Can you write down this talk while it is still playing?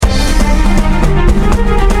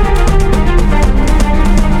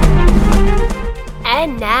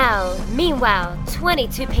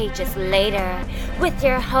22 pages later with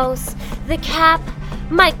your hosts, The Cap,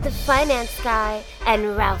 Mike the Finance Guy,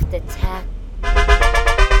 and Ralph the Tech.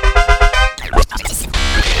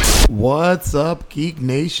 What's up, Geek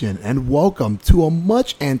Nation, and welcome to a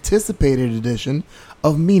much anticipated edition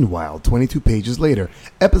of Meanwhile, 22 Pages Later,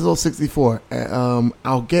 episode 64.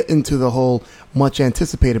 I'll get into the whole much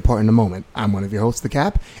anticipated part in a moment. I'm one of your hosts, The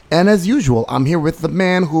Cap, and as usual, I'm here with the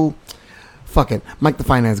man who, Mike the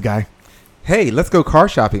Finance Guy. Hey, let's go car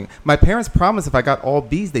shopping. My parents promised if I got all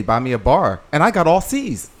B's, they'd buy me a bar, and I got all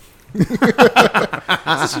C's. So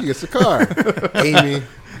she gets a car. Amy.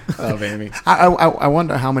 I love Amy. I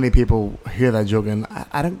wonder how many people hear that joke and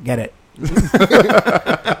I don't get it.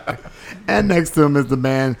 And next to him is the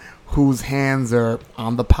man whose hands are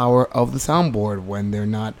on the power of the soundboard when they're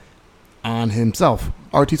not on himself.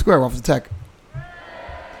 RT Square, Officer Tech.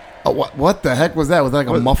 Oh, what the heck was that? Was that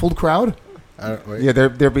like a muffled crowd? Yeah,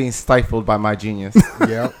 they're being stifled by my genius.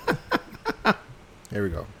 Yep. Here we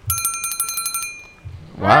go.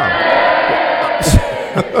 Wow.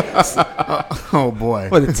 Oh boy.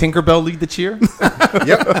 What, did Tinkerbell lead the cheer?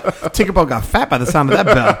 Yep. Tinkerbell got fat by the sound of that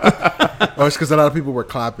bell. Oh, it's because a lot of people were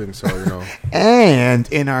clapping, so, you know. And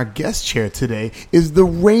in our guest chair today is the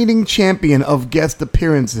reigning champion of guest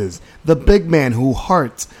appearances, the big man who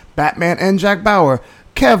hearts Batman and Jack Bauer,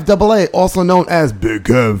 Kev AA, also known as Big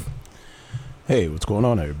Kev. Hey, what's going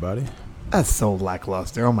on, everybody? That's so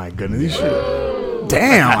lackluster. Oh my goodness. You should.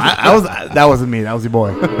 Damn. That wasn't me. That was your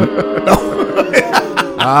boy.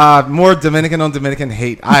 More Dominican on Dominican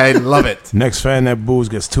hate. I love it. Next fan that boos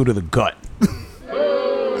gets two to the gut.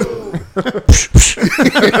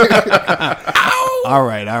 All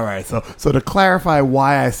right. So to clarify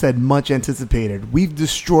why I said much anticipated, we've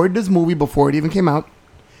destroyed this movie before it even came out,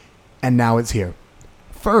 and now it's here.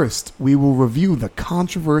 First, we will review the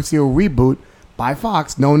controversial reboot by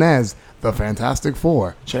Fox known as The Fantastic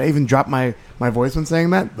Four. Should I even drop my voice when saying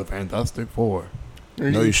that? The Fantastic Four.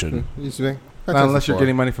 No, you shouldn't. Unless you're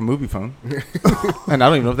getting money from MoviePhone. And I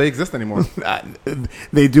don't even know if they exist anymore.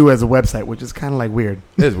 They do as a website, which is kind of like weird.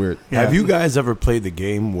 It is weird. Yeah. Have you guys ever played the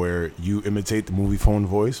game where you imitate the movie phone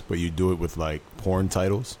voice, but you do it with like porn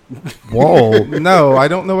titles? Whoa. No, I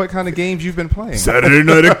don't know what kind of games you've been playing. Saturday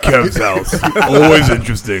night at Kev's house. Always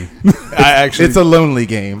interesting. It's a lonely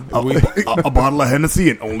game. A bottle of Hennessy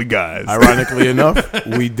and only guys. Ironically enough,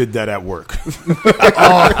 we did that at work.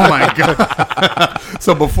 Oh my god!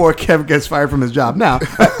 So before Kev gets fired from his job, now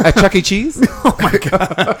At Chuck E. Cheese? oh my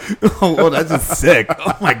god! Oh, that's just sick.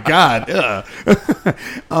 Oh my god!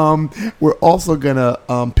 We're also gonna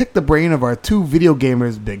pick the brain of our two video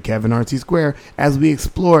gamers, Big Kev and RT Square, as we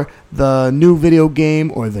explore the new video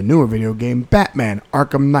game or the newer video game, Batman: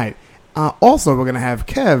 Arkham Knight. Also, we're gonna have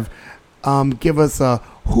Kev give us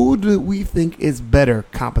who do we think is better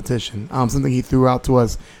competition. Something he threw out to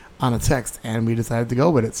us on a text, and we decided to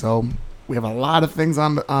go with it. So we have a lot of things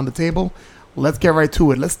on the table. Let's get right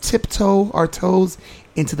to it. Let's tiptoe our toes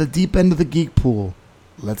into the deep end of the geek pool.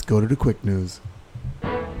 Let's go to the quick news.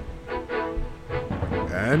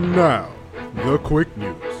 And now, the quick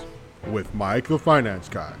news with Mike the Finance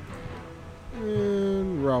Guy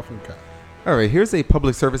and Ralph and Kat. All right, here's a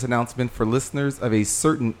public service announcement for listeners of a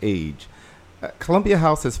certain age. Columbia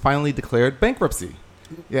House has finally declared bankruptcy.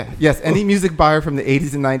 Yes, any music buyer from the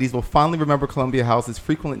 80s and 90s will fondly remember Columbia House's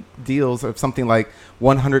frequent deals of something like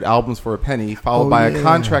 100 albums for a penny, followed by a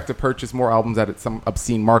contract to purchase more albums at some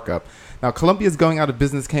obscene markup. Now, Columbia's going out of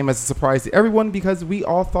business came as a surprise to everyone because we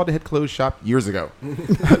all thought it had closed shop years ago.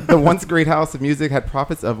 The once great house of music had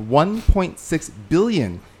profits of $1.6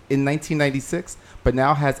 billion in 1996, but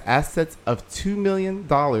now has assets of $2 million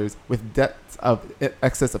with debts of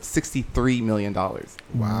excess of $63 million. Wow.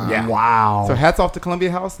 Yeah. Wow. So hats off to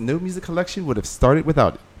Columbia House. No music collection would have started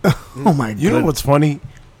without it. Oh my god. You know what's funny?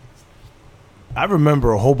 I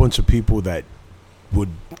remember a whole bunch of people that would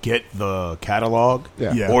get the catalog,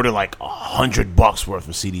 Yeah. order like $100 worth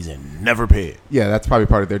of CDs and never pay it. Yeah, that's probably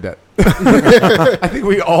part of their debt. I think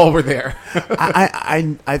we all were there.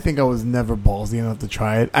 I think I was never ballsy enough to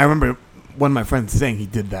try it. I remember one of my friends saying he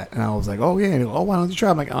did that, and I was like, oh yeah, and he goes, oh, why don't you try?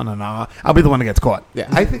 I'm like, oh no, I'll be the one that gets caught. Yeah,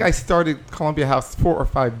 I think I started Columbia House 4 or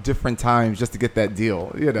 5 different times just to get that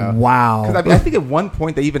deal. You know, Wow. Because I think at one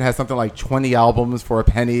point they even had something like 20 albums for a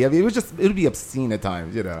penny. I mean, it would be obscene at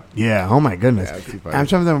times. You know. Yeah. Oh my goodness. Yeah, it's too funny. I'm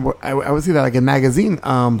trying to remember. I would see that like in magazine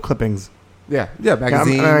clippings. Yeah,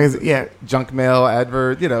 magazines, Yeah. junk mail,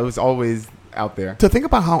 advert. You know, it was always out there. To think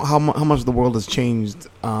about how much the world has changed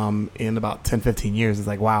in about 10, 15 years, it's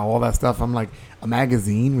like, wow, all that stuff. I'm like, a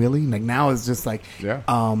magazine, really? Like now it's just like, Yeah.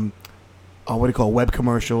 what do you call web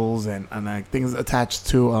commercials and like things attached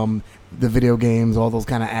to the video games, all those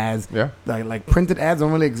kind of ads. Yeah. Like printed ads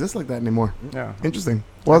don't really exist like that anymore. Yeah. Interesting.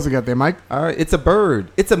 What else you got there, Mike? All right, it's a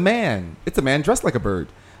bird. It's a man. It's a man dressed like a bird.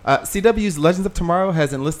 CW's Legends of Tomorrow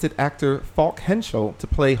has enlisted actor Falk Henschel to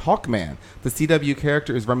play Hawkman. The CW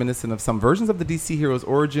character is reminiscent of some versions of the DC hero's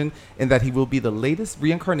origin in that he will be the latest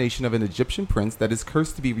reincarnation of an Egyptian prince that is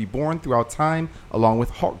cursed to be reborn throughout time along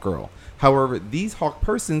with Hawkgirl. However, these Hawk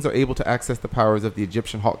persons are able to access the powers of the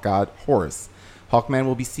Egyptian Hawk god Horus. Hawkman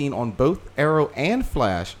will be seen on both Arrow and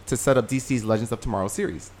Flash to set up DC's Legends of Tomorrow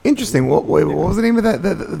series. Interesting. What was the name of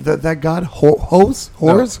that god? Horus?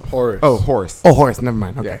 Horus. Oh, Horus. Oh, Horus. Never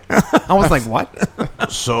mind. Okay. I was like,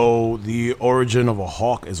 what? So the origin of a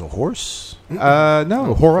hawk is a horse?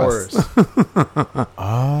 No, Horus.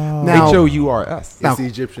 Now, H-O-U-R-S. Now, It's the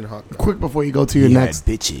Egyptian hawk. quick before you go to your next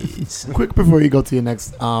bitches. quick before you go to your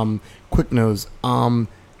next quick news.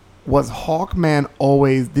 Was Hawkman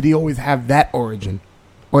did he always have that origin?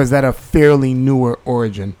 Or is that a fairly newer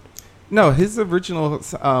origin? No, his original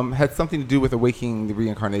had something to do with awakening the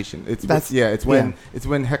reincarnation. It's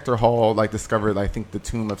when Hector Hall discovered, I think, the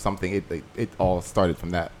tomb of something. It all started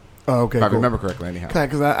from that. Oh, okay, if I cool. remember correctly, anyhow.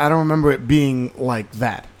 Because I don't remember it being like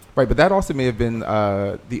that. Right, but that also may have been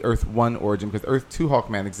the Earth 1 origin, because Earth 2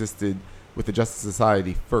 Hawkman existed with the Justice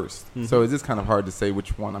Society first. Mm-hmm. So it's just kind of hard to say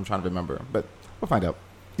which one I'm trying to remember, but we'll find out.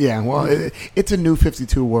 Yeah, well, it's a new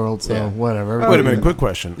 52 world, so whatever. Wait a minute, quick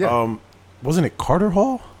question. Yeah. Wasn't it Carter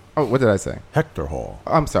Hall? Oh, what did I say? Hector Hall.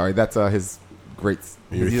 I'm sorry, that's his great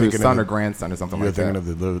either son or grandson or something like that. You're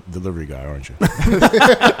thinking of the delivery guy, aren't you?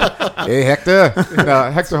 Hey, Hector.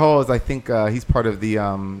 Hector Hall is, I think, he's part of the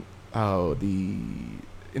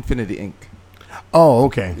Infinity Inc. Oh,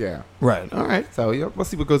 okay. Yeah. Right. All right. So we'll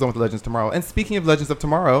see what goes on with Legends Tomorrow. And speaking of Legends of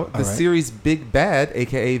Tomorrow, the series Big Bad,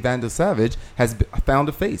 a.k.a. Vandal Savage, has found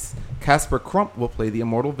a face. Casper Crump will play the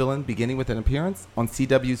immortal villain, beginning with an appearance on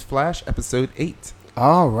CW's Flash Episode 8.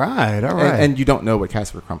 All right. And you don't know what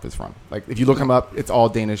Casper Crump is from. If you look him up, it's all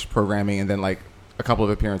Danish programming and then, a couple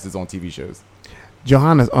of appearances on TV shows.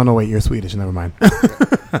 Johannes. Oh, no, wait. You're Swedish. Never mind.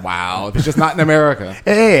 Wow. If it's just not in America.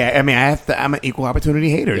 Hey, I mean, I'm an equal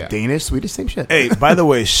opportunity hater. Yeah. Danish, Swedish, same shit. Hey, by the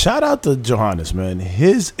way, shout out to Johannes, man.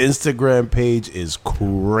 His Instagram page is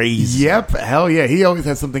crazy. Yep. Hell yeah. He always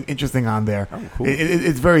has something interesting on there. Oh, cool.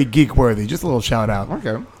 It's very geek worthy. Just a little shout out.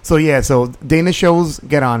 Okay. So Danish shows,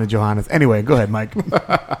 get on it, Johannes. Anyway, go ahead, Mike.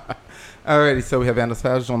 Alrighty, so we have Vandal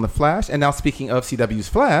Savage on the Flash, and now speaking of CW's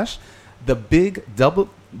Flash, the big double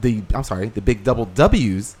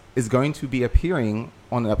W's is going to be appearing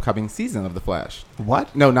on an upcoming season of the Flash.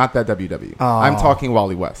 What? No, not that WW. Oh. I'm talking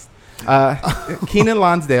Wally West. Keenan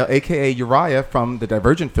Lonsdale, a.k.a. Uriah from the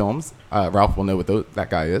Divergent films, Ralph will know what that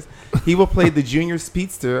guy is, he will play the junior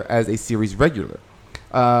speedster as a series regular.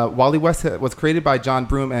 Wally West was created by John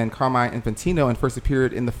Broome and Carmine Infantino and first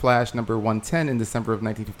appeared in The Flash number 110 in December of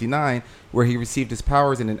 1959, where he received his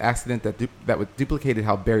powers in an accident that duplicated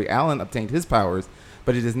how Barry Allen obtained his powers,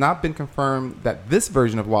 but it has not been confirmed that this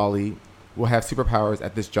version of Wally will have superpowers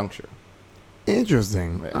at this juncture.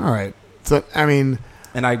 Interesting. Right. All right. So, I mean...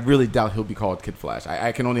 And I really doubt he'll be called Kid Flash.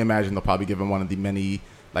 I can only imagine they'll probably give him one of the many,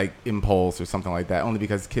 Impulse or something like that, only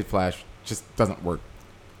because Kid Flash just doesn't work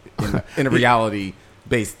in a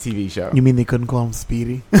reality-based TV show. You mean they couldn't call him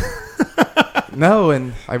Speedy? No,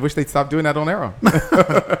 and I wish they'd stop doing that on Arrow.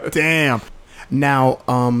 Damn. Now,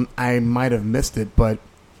 I might have missed it, but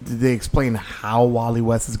did they explain how Wally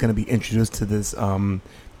West is going to be introduced to this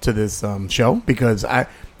show? Because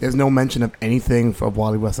there's no mention of anything of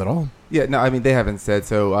Wally West at all. Yeah, no, I mean, they haven't said.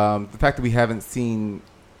 So the fact that we haven't seen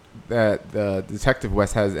that the Detective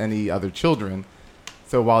West has any other children,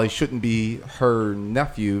 so while he shouldn't be her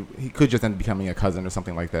nephew, he could just end up becoming a cousin or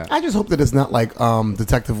something like that. I just hope that it's not like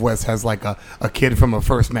Detective West has a kid from a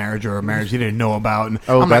first marriage or a marriage he didn't know about. And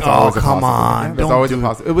Oh, that's always come impossible. on. Yeah, that's always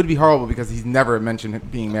impossible. It would be horrible because he's never mentioned him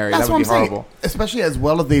being married. That's That would be what I'm horrible. saying. Especially as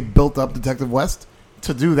well as they built up Detective West.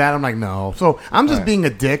 To do that, I'm like, no. So I'm just Right. being a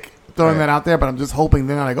dick throwing Right. that out there, but I'm just hoping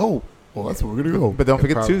they're not like, oh, well, that's where we're going to go. But don't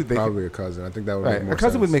forget, too, they Probably a cousin. I think that would right. make more A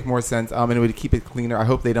cousin sense. would make more sense, and it would keep it cleaner. I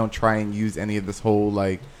hope they don't try and use any of this whole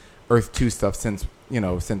Earth 2 stuff since we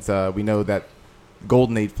know that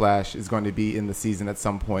Golden Age Flash is going to be in the season at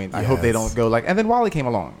some point. I hope they don't go and then Wally came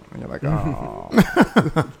along, and you're like,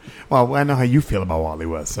 oh. Well, I know how you feel about Wally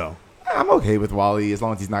West, so. I'm okay with Wally as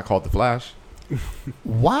long as he's not called the Flash.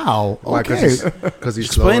 Wow. Why? Okay. Because he's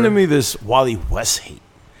Explain slower? to me this Wally West hate.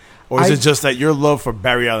 Or is I- it just that your love for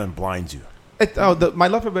Barry Allen blinds you? My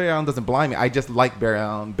love for Barry Allen doesn't blind me. I just like Barry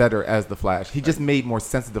Allen better as the Flash. He just made more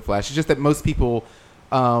sense of the Flash. It's just that most people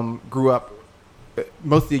grew up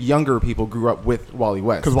most of the younger people grew up with Wally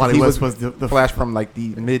West. Because Wally he West was the Flash from like the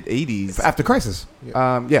mid 80s. after Crisis.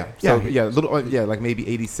 Like maybe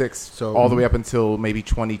 86, So- all the way up until maybe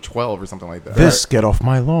 2012 or something like that. This Get Off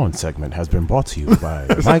My Lawn segment has been brought to you by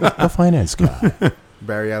Mike the Finance Guy.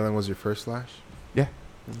 Barry Allen was your first Flash? Yeah,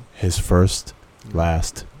 His first,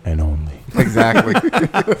 last, and only. exactly.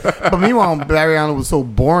 But meanwhile, Barry Allen was so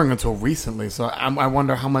boring until recently. So I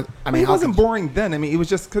wonder how much. I mean, It how wasn't could- boring then. I mean, it was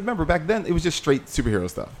just, because remember, back then, it was just straight superhero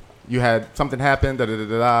stuff. You had something happen,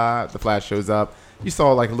 the Flash shows up. You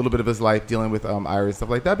saw like a little bit of his life dealing with Iris and stuff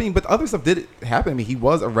like that. But other stuff did happen. I mean, he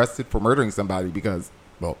was arrested for murdering somebody because,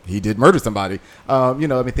 well, he did murder somebody.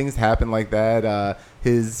 Things happen like that.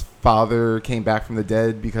 His father came back from the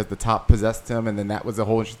dead because the top possessed him, and then that was a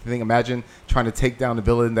whole interesting thing. Imagine trying to take down a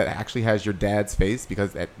villain that actually has your dad's face,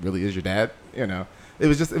 because that really is your dad.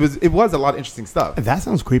 It was a lot of interesting stuff. That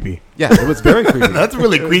sounds creepy. Yeah, it was very creepy. That's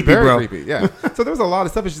really It was creepy, very bro. creepy, yeah. So there was a lot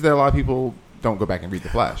of stuff. It's just that a lot of people don't go back and read The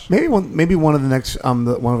Flash. Maybe one of the next one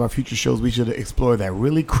of our future shows we should explore that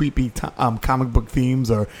really creepy comic book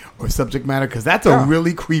themes or subject matter, because that's a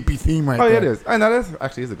really creepy theme right Oh, there. yeah, it is. I know, that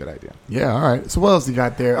actually is a good idea. Yeah, all right. So what else you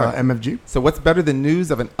got there, All right. MFG? So what's better than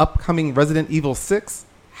news of an upcoming Resident Evil 6?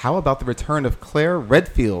 How about the return of Claire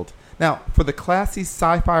Redfield? Now, for the classy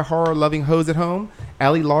sci-fi horror-loving hoes at home,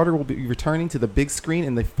 Ali Larter will be returning to the big screen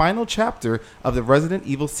in the final chapter of the Resident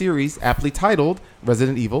Evil series, aptly titled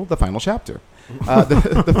Resident Evil: The Final Chapter.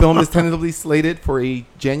 The film is tentatively slated for a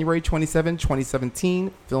January 27,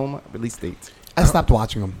 2017 film release date. I stopped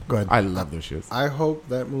watching them. Go ahead. I love those shows. I hope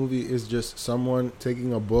that movie is just someone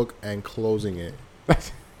taking a book and closing it.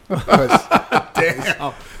 'Cause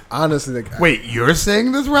Damn. honestly, like, Wait, you're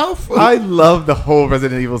saying this, Ralph? I love the whole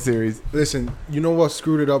Resident Evil series. listen, you know what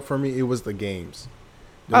screwed it up for me? It was the games.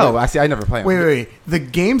 Oh, I never play them. Wait. The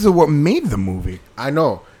games are what made the movie. I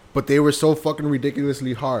know, but they were so fucking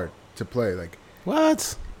ridiculously hard to play. Like,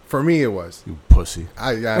 What? for me, it was. You pussy.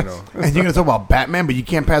 I know. And you're gonna talk about Batman, but you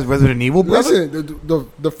can't pass Resident Evil, brother? Listen,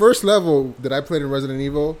 the first level that I played in Resident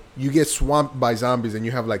Evil, you get swamped by zombies and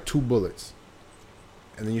you have like 2 bullets,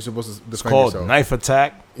 and then you're supposed to defend It's called yourself. knife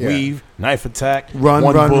attack, Yeah. weave, knife attack, Run,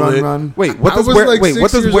 one run, bullet. run. Wait, what I does was like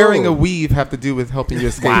 6 years wearing a old. weave have to do with helping you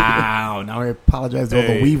escape? Wow. Now I apologize to all the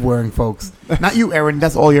Hey. weave wearing folks. Not you, Aaron.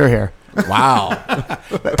 That's all your hair. Wow.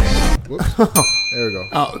 Whoops. There we go.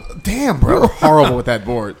 Oh, damn, You're bro. horrible with that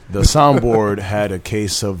board. The soundboard had a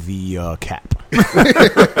case of the cap.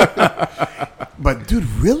 But, dude,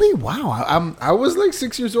 really? Wow. I was like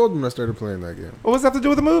 6 years old when I started playing that game. What does that have to do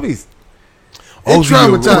with the movies? It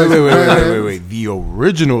traumatized me, man. wait. The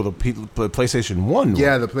original, the PlayStation 1.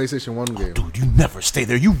 Yeah, the PlayStation 1 game. Dude, you never stay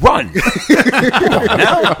there. You run. Come on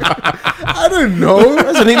now. I didn't know.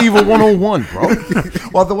 Resident Evil 101, bro.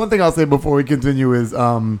 Well, the one thing I'll say before we continue is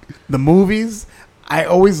the movies.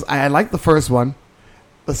 I liked the first one.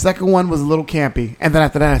 The second one was a little campy, and then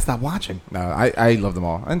after that, I stopped watching. No, I love them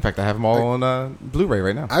all. In fact, I have them all on Blu-ray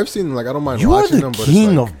right now. I've seen them. Like, I don't mind You are watching the them, but king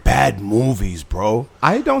it's like, of bad movies, bro.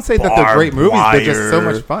 I don't say that they're great movies. They're just so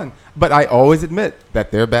Wire. much fun. But I always admit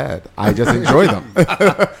that they're bad. I just enjoy them.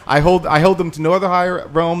 I hold them to no other higher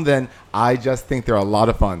realm than I just think they're a lot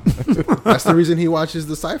of fun. that's the reason he watches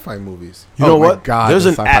the sci-fi movies. You know Oh my what? God, There's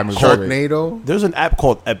the an sci-fi app movies called are great. Tornado. There's an app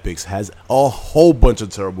called Epix. Has a whole bunch of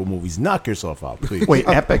terrible movies. Knock yourself out, please. Wait,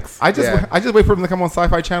 Epics? I just wait for them to come on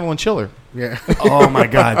Sci-Fi Channel and Chiller. Yeah. Oh my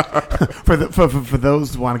god! for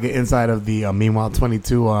those who want to get inside of the Meanwhile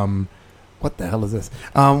 22, what the hell is this?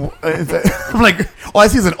 I'm like, all I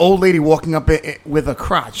see is an old lady walking up with a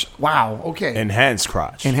crotch. Wow. Okay. Enhanced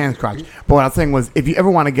crotch. Enhanced crotch. But what I was saying was, if you ever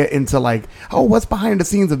want to get into like, oh, what's behind the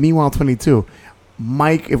scenes of Meanwhile 22?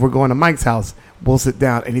 Mike, if we're going to Mike's house, we'll sit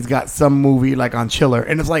down and he's got some movie like on Chiller,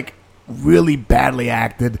 and it's like really badly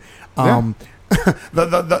acted. And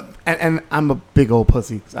I'm a big old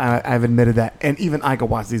pussy. I've admitted that, and even I can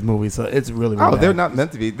watch these movies, so it's really. Oh, bad. they're not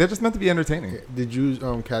meant to be. They're just meant to be entertaining. Did you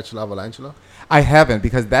catch Lavalantula? I haven't,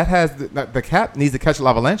 because that has the Cap needs to catch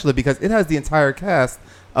Lavalantula because it has the entire cast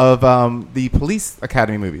of the Police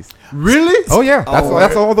Academy movies. Really? Oh yeah,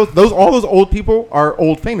 that's all those old people are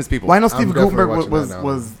old famous people. Well, I know I'm Steven definitely Gutenberg watching was that now.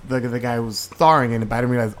 was the guy who was starring in it, but I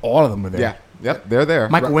didn't realize all of them were there. Yeah, yep, they're there.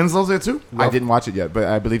 Michael Winslow's there too. I didn't watch it yet, but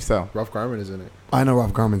I believe so. Ralph Garman is in it. I know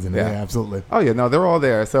Ralph Garman's in it. Yeah. Yeah, absolutely. Oh yeah, no, they're all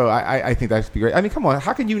there. So I think that should be great. I mean, come on,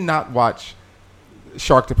 how can you not watch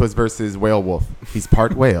Sharktopus versus Whale Wolf? He's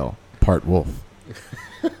part whale, part wolf.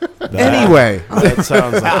 Anyway, That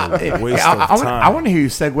sounds like a waste of time. I want to hear you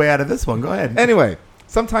segue out of this one. Go ahead. Anyway,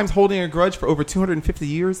 sometimes holding a grudge for over 250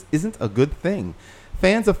 years isn't a good thing.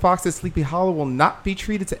 Fans of Fox's Sleepy Hollow will not be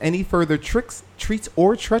treated to any further tricks, treats,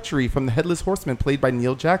 or treachery from the Headless Horseman played by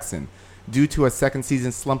Neil Jackson. Due to a second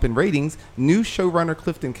season slump in ratings, new showrunner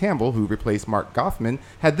Clifton Campbell, who replaced Mark Goffman,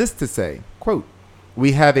 had this to say, quote,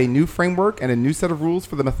 "We have a new framework and a new set of rules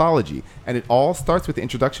for the mythology, and it all starts with the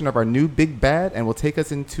introduction of our new big bad and will take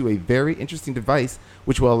us into a very interesting device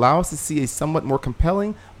which will allow us to see a somewhat more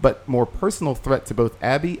compelling but more personal threat to both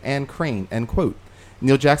Abby and Crane," end quote.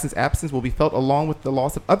 Neil Jackson's absence will be felt along with the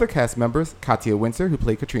loss of other cast members, Katya Windsor, who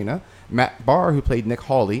played Katrina, Matt Barr, who played Nick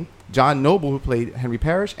Hawley, John Noble, who played Henry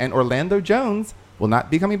Parrish, and Orlando Jones will not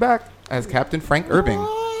be coming back as Captain Frank Irving.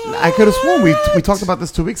 I could have sworn we talked about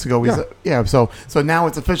this 2 weeks ago. So now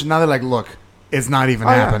it's official. Now they're like, look, it's not even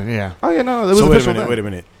happening. Yeah. Oh yeah, no, it was So official. wait a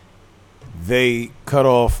minute. They cut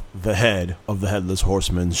off the head of the Headless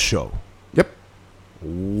Horseman's show. Yep.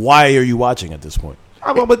 Why are you watching at this point?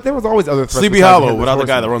 Oh, well, but there was always other threats. Sleepy besides Hollow Headless without the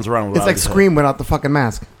guy Horseman. that runs around. It's without like his head. Scream without the fucking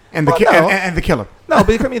mask and the Well, no. and the killer. No,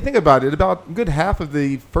 but I mean, think about it. About a good half of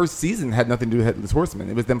the first season had nothing to do with Headless Horseman.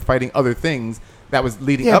 It was them fighting other things that was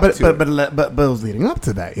leading Yeah, up but to it. it was leading up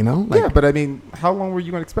to that, you know. Like, Yeah, but I mean, how long were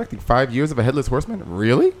you expecting? 5 years of a Headless Horseman?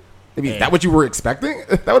 Really? I mean, is that what you were expecting?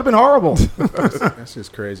 That would have been horrible. That's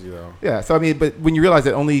just crazy, though. Yeah, so I mean, but when you realize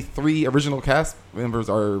that only 3 original cast members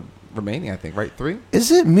are remaining, I think, right? 3?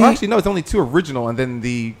 Is it me? Well, actually, no, it's only 2 original, and then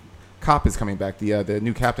the cop is coming back. The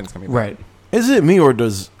new captain's coming back. right. Is it me, or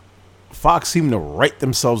does Fox seem to write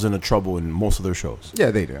themselves into trouble in most of their shows?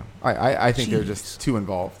 Yeah, they do. I think they're just too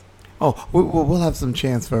involved. Oh, we'll have some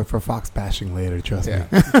chance for Fox bashing later. Trust me.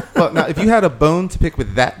 Yeah. Well, now, if you had a bone to pick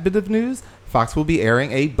with that bit of news, Fox will be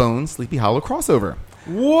airing a Bone Sleepy Hollow crossover.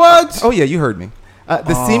 What? Oh, yeah, you heard me.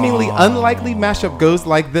 The seemingly unlikely mashup goes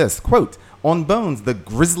like this. Quote, "On Bones, the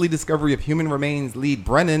grisly discovery of human remains lead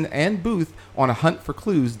Brennan and Booth on a hunt for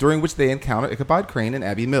clues during which they encounter Ichabod Crane and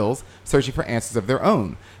Abby Mills, searching for answers of their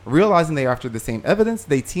own. Realizing they are after the same evidence,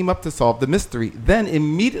 they team up to solve the mystery. Then,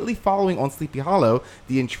 immediately following on Sleepy Hollow,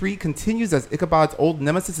 the intrigue continues as Ichabod's old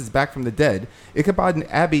nemesis is back from the dead. Ichabod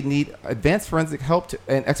and Abby need advanced forensic help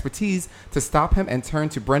and expertise to stop him and turn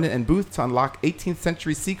to Brennan and Booth to unlock 18th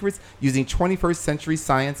century secrets using 21st century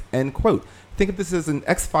science," end quote. Think of this as an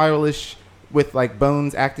X-File-ish with like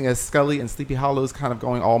Bones acting as Scully and Sleepy Hollow's kind of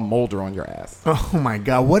going all Mulder on your ass. Oh my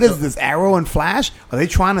God! What is this? Arrow and Flash? Are they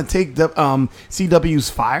trying to take the CW's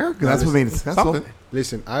fire? 'Cause that's what they. That's Something. what,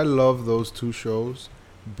 Listen, I love those 2 shows,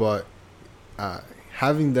 but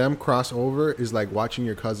having them cross over is like watching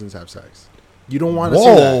your cousins have sex. You don't want to see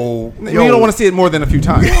that. whoa! You don't want to see it more than a few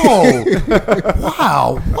times. Whoa!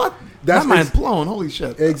 Wow! What? That's My mind's blown. Holy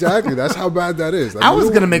shit! Exactly. That's how bad that is. Like, I was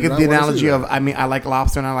you gonna make do it not the wanna see analogy that. of I like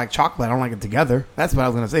lobster and I like chocolate. I don't like it together. That's what I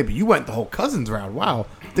was gonna say. But you went the whole cousins round. Wow!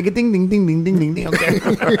 Ding ding ding ding ding ding ding. Okay.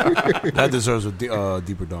 That deserves a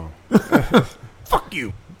deeper down. Fuck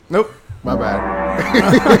you. Nope. My bad.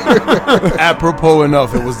 Apropos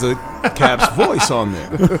enough, it was the Cap's voice on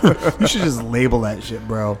there. You should just label that shit,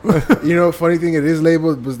 bro. You know, funny thing, it is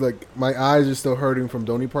labeled, was like, my eyes are still hurting from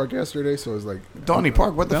Donny Park yesterday, so it's like... Donnie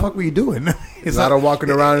Park, what the fuck were you doing? It's a lot of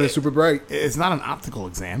walking around and it's super bright. It's not an optical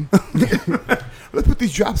exam. Let's put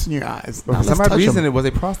these drops in your eyes. Now For let's some touch reason, them. it was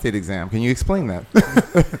a prostate exam. Can you explain that?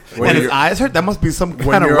 And his eyes hurt? That must be some When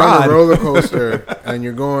kind of you're on rod. a roller coaster and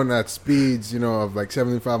you're going at speeds, you know, of like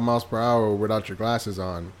 75 miles per hour without your glasses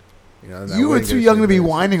on, you know... that You were wind too gets young to be serious.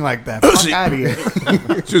 whining like that. Fuck out of here.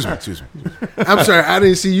 Excuse me. I'm sorry, I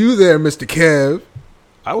didn't see you there, Mr. Kev.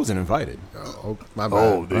 I wasn't invited. Oh, my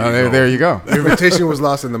bad. There you go. The invitation was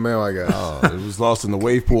lost in the mail, I guess. It was lost in the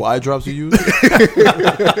wave pool eye drops you used.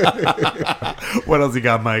 What else you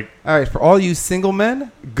got, Mike? All right, for all you single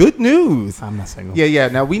men, good news. I'm not single. Yeah.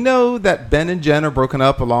 Now, we know that Ben and Jen are broken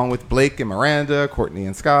up along with Blake and Miranda, Courtney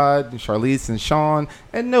and Scott, and Charlize and Sean,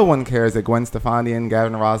 and no one cares that Gwen Stefani and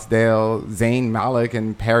Gavin Rossdale, Zayn Malik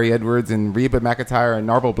and Perry Edwards and Reba McEntire and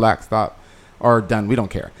Narvel Blackstop are done. We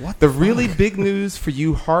don't care. What the the really big news for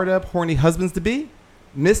you hard-up, horny husbands-to-be,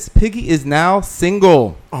 Miss Piggy is now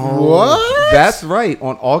single. What? That's right.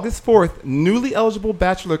 On August 4th, newly eligible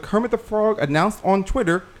bachelor Kermit the Frog announced on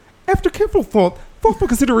Twitter, "After careful thought, thoughtful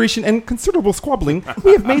consideration, and considerable squabbling,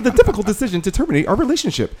 we have made the difficult decision to terminate our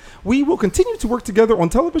relationship. We will continue to work together on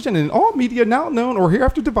television and in all media now known or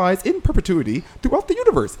hereafter devised in perpetuity throughout the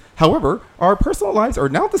universe. However, our personal lives are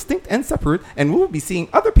now distinct and separate, and we will be seeing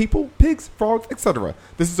other people, pigs, frogs, etc.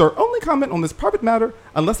 This is our only comment on this private matter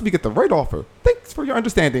unless we get the right offer. Thanks for your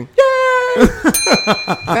understanding." Yay!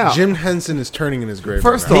 Now, Jim Henson is turning in his grave.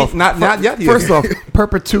 First right now. off, not yet. First off,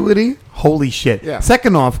 perpetuity. Holy shit. Yeah.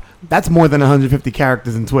 Second off, that's more than 150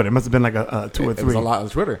 characters in Twitter. It must have been like a 2 or It 3. was a lot on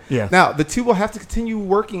Twitter. Yeah. Now, the two will have to continue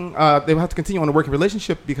working. They will have to continue on a working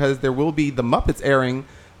relationship because there will be The Muppets airing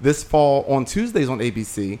this fall on Tuesdays on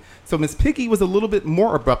ABC. So Miss Piggy was a little bit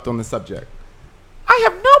more abrupt on the subject. I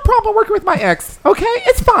have no problem working with my ex. Okay,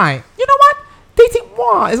 it's fine. You know what? Dating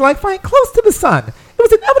moi is like flying close to the sun. It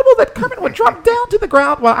was inevitable that Kermit would drop down to the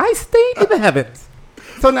ground while I stayed in the heavens.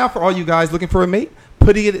 So now for all you guys looking for a mate,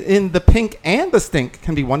 putting it in the pink and the stink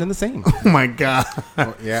can be one and the same. Oh my god!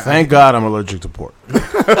 Oh, yeah. Thank God I'm allergic to pork.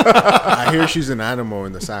 I hear she's an animal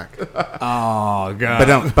in the sack. Oh But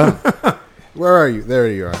god! Where are you? There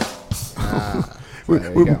you are. We're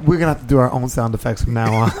gonna have to do our own sound effects from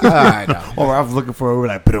now on. I know. Or I was looking for we're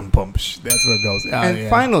like pum pum. That's where it goes. And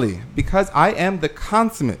finally, because I am the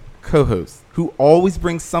consummate co-host who always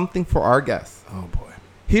brings something for our guests, oh boy,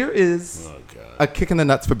 here is a kick in the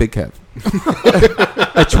nuts for Big Kev.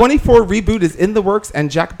 A 24 reboot is in the works, and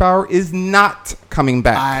Jack Bauer is not coming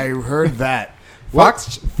back. I heard that.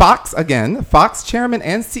 Fox chairman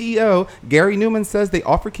and CEO Gary Newman says they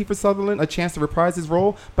offered Kiefer Sutherland a chance to reprise his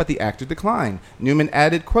role, but the actor declined. Newman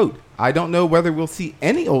added, quote, "I don't know whether we'll see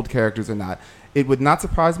any old characters or not. It would not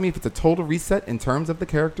surprise me if it's a total reset in terms of the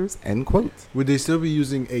characters," end quote. Would they still be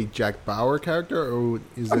using a Jack Bauer character, or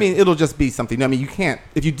I mean, it'll just be something. I mean, you can't,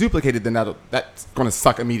 if you duplicate it, then that's going to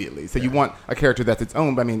suck immediately. So you want a character that's its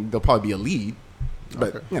own, but I mean, there'll probably be a lead,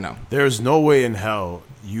 but you know. There's no way in hell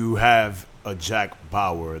you have a Jack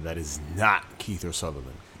Bauer that is not Keith or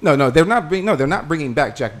Sutherland. No, they're not bringing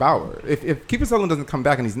back Jack Bauer. If Kiefer Sutherland doesn't come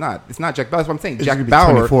back and it's not Jack Bauer. That's what I'm saying. It's Jack gonna be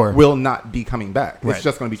Bauer 24. will not be coming back. Right. It's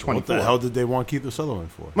just going to be 24. What the hell did they want Keith or Sutherland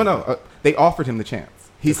for? Well, no, they offered him the chance.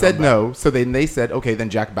 He said no, so then they said, okay, then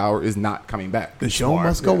Jack Bauer is not coming back. The show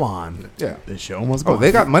must go on. Yeah. The show must go on. Oh,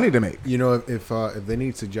 they got money to make. You know, if they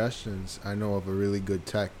need suggestions, I know of a really good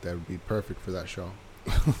tech that would be perfect for that show.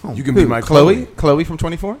 You can be my Chloe from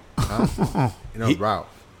 24? Ralph.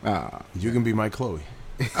 You can be my Chloe.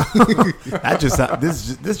 That just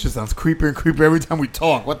this just sounds creepier and creepier every time we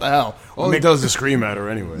talk. What the hell? All he does is scream at her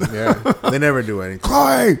anyway. Yeah, they never do anything.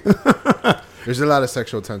 Chloe! There's a lot of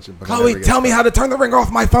sexual tension. But Chloe, tell me how to turn the ring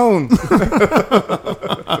off my phone.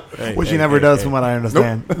 Which he never does, from what I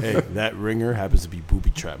understand. Hey, that ringer happens to be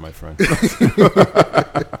booby trap, my friend.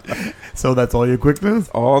 So that's all your quick news?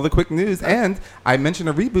 All the quick news. And I mentioned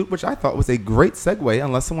a reboot, which I thought was a great segue,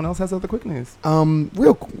 unless someone else has other quick news.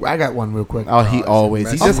 I got one real quick. Oh, he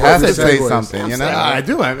always. He Of just course has to it say segues. something, you know? I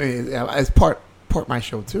do. I mean, it's part my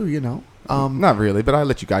show too, you know. Not really, but I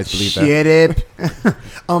let you guys believe that. Shit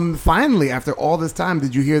it. Finally, after all this time,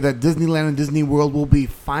 did you hear that Disneyland and Disney World will be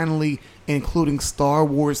finally including Star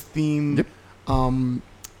Wars themed,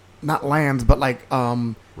 not lands, but like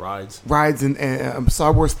rides and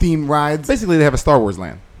Star Wars themed rides. Basically, they have a Star Wars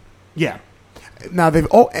land. Yeah. Now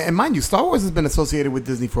and mind you, Star Wars has been associated with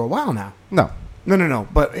Disney for a while now. No.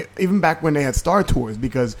 But even back when they had Star Tours,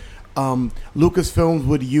 because Lucasfilms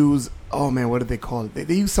would use, oh man, what did they call it?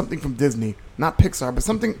 They used something from Disney, not Pixar, but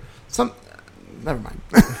some. Never mind.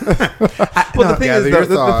 The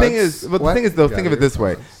thing is, think of it this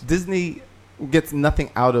way: Disney gets nothing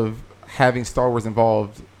out of having Star Wars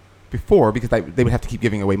involved before, because they would have to keep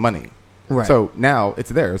giving away money. Right. So now it's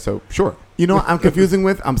there. So sure. You know what I'm confusing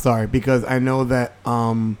with? I'm sorry, because I know that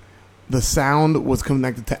the sound was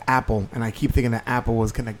connected to Apple, and I keep thinking that Apple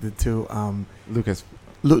was connected to Lucas.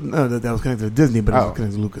 No, that was connected to Disney, but it was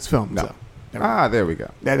connected to Lucasfilm. No. So, there we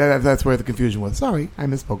go. That's where the confusion was. Sorry, I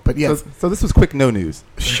misspoke. But yes. So this was quick no news.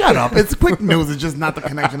 Shut up. It's quick news. It's just not the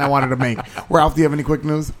connection I wanted to make. Ralph, do you have any quick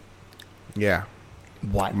news? Yeah.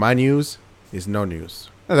 What? My news is no news.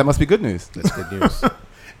 Oh, that must be good news. That's good news.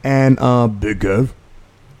 And Big Kev,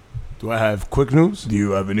 Do I have quick news? do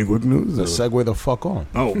you have any quick news? Let's segue the fuck on.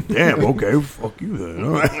 Oh, damn. Okay. Fuck you then.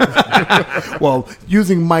 All right. Well,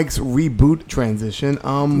 using Mike's reboot transition.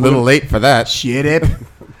 A little late for that. Shit it.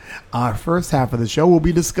 Our first half of the show, we'll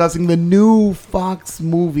be discussing the new Fox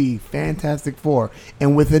movie, Fantastic Four.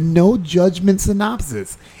 And with a no judgment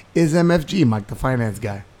synopsis is MFG, Mike the Finance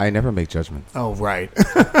Guy. I never make judgments. Oh, right.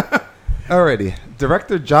 Alrighty.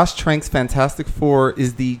 Director Josh Trank's Fantastic Four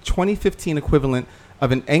is the 2015 equivalent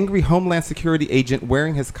of an angry Homeland Security agent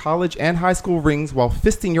wearing his college and high school rings while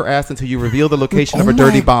fisting your ass until you reveal the location of a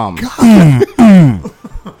dirty bomb. Is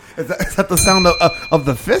that the sound of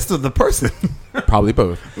the fist of the person? Probably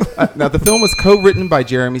both. Now, the film was co-written by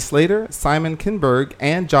Jeremy Slater, Simon Kinberg,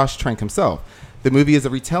 and Josh Trank himself. The movie is a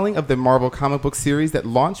retelling of the Marvel comic book series that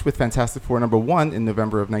launched with Fantastic Four #1 in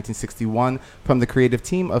November of 1961 from the creative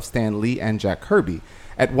team of Stan Lee and Jack Kirby.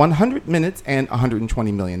 At 100 minutes and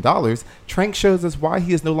 $120 million, Trank shows us why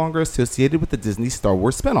he is no longer associated with the Disney Star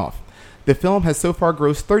Wars spinoff. The film has so far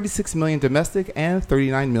grossed $36 million domestic and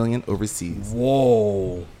 $39 million overseas.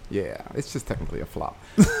 Whoa. Yeah, it's just technically a flop.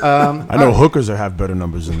 I know hookers that have better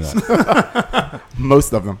numbers than that.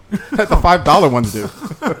 Most of them. The $5 ones do.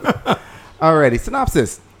 Alrighty,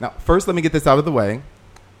 synopsis. Now, first, let me get this out of the way.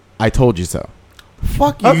 I told you so.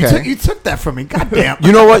 Fuck you. Okay. You took that from me. Goddamn.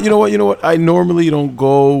 You know what? I normally don't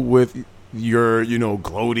go with your,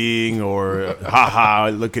 gloating or haha,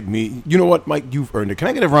 look at me. You know what, Mike? You've earned it. Can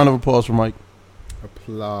I get a round of applause for Mike?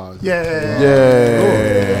 Applause. Yeah.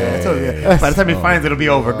 Yeah. So, yeah. By the time he finds it, it'll be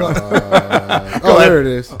over. Go. There it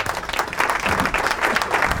is.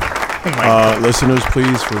 Listeners,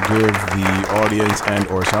 please forgive the audience and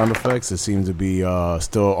or sound effects. It seems to be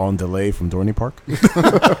still on delay from Dorney Park.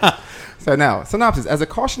 So now, synopsis. As a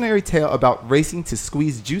cautionary tale about racing to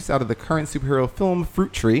squeeze juice out of the current superhero film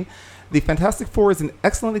Fruit Tree, the Fantastic Four is an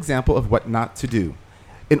excellent example of what not to do.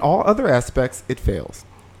 In all other aspects, it fails.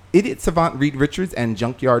 Idiot savant Reed Richards and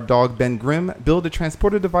junkyard dog Ben Grimm build a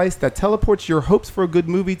transporter device that teleports your hopes for a good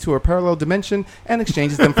movie to a parallel dimension and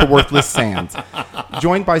exchanges them for worthless sand.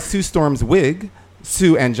 Joined by Sue Storm's wig,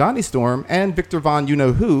 Sue and Johnny Storm, and Victor Von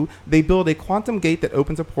You-Know-Who, they build a quantum gate that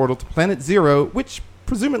opens a portal to Planet Zero, which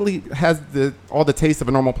presumably has all the taste of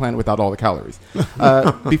a normal planet without all the calories.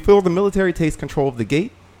 Before the military takes control of the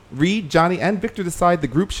gate, Reed, Johnny, and Victor decide the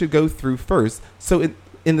group should go through first, so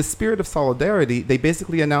in the spirit of solidarity, they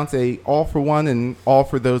basically announce a all for one and all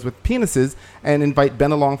for those with penises and invite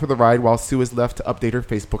Ben along for the ride while Sue is left to update her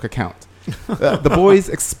Facebook account. The boys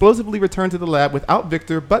explosively return to the lab without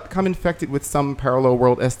Victor, but come infected with some parallel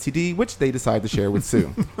world STD, which they decide to share with Sue.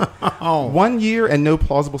 1 year and no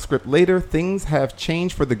plausible script later, things have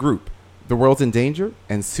changed for the group. The world's in danger,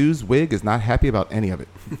 and Sue's wig is not happy about any of it.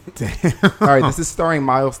 All right, this is starring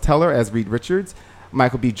Miles Teller as Reed Richards,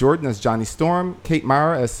 Michael B. Jordan as Johnny Storm, Kate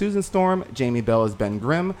Mara as Susan Storm, Jamie Bell as Ben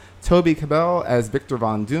Grimm, Toby Cabell as Victor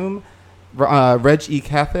Von Doom, Reg E.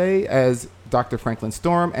 Cathay as Dr. Franklin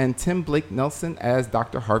Storm, and Tim Blake Nelson as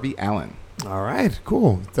Dr. Harvey Allen. All right,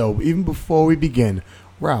 cool. So even before we begin,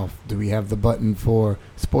 Ralph, do we have the button for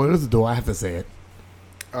spoilers, or do I have to say it?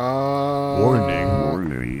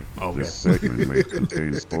 Warning. Okay. This segment may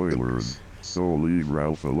contain spoilers, so leave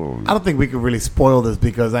Ralph alone. I don't think we can really spoil this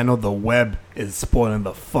because I know the web is spoiling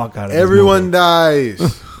the fuck out of Everyone this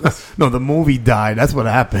movie. dies. No, the movie died. That's what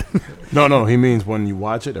happened. No, he means when you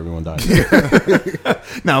watch it, everyone dies.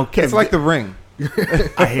 Now, Kev, It's like The Ring.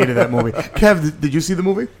 I hated that movie. Kev, did you see the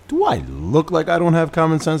movie? Do I look like I don't have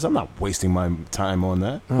common sense? I'm not wasting my time on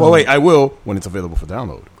that. Well, wait, I will when it's available for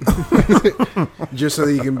download. Just so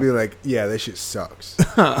that you can be like, yeah, that shit sucks.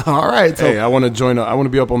 All right. So, Hey, I want to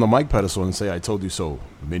be up on the mic pedestal and say, I told you so,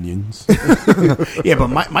 minions. yeah, but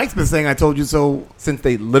Mike's been saying I told you so. Since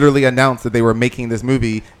they literally announced that they were making this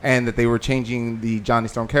movie and that they were changing the Johnny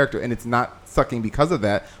Storm character, and it's not sucking because of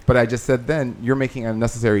that, but I just said then, you're making a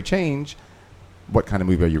necessary change. What kind of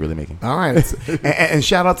movie are you really making? All right. and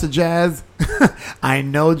shout out to Jazz. I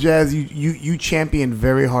know, Jazz, you championed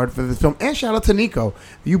very hard for this film. And shout out to Nico.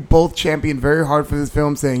 You both championed very hard for this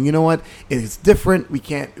film, saying, you know what? It's different. We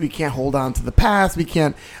can't hold on to the past. We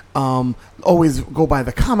can't always go by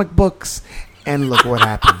the comic books. And look what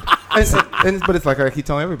happened. But it's like I keep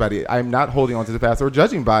telling everybody, I'm not holding on to the past or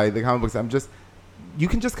judging by the comic books. You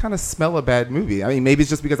can just kind of smell a bad movie. I mean, maybe it's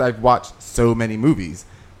just because I've watched so many movies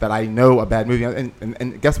that I know a bad movie.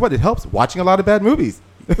 And guess what? It helps watching a lot of bad movies.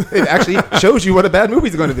 It actually shows you what a bad movie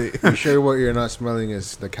is going to be. You sure what you're not smelling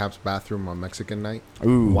is the Cap's bathroom on Mexican night?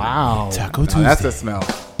 Ooh. Wow. Taco Now Tuesday. that's a smell.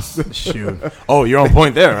 Shoot. Oh, you're on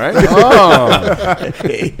point there, right? Oh.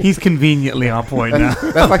 He's conveniently on point now.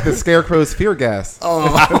 That's like the Scarecrow's fear gas.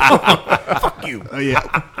 Fuck you. Yeah.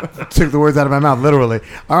 Took the words out of my mouth, literally.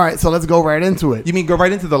 All right, so let's go right into it. You mean go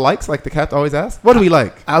right into the likes like the cat always asks? What do we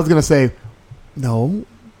like? I was going to say, no,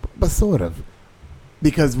 but sort of.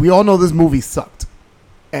 Because we all know this movie sucked.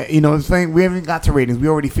 You know what I'm saying? We haven't got to ratings. We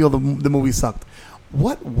already feel the movie sucked.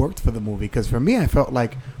 What worked for the movie? Because for me, I felt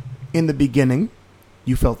like in the beginning,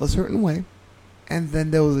 you felt a certain way, and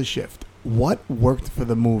then there was a shift. What worked for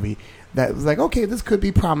the movie that was like, okay, this could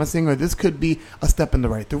be promising, or this could be a step in the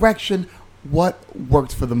right direction? What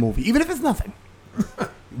worked for the movie? Even if it's nothing.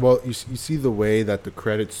 Well, you see the way that the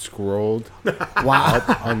credits scrolled Wow.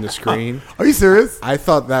 up on the screen? Are you serious? I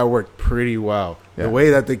thought that worked pretty well. Yeah. The way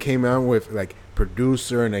that they came out with, like,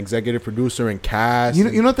 producer and executive producer and cast.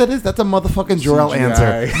 You know what that is? That's a motherfucking Jor-El CGI.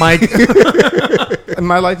 answer. Mike. And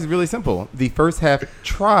my life is really simple. The first half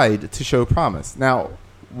tried to show promise. Now,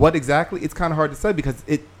 what exactly? It's kind of hard to say because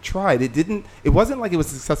it tried. It didn't. It wasn't like it was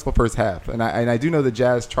a successful first half. And I do know that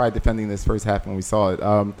Jazz tried defending this first half when we saw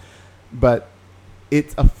it. But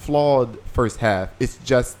it's a flawed first half. It's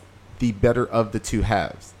just the better of the two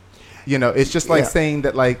halves. You know, it's just like saying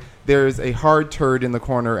that like there's a hard turd in the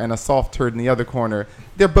corner and a soft turd in the other corner.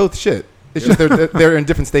 They're both shit. It's just they're in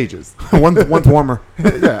different stages. One's warmer.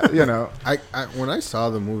 Yeah, you know. I when I saw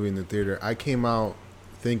the movie in the theater, I came out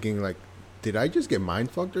thinking like, did I just get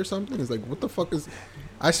mind fucked or something? It's like, what the fuck is?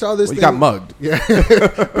 I saw this. Well, you thing. got mugged. Yeah,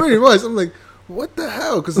 pretty much. I'm like, what the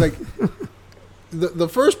hell? Because like, the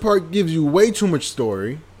first part gives you way too much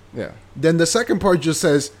story. Yeah. Then the second part just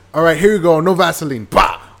says, "All right, here you go, no Vaseline."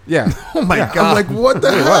 Bah! Yeah. Oh my Yeah. God. I'm like, what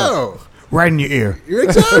the hell? Right in your ear.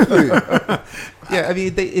 Exactly. Yeah, I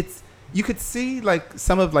mean, it's you could see like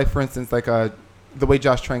some of like, for instance, like the way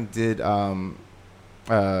Josh Trank did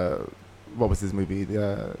what was his movie?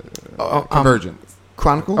 Convergence.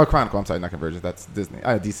 Chronicle? Oh, Chronicle. I'm sorry, not Convergence. That's Disney.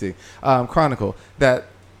 DC. Chronicle. That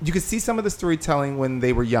you could see some of the storytelling when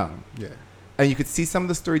they were young. Yeah. And you could see some of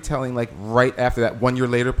the storytelling like right after that 1 year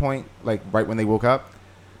later point, like right when they woke up.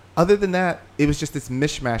 Other than that, it was just this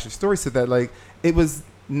mishmash of stories. So that like it was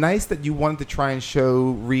nice that you wanted to try and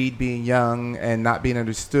show Reed being young and not being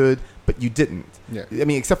understood, but you didn't. Yeah. I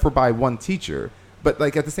mean, except for by one teacher. But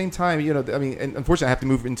like at the same time, you know, I mean, and unfortunately, I have to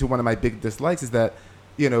move into one of my big dislikes is that,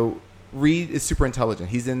 you know, Reed is super intelligent.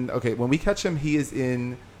 He's in when we catch him, he is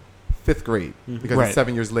in 5th grade because Right. it's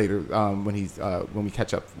 7 years later when we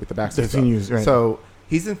catch up with the Baxter The stuff. seniors, right. So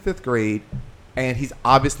he's in 5th grade, and he's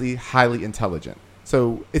obviously highly intelligent.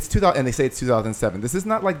 So it's 2000, and they say it's 2007. This is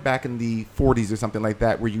not like back in the 40s or something like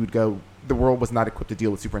that, where you would go, the world was not equipped to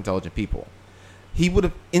deal with super intelligent people. He would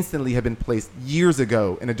have instantly have been placed years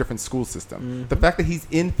ago in a different school system. Mm-hmm. The fact that he's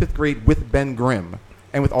in 5th grade with Ben Grimm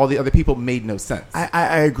and with all the other people made no sense.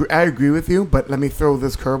 I agree with you, but let me throw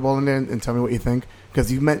this curveball in there and tell me what you think.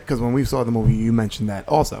 Because when we saw the movie, you mentioned that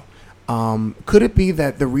also. Could it be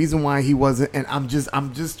that the reason why he wasn't, and I'm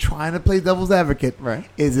just trying to play devil's advocate, Right.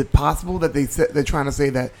 Is it possible that they're trying to say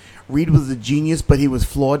that Reed was a genius, but he was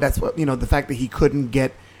flawed? That's what, the fact that he couldn't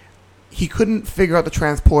figure out the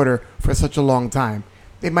transporter for such a long time.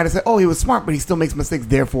 They might have said, oh, he was smart, but he still makes mistakes.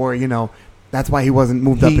 Therefore, that's why he wasn't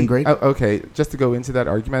moved up in grade. Okay, just to go into that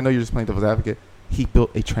argument, I know you're just playing devil's advocate. He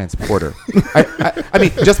built a transporter. I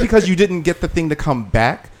mean, just because you didn't get the thing to come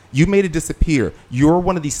back, you made it disappear. You're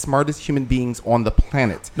one of the smartest human beings on the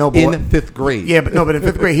planet. No, but in what- 5th grade. Yeah, but in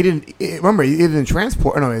 5th grade, he didn't. Remember, he didn't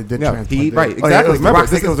transport. No, it did No, transport. right, Oh, yeah, exactly. it was the Remember,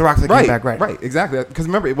 rocks. It was the rocks that right, came back. Right, right, exactly. Because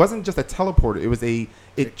remember, it wasn't just a teleporter; it was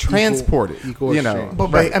it transported. equal you know, exchange.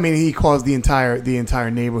 But right. I mean, he caused the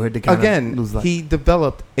entire neighborhood to kind Again, of lose life. he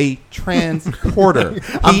developed a transporter.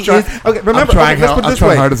 I'm trying- okay, remember, I'm trying let's hell- put it I'm this trying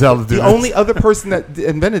way. hard as hell to do The this. only other person that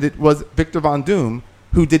invented it was Victor Von Doom,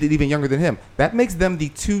 who did it even younger than him. That makes them the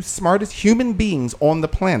two smartest human beings on the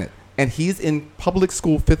planet. And he's in public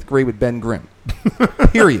school 5th grade with Ben Grimm.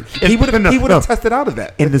 Period. He would have tested out of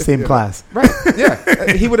that. in the same class. Right.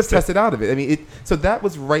 Yeah. He would have tested out of it. I mean, so that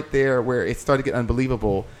was right there where it started to get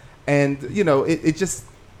unbelievable. And,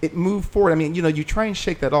 it moved forward. I mean, you try and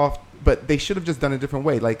shake that off, but they should have just done it a different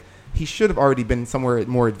way. Like, he should have already been somewhere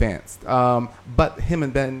more advanced. But he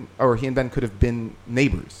and Ben could have been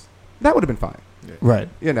neighbors. That would have been fine. Right.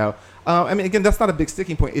 I mean, again, that's not a big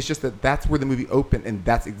sticking point. It's just that that's where the movie opened, and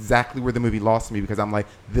that's exactly where the movie lost me because I'm like,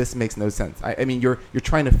 this makes no sense. I mean, you're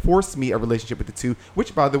trying to force me a relationship with the two,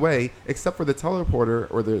 which, by the way, except for the teleporter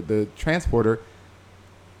or the transporter,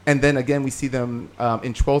 and then again we see them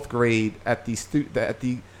in 12th grade at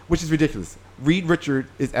the which is ridiculous. Reed Richard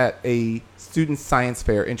is at a student science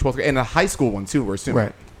fair in 12th grade and a high school one too. We're assuming.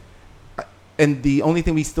 Right. And the only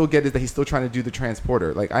thing we still get is that he's still trying to do the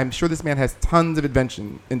transporter. Like, I'm sure this man has tons of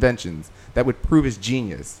inventions that would prove his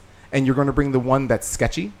genius. And you're going to bring the one that's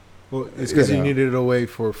sketchy? Well, it's because You he know. needed a way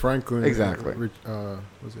for Franklin. Exactly.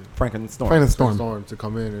 Was it Franklin Storm. Franklin Storm. to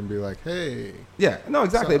come in and be like, "Hey, Yeah, no,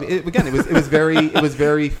 exactly. So- It was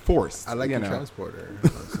very forced. I like you your know. transporter."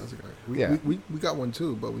 Sounds like, Yeah. we got one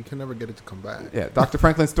too, but we can never get it to come back. Yeah, Dr.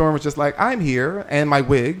 Franklin Storm was just like, I'm here, and my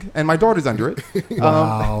wig, and my daughter's under it.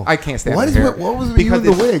 Wow. I can't stand What her is hair. what was with you with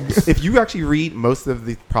the wig? If you actually read most of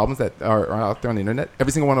the problems that are out there on the internet,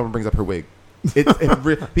 every single one of them brings up her wig.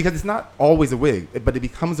 Because it's not always a wig, but it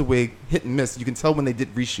becomes a wig, hit and miss. You can tell when they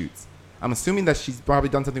did reshoots. I'm assuming that she's probably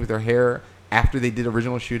done something with her hair after they did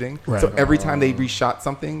original shooting. Right. So every time they reshot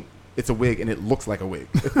something, it's a wig, and it looks like a wig.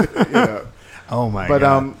 You know? Oh my But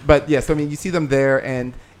god. but yes, I mean, you see them there,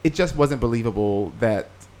 and it just wasn't believable that,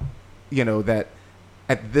 that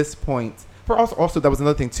at this point. For also that was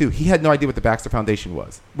another thing too. He had no idea what the Baxter Foundation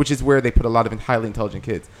was, which is where they put a lot of highly intelligent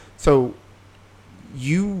kids. So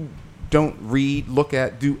you don't read, look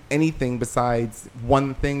at, do anything besides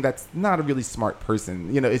one thing that's not a really smart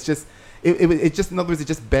person. It's just it just in other words, it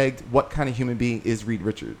just begged what kind of human being is Reed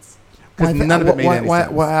Richards. Because none of it made any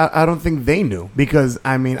sense. I don't think they knew because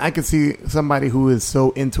I mean I could see somebody who is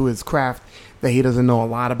so into his craft that he doesn't know a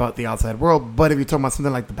lot about the outside world. But if you're talking about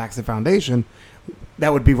something like the Baxter Foundation,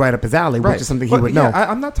 that would be right up his alley, which is something he would know.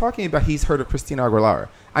 I'm not talking about he's heard of Christina Aguilera.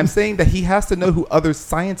 I'm saying that he has to know who other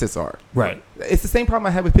scientists are. Right. It's the same problem I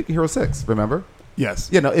had with Pick Hero 6, remember? Yes.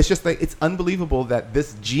 You know, it's just like, it's unbelievable that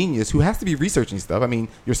this genius who has to be researching stuff, I mean,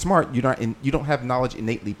 you're smart, you don't have knowledge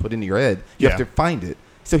innately put into your head. You have to find it.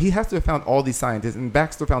 So he has to have found all these scientists, and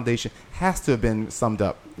Baxter Foundation has to have been summed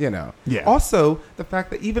up, you know. Yeah. Also, the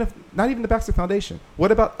fact that not even the Baxter Foundation,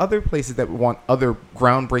 what about other places that want other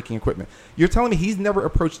groundbreaking equipment? You're telling me he's never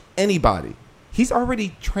approached anybody. He's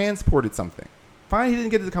already transported something. Fine, he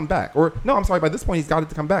didn't get it to come back. Or, no, I'm sorry, by this point, he's got it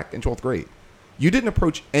to come back in 12th grade. You didn't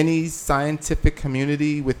approach any scientific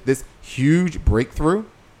community with this huge breakthrough?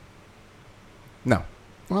 No.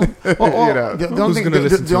 Well, You know, who's going to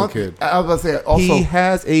listen to a kid? I was about to say, also, he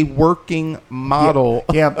has a working model.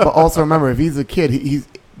 Yeah, but also remember, if he's a kid,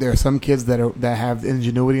 there are some kids that have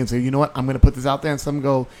ingenuity and say, you know what, I'm going to put this out there, and some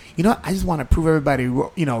go, you know what, I just want to prove everybody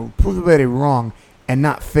wrong and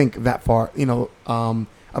not think that far,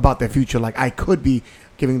 about their future. Like, I could be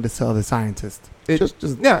giving this to other scientists.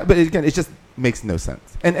 Yeah, but again, it just makes no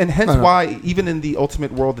sense, and hence why even in the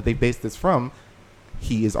Ultimate world that they based this from,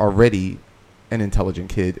 he is already an intelligent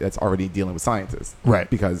kid that's already dealing with scientists, right?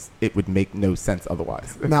 Because it would make no sense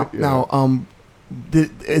otherwise.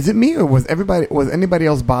 Is it me or was anybody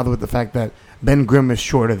else bothered with the fact that Ben Grimm is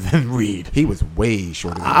shorter than Reed? He was way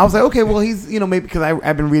shorter. I was like, okay, well, he's maybe because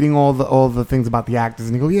I've been reading all the things about the actors,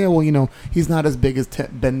 and he go, yeah, well, he's not as big as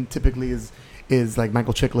Ben typically is like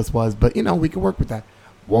Michael Chiklis was, but we can work with that.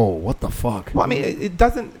 Whoa, what the fuck? Well, I mean, it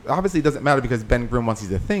doesn't matter because Ben Grimm, once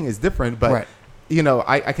he's a thing, is different, but. Right.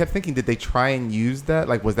 I kept thinking, did they try and use that?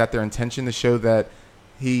 Like, was that their intention to show that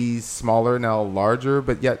he's smaller, now larger,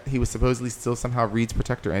 but yet he was supposedly still somehow Reed's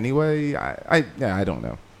protector anyway? I don't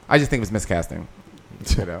know. I just think it was miscasting.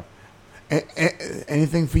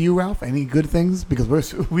 Anything for you, Ralph? Any good things? Because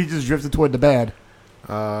we just drifted toward the bad.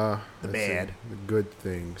 The bad. The good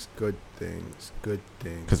things.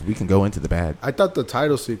 Because we can go into the bad. I thought the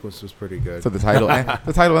title sequence was pretty good. So the title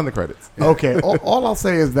and the credits. Okay. All I'll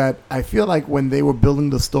say is that I feel like when they were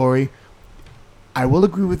building the story, I will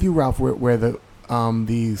agree with you, Ralph, where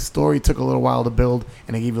the story took a little while to build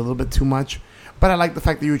and they gave you a little bit too much. But I like the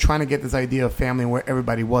fact that you were trying to get this idea of family and where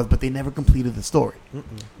everybody was, but they never completed the story. Mm-mm.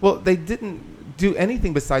 Well, they didn't do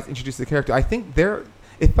anything besides introduce the character. I think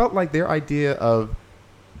it felt like their idea of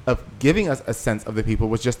giving us a sense of the people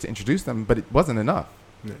was just to introduce them, but it wasn't enough.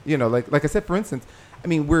 Yeah. Like I said, for instance, I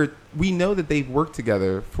mean, we know that they've worked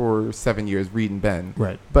together for 7 years, Reed and Ben.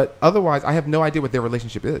 Right. But otherwise, I have no idea what their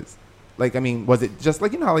relationship is. Like, I mean, was it just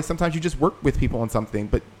like, how like sometimes you just work with people on something,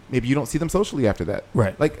 but maybe you don't see them socially after that.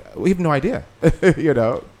 Right. Like, we have no idea. We didn't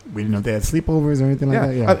know if they had sleepovers or anything like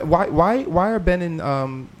that. Yeah. Why are Ben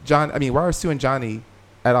and John? I mean, why are Sue and Johnny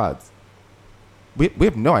at odds? We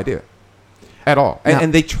have no idea at all.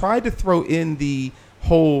 And they tried to throw in the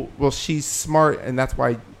whole, well, she's smart and that's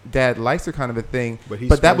why Dad likes her kind of a thing.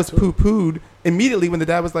 But that was poo-pooed immediately when the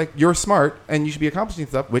dad was like, you're smart and you should be accomplishing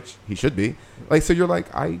stuff, which he should be. Like, so you're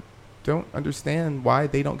like, I don't understand why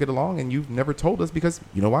they don't get along and you've never told us because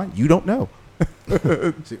you know why? You don't know.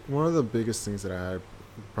 See, one of the biggest things that I had a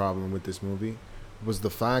problem with this movie was the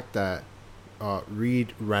fact that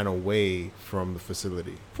Reed ran away from the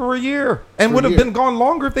facility for a year and would have been gone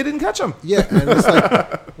longer if they didn't catch him. Yeah, and it's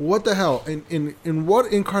like, what the hell? In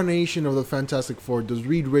what incarnation of the Fantastic Four does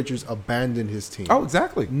Reed Richards abandon his team? Oh,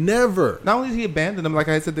 exactly. Never. Not only did he abandon them, like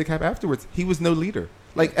I said to Cap afterwards, he was no leader.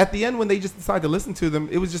 Like, at the end, when they just decided to listen to them,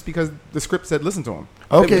 it was just because the script said listen to him.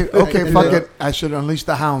 Okay, fuck it. I should unleash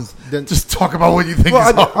the hounds. Then just talk about what you think.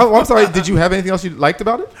 Well, I'm sorry. Did you have anything else you liked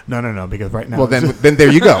about it? No. Because right now, well, then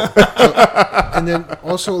there you go. And then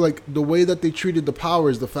also, like, the way that they treated the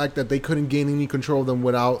powers, the fact that they couldn't gain any control of them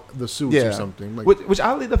without the suits or something. Like, which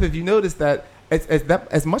oddly enough, if you notice that,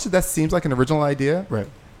 as much as that seems like an original idea, right?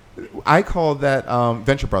 I call that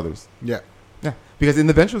Venture Brothers. Yeah. Yeah, because in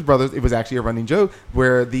the Venture Brothers, it was actually a running joke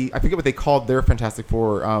where I forget what they called their Fantastic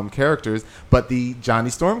Four characters, but the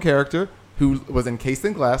Johnny Storm character, who was encased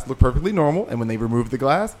in glass, looked perfectly normal, and when they removed the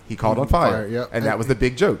glass, he caught on fire. Yep. And that was the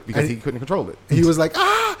big joke because he couldn't control it. He was like,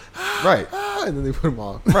 right. And then they put him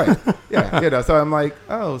off. Right. Yeah. So I'm like,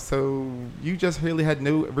 oh, so you just really had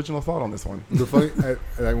no original thought on this one. The funny,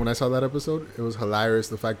 when I saw that episode, it was hilarious.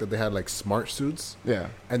 The fact that they had like smart suits. Yeah.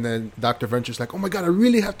 And then Dr. Venture's like, oh my God, I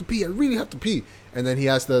really have to pee. And then he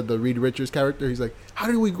asked the Reed Richards character, he's like, how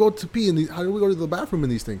do we go to pee in these? How do we go to the bathroom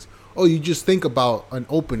in these things? Oh, you just think about an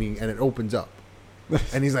opening and it opens up.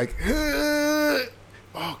 And he's like,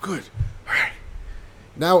 oh, good. All right.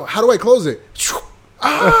 Now, how do I close it?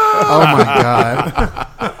 Oh my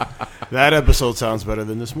God. That episode sounds better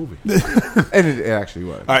than this movie. And it actually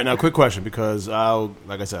was. All right, now quick question, because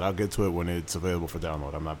like I said, I'll get to it when it's available for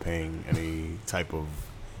download. I'm not paying any type of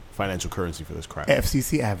financial currency for this crap.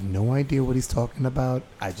 FCC, I have no idea what he's talking about.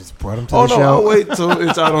 I just brought him to Oh the no! show. Oh, wait, so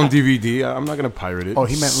it's out on DVD. I'm not gonna pirate it. Oh,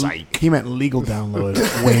 he meant legal download.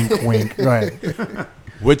 Wink, wink. Go ahead.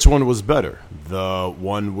 Which one was better? The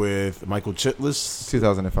one with Michael Chiklis,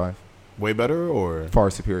 2005. way better, or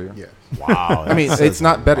Far superior. Yeah. wow? I mean, that it's says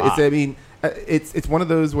not a better. lot. It's one of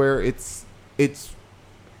those where it's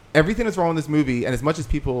everything that's wrong with this movie, and as much as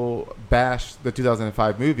people bash the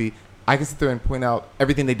 2005 movie, I can sit there and point out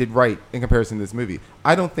everything they did right in comparison to this movie.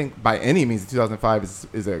 I don't think by any means the 2005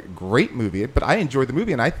 is a great movie, but I enjoyed the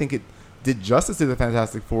movie, and I think it did justice to the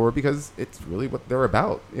Fantastic Four because it's really what they're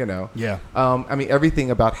about, you know? Yeah. I mean,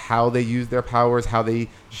 everything about how they use their powers, how they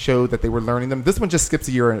showed that they were learning them. This one just skips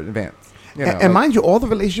a year in advance. You know, And mind you, all the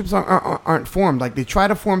relationships aren't formed. Like, they try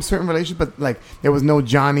to form certain relationships, but like there was no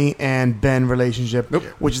Johnny and Ben relationship, Nope.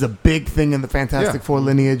 which is a big thing in the Fantastic Yeah. Four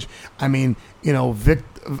lineage. I mean, you know,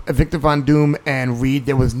 Victor Von Doom and Reed,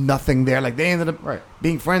 there was nothing there. Like, they ended up Right.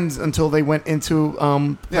 being friends until they went into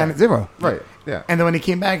Planet Yeah. Zero. Right. Yeah. And then when he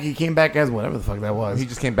came back as whatever the fuck that was. He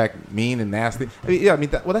just came back mean and nasty.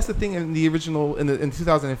 That's the thing in the original, in the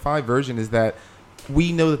 2005 version, is that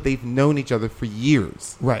we know that they've known each other for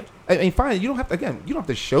years. Right. I mean, fine, you don't have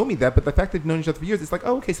to show me that, but the fact they've known each other for years, it's like,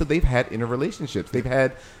 oh, okay, so they've had interrelationships. They've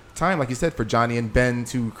had time, like you said, for Johnny and Ben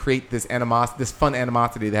to create this fun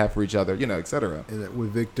animosity they have for each other, you know, et cetera. And that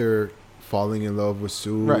with Victor falling in love with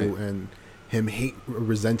Sue Right. and him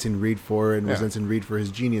resenting Reed for it and Yeah. resenting Reed for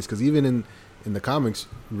his genius. Because even in the comics,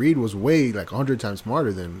 Reed was way like 100 times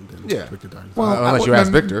smarter than Yeah. Victor Dynasty. Well, unless you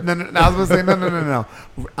ask Victor. No, I was going to say,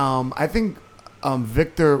 no. I think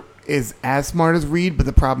Victor is as smart as Reed, but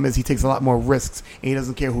the problem is he takes a lot more risks and he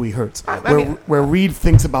doesn't care who he hurts. Where Reed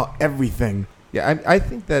thinks about everything. Yeah, I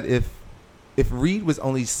think that if Reed was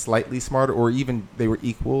only slightly smarter, or even they were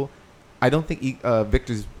equal, I don't think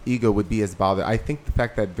Victor's ego would be as bothered. I think the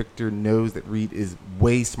fact that Victor knows that Reed is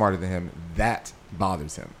way smarter than him, that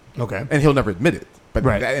bothers him. Okay. And he'll never admit it. But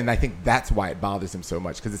Right. and I think that's why it bothers him so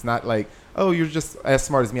much, because it's not like, oh, you're just as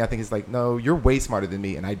smart as me. I think it's like, no, you're way smarter than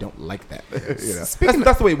me, and I don't like that. You know?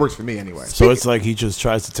 That's the way it works for me anyway. So it's like he just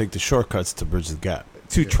tries to take the shortcuts to bridge the gap.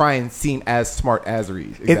 To try and seem as smart as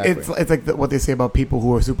Reed. Exactly. It's like what they say about people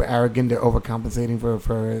who are super arrogant. They're overcompensating for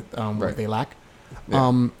Right. what they lack.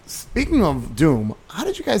 Yeah. Speaking of Doom, how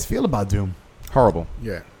did you guys feel about Doom? Horrible.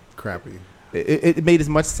 Yeah, crappy. It made as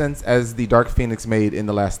much sense as the Dark Phoenix made in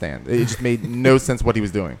The Last Stand. It just made no sense what he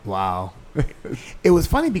was doing. Wow. It was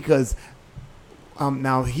funny because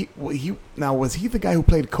now was he the guy who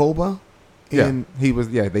played Koba? Yeah, he was.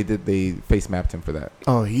 Yeah, they face mapped him for that.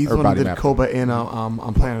 Oh, he's Or the one body who did mapped Koba in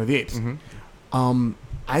on Planet of the Apes. Mm-hmm.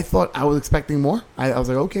 I thought I was expecting more. I was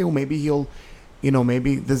like, okay, well maybe he'll,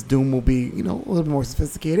 maybe this Doom will be, a little bit more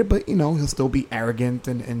sophisticated, but he'll still be arrogant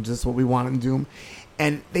and just what we want in Doom.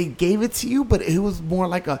 And they gave it to you, but he was more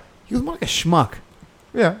like a schmuck.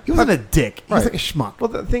 Yeah, He wasn't a dick. He was Right. like a schmuck. Well,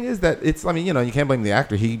 the thing is that you can't blame the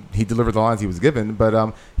actor. He delivered the lines he was given,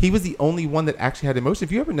 but he was the only one that actually had emotion.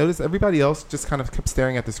 If you ever notice, everybody else just kind of kept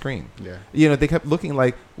staring at the screen. Yeah. They kept looking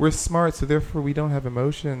like, we're smart, so therefore we don't have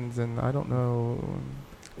emotions, and I don't know.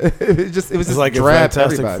 It was It's just like if drab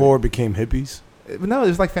Fantastic everybody. Four became hippies. No, it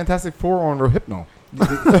was like Fantastic Four on Rohypnol. Did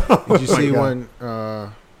you Oh my see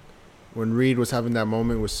God. when Reed was having that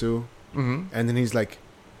moment with Sue, Mm-hmm. and then he's like,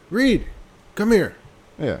 "Reed, come here."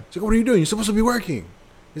 Yeah, She's like, "What are you doing? You're supposed to be working."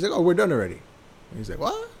 He's like, "Oh, we're done already." And he's like,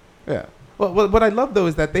 "What?" yeah. Well, what I love though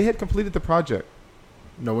is that they had completed the project.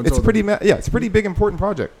 No one. It's told pretty, him. it's a pretty big important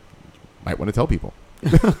project. Might want to tell people.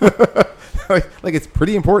 like it's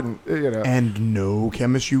pretty important, And no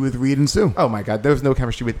chemistry with Reed and Sue. Oh my God, there was no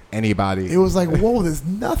chemistry with anybody. It was like, whoa, there's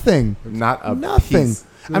nothing. Not a Nothing. piece.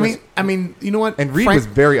 I mean, you know what? And Reed was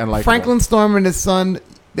very unlikable. Franklin Storm and his son,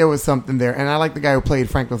 there was something there, and I like the guy who played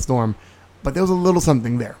Franklin Storm, but there was a little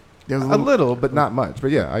something there. There was A little, but not much. But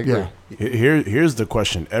yeah, I agree. Yeah. Here's the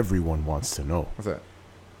question everyone wants to know: What's that?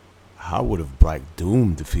 how would have Black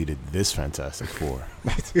Doom defeated this Fantastic Four?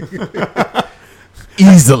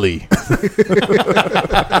 Easily.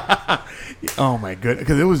 Oh my goodness,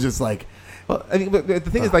 because it was just like, Well, I mean, but the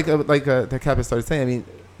thing is, like the Kappa started saying, I mean,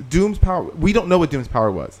 Doom's power. We don't know what Doom's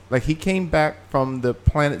power was. Like he came back from the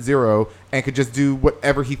Planet Zero and could just do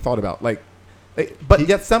whatever he thought about. But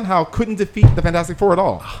yet somehow couldn't defeat the Fantastic Four at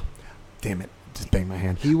all. damn it, just bang my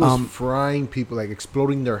hand. He was frying people, like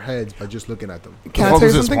exploding their heads by just looking at them. Can I What tell you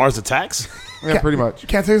was this, something? Mars Attacks? Yeah, pretty much.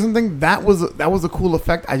 Can I tell you something? That was a cool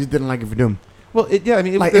effect. I just didn't like it for Doom. Well, I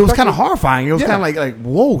mean, Like it was kind of horrifying. It was Yeah. kind of like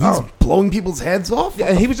whoa, he's Oh. blowing people's heads off. Yeah,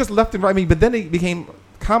 and he was just left and right. I mean, but then it became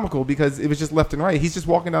comical because it was just left and right. He's just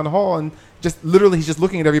walking down the hall and just literally he's just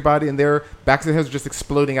looking at everybody and their backs of their heads are just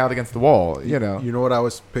exploding out against the wall. You know. You know what I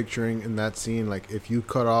was picturing in that scene? Like if you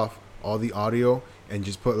cut off all the audio and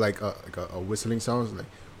just put like a whistling sound, like,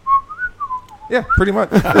 Yeah, pretty much.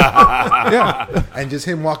 Yeah. and just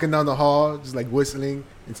him walking down the hall, just like whistling,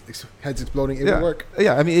 heads exploding. It Yeah. would work.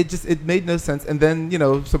 Yeah, I mean, it made no sense. And then,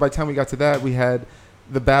 so by the time we got to that, we had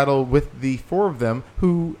the battle with the four of them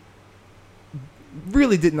who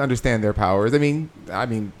really didn't understand their powers. I mean,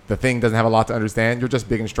 the Thing doesn't have a lot to understand. You're just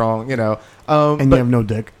big and strong, And but- you have no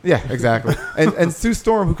dick. Yeah, exactly. and Sue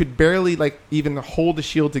Storm, who could barely even hold the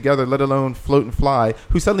shield together, let alone float and fly,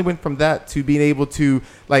 who suddenly went from that to being able to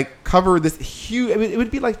cover this huge. I mean, it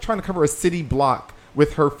would be like trying to cover a city block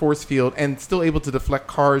with her force field and still able to deflect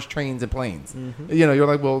cars, trains, and planes. Mm-hmm. You're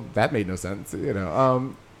like, well, that made no sense.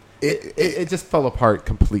 It just fell apart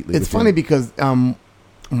completely. It's funny because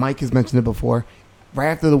Mike has mentioned it before. Right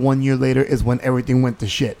after the 1 year later is when everything went to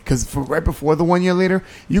shit. Because right before the 1 year later,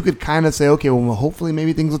 you could kind of say, okay, well, hopefully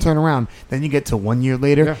maybe things will turn around. Then you get to 1 year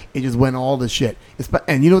later, Yeah. it just went all to shit.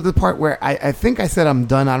 And the part where I think I said I'm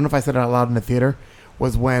done. I don't know if I said it out loud in the theater.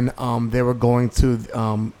 Was when they were going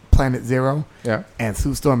to Planet Zero. Yeah. And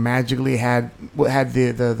Sue Storm magically had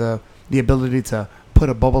the ability to put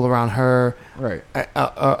a bubble around her. Right.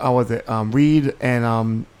 Was it Reed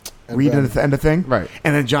and Reed and the Thing? Right.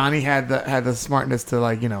 And then Johnny had the smartness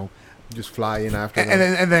to Just fly in after them.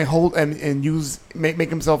 and then hold and use make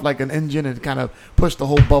himself like an engine and kind of push the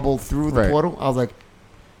whole bubble through the Right. portal. I was like,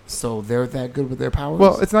 so they're that good with their powers?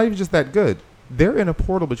 Well, it's not even just that good. They're in a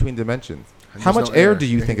portal between dimensions. And How there's much no air do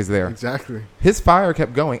you think is there? Exactly. His fire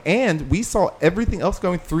kept going, and we saw everything else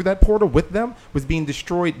going through that portal with them was being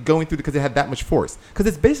destroyed going through because it had that much force. Because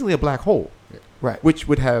it's basically a black hole, right. which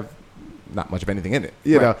would have not much of anything in it.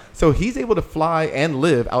 You Right. know, so he's able to fly and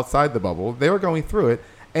live outside the bubble. They were going through it,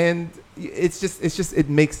 and it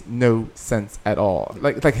makes no sense at all.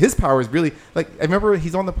 Like his power is really I remember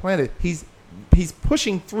he's on the planet. He's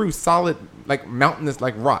pushing through solid mountainous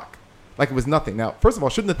rock. Like it was nothing. Now, first of all,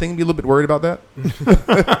 shouldn't the Thing be a little bit worried about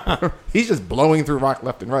that? He's just blowing through rock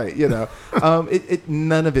left and right,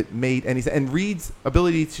 None of it made any sense. And Reed's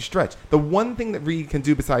ability to stretch. The one thing that Reed can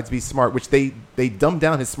do besides be smart, which they dumbed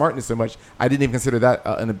down his smartness so much, I didn't even consider that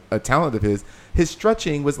a talent of his. His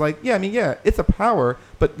stretching was it's a power.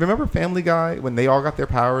 But remember Family Guy when they all got their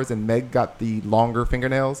powers and Meg got the longer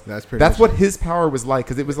fingernails? That's That's what his power was like.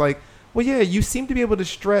 Because it was you seem to be able to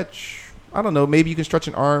stretch. I don't know. Maybe you can stretch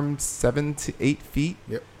an arm 7 to 8 feet.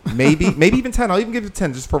 Yep. Maybe even 10. I'll even give it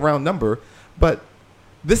 10 just for a round number. But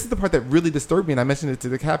this is the part that really disturbed me, and I mentioned it to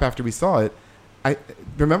the Cap after we saw it. I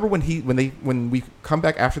remember when we come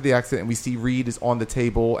back after the accident and we see Reed is on the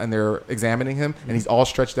table and they're examining him and he's all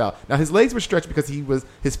stretched out. Now his legs were stretched because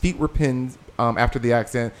his feet were pinned after the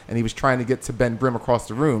accident and he was trying to get to Ben Grimm across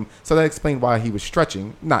the room. So that explained why he was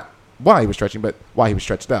stretching, not why he was stretching, but why he was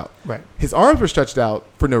stretched out. Right. His arms were stretched out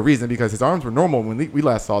for no reason because his arms were normal when we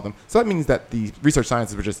last saw them. So that means that the research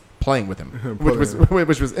scientists were just playing with him,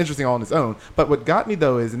 which was interesting all on its own. But what got me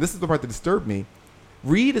though is, and this is the part that disturbed me,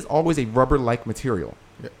 Reed is always a rubber-like material.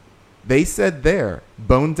 Yep. They said there,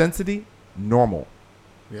 bone density, normal.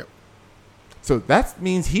 Yep. So that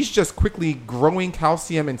means he's just quickly growing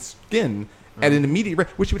calcium and skin at an immediate rate,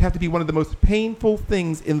 which would have to be one of the most painful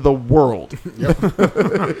things in the world.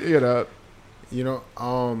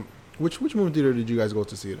 Which movie theater did you guys go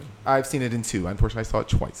to see it in? I've seen it in 2. Unfortunately, I saw it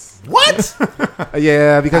twice. What?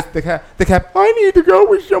 Yeah, because the cap. I need to go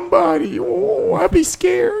with somebody. Oh, I'd be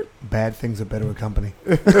scared. Bad things are better with company.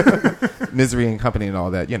 Misery and Company and all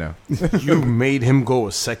that, You made him go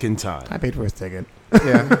a second time. I paid for his ticket.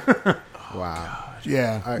 Yeah. Wow.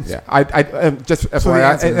 Yeah. Yeah, I just So the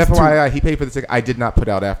answer is FYI, he paid for the ticket. I did not put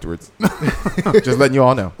out afterwards. Just letting you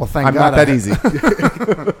all know. Well, thank I'm God not that I- easy.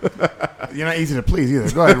 You're not easy to please either.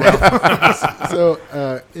 Go ahead, Ralph.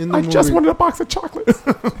 So in the I movie, just wanted a box of chocolates.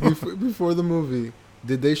 before the movie,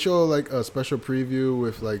 did they show a special preview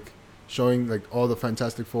with showing all the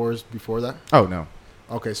Fantastic Fours before that? Oh no.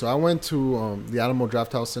 Okay, so I went to the Alamo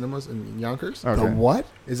Drafthouse Cinemas in Yonkers. Okay. The what?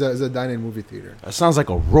 It's a dine-in movie theater. That sounds like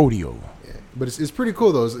a rodeo. Yeah. But it's pretty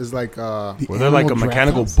cool though. It's like Were there like a Animal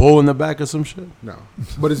mechanical Draft House? bull in the back or some shit? no,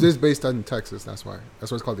 but it is based in Texas. That's why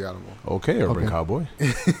it's called the Alamo. Okay, Urban Okay. Cowboy.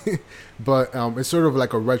 But it's sort of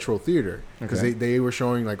like a retro theater because Okay. they were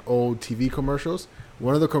showing old TV commercials.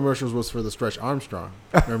 One of the commercials was for the Stretch Armstrong.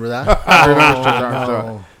 Remember that? I remember Stretch Armstrong.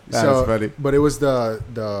 No. That's funny. But it was the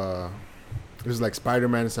There's like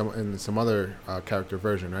Spider-Man and some other character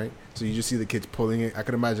version, right? So you just see the kids pulling it. I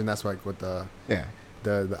could imagine that's like what the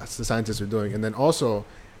scientists are doing. And then also,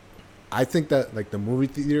 I think that like the movie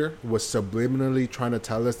theater was subliminally trying to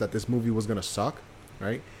tell us that this movie was gonna suck,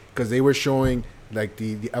 right? Because they were showing like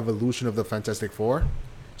the evolution of the Fantastic Four.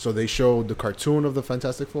 So they showed the cartoon of the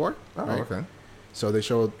Fantastic Four. Oh, right? okay. So they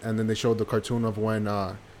showed the cartoon of when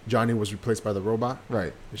Johnny was replaced by the robot.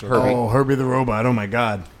 Right. Herbie. Oh, Herbie the robot. Oh my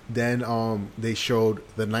God. Then they showed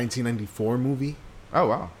the 1994 movie. Oh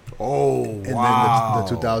wow. Oh, And then the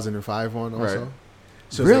 2005 one also. Right.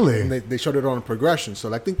 So Really? they showed it on a progression.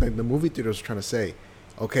 So I think that the movie theater was trying to say,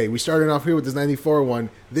 okay, we started off here with this 94 one.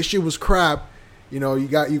 This shit was crap. You know, you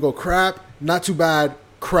go crap, not too bad,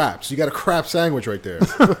 crap. So you got a crap sandwich right there.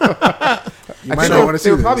 You might not want to see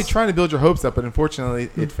They were this. probably trying to build your hopes up, but unfortunately,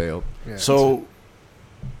 it failed. Yeah. So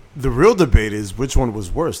the real debate is which one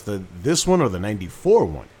was worse, this one or the 94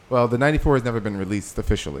 one? Well, the 94 has never been released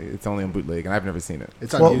officially. It's only on bootleg, and I've never seen it.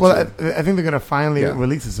 It's on Well, YouTube. I think they're gonna finally Yeah.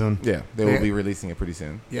 release it soon. Yeah, they will be releasing it pretty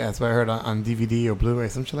soon. Yeah, that's what I heard on DVD or Blu-ray,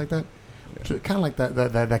 some shit like that. Kind of like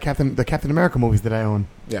the Captain America movies that I own.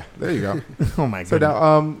 Yeah, there you go. Oh my So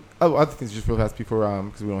God. now, other things just real fast before,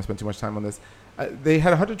 because we don't want to spend too much time on this. They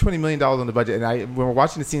had $120 million on the budget, and when we're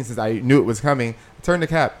watching the scene, since I knew it was coming, I turned to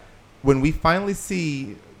Cap. When we finally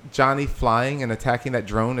see Johnny flying and attacking that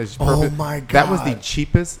drone as perfect, my that was the God.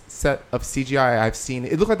 cheapest set of CGI I've seen.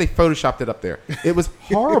 It looked like they photoshopped it up there. It was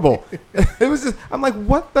horrible. It was just, I'm like,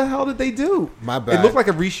 what the hell did they do? My bad. It looked like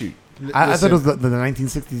a reshoot. I thought it was Listen, the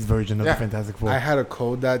 1960s version of Yeah. the Fantastic Four. I had a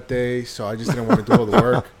cold that day, so I just didn't want to do all the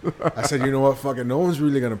work. I said, you know what, fuck it, no one's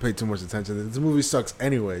really gonna pay too much attention. This movie sucks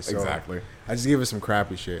anyway, so Exactly. I just gave it some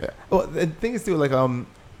crappy shit. Yeah. Well, the thing is, too, like,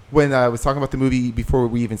 when I was talking about the movie before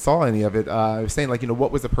we even saw any of it, I was saying, like,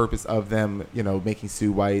 what was the purpose of them, making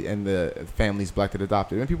Sue white and the families black that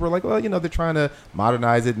adopted? And people were like, well, they're trying to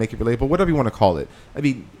modernize it, make it relatable, whatever you want to call it. I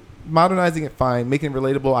mean, modernizing it, fine. Making it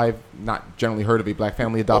relatable, I've not generally heard of a black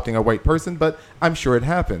family adopting a white person, but I'm sure it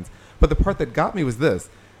happens. But the part that got me was this.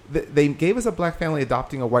 They gave us a black family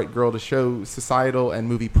adopting a white girl to show societal and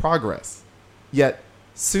movie progress. Yet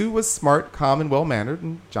Sue was smart, calm, and well-mannered,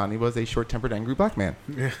 and Johnny was a short-tempered, angry black man.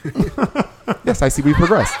 Yes, I see we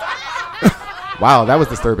progressed. Wow, that was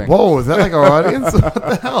disturbing. Whoa, is that like our audience? What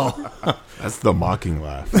the hell? That's the mocking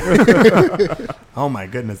laugh. Oh my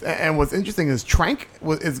goodness! And what's interesting is Trank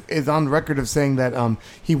is on record of saying that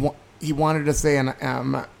he wanted to say, and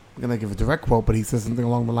I'm not gonna give a direct quote, but he says something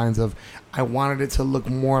along the lines of, "I wanted it to look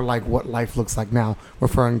more like what life looks like now,"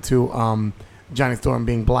 referring to Johnny Storm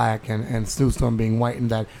being black and Sue Storm being white, and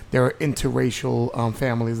that there are interracial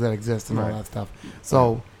families that exist and all Right. that stuff.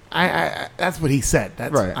 So. I that's what he said.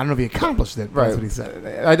 That's Right. I don't know if he accomplished it, but that's what he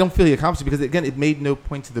said. I don't feel he accomplished it because, again, it made no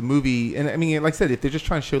point to the movie. And I mean, like I said, if they're just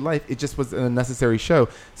trying to show life, it just was an unnecessary show.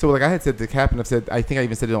 So, like I had said to Cap, and I've said, I think I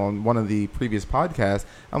even said it on one of the previous podcasts.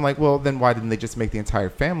 I'm like, well, then why didn't they just make the entire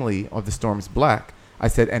family of the Storms black? I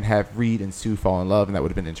said, and have Reed and Sue fall in love, and that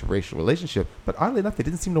would have been an interracial relationship. But oddly enough, they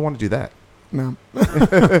didn't seem to want to do that. No.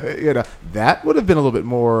 That would have been a little bit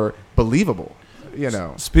more believable.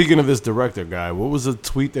 Speaking of this director guy, what was the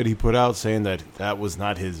tweet that he put out saying that was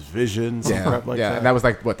not his vision? Some crap like that? And that was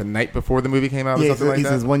like what, the night before the movie came out, or Yeah, something like he that.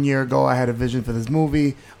 says 1 year ago I had a vision for this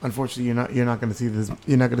movie. Unfortunately, you're not going to see this.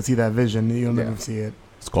 You're not going to see that vision. You'll never see it.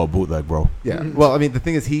 It's called bootleg, bro. Yeah. Well, I mean, the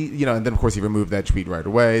thing is, he, and then of course he removed that tweet right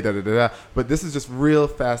away. But this is just real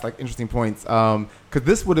fast, like interesting points.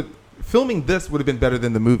 Because filming this would have been better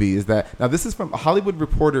than the movie. Is that now? This is from a Hollywood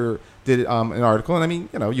Reporter did an article, and I mean,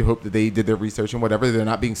 you hope that they did their research and whatever. They're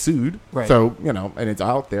not being sued, Right. So and it's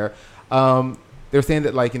out there. They're saying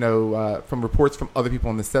that, like, from reports from other people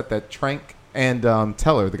on the set, that Trank and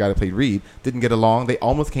Teller, the guy that played Reed, didn't get along. They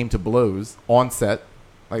almost came to blows on set.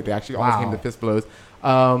 Like, they actually almost came to fist blows.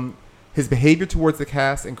 His behavior towards the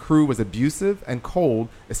cast and crew was abusive and cold,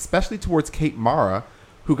 especially towards Kate Mara,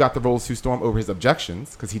 who got the role of Sue Storm over his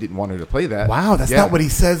objections because he didn't want her to play that. Wow, that's Yeah. not what he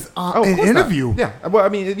says Oh, in of an course interview. not. Yeah. Well, I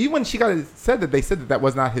mean, even when she got it said that, they said that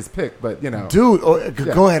was not his pick, but Dude,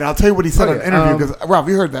 go ahead. I'll tell you what he said Oh, in yeah. an interview. Because Ralph,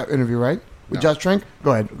 you heard that interview, right? With No. Josh Trank?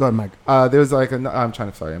 Go ahead, Mike. There was like I'm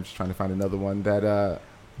just trying to find another one that.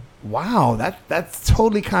 Wow, that's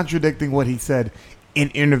totally contradicting what he said in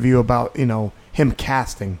interview about him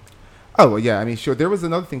casting. Oh, well, yeah. I mean, sure. There was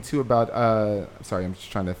another thing too about. Sorry, I'm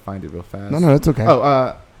just trying to find it real fast. No, that's okay.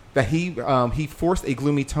 Oh, that he forced a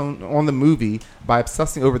gloomy tone on the movie by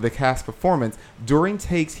obsessing over the cast performance. During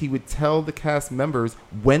takes, he would tell the cast members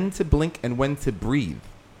when to blink and when to breathe.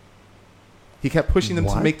 He kept pushing them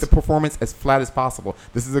to What? make the performance as flat as possible.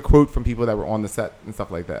 This is a quote from people that were on the set and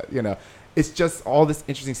stuff like that, it's just all this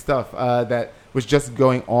interesting stuff that was just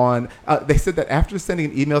going on. They said that after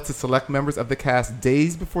sending an email to select members of the cast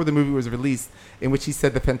days before the movie was released, in which he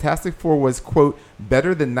said the Fantastic Four was, quote,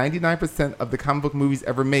 better than 99% of the comic book movies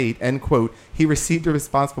ever made, end quote, he received a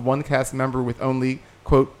response from one cast member with only,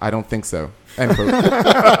 quote, I don't think so, end quote.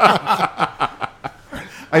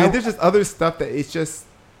 I mean, there's just other stuff that it's just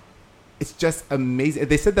amazing.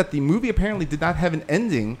 They said that the movie apparently did not have an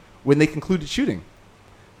ending when they concluded shooting.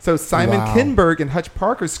 So Simon Kinberg and Hutch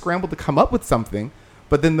Parker scrambled to come up with something,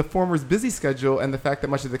 but then the former's busy schedule and the fact that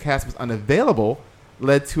much of the cast was unavailable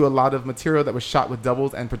led to a lot of material that was shot with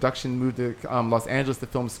doubles, and production moved to Los Angeles to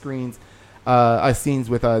film scenes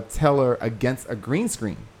with Teller against a green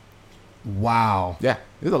screen. Wow. Yeah,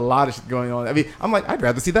 there's a lot of shit going on. I mean, I'm like, I'd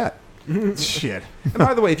rather see that. Shit. And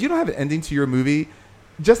by the way, if you don't have an ending to your movie,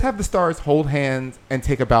 just have the stars hold hands and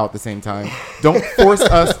take a bow at the same time. Don't force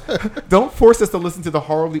us to listen to the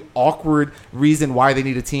horribly awkward reason why they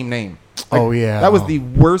need a team name. That was the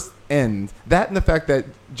worst end. That and the fact that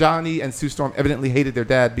Johnny and Sue Storm evidently hated their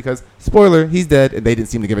dad because, spoiler, he's dead, and they didn't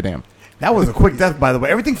seem to give a damn. That was a quick death, by the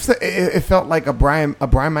way. Everything it felt like a Brian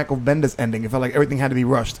Michael Bendis ending. It felt like everything had to be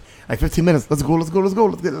rushed. Like 15 minutes. Let's go.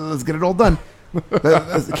 Let's get it all done.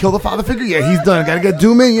 Let's kill the father figure. Yeah, he's done. Got to get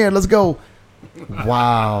Doom in. Yeah, let's go.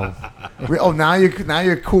 Wow. Oh, now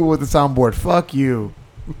you're cool with the soundboard. Fuck you.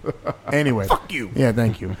 Anyway. Fuck you. Yeah,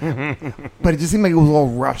 thank you. But it just seemed like it was all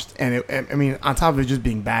rushed, and I mean, on top of it just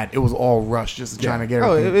being bad, it was all rushed just trying to get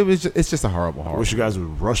everything. It's just a horrible. I wish you guys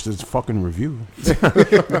would rush this fucking review.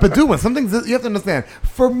 But dude, you have to understand,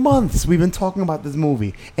 for months we've been talking about this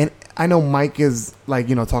movie, and I know Mike is like,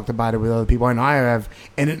 talked about it with other people. I know I have,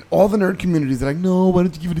 and in all the nerd communities, they're like, no, why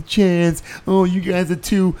don't you give it a chance? Oh, you guys are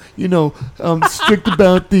too, strict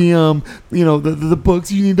about the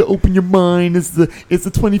books. You need to open your mind. It's the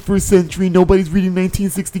 21st century. Nobody's reading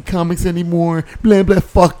 1960 comics anymore. Blah blah.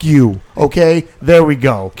 Fuck you. Okay, there we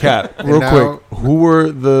go. Cat, real quick. Who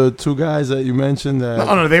were the two guys that you mentioned? That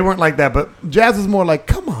no, they weren't like that. But Jazz was more like,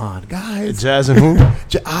 come on, guys. Jazz and who?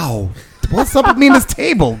 Ow. What's up with me in this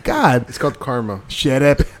table? God, it's called karma. Shut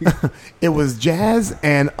up. It was Jazz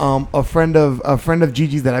and a friend of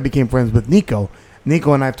Gigi's that I became friends with, Nico.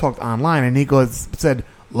 Nico and I have talked online, and Nico has said,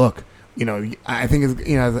 "Look, I think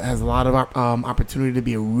it has a lot of opportunity to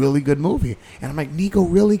be a really good movie." And I'm like, Nico,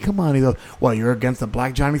 really? Come on. He goes, well, you're against the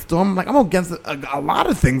Black Johnny Storm? I'm like, I'm against a lot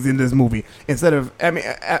of things in this movie. Instead of,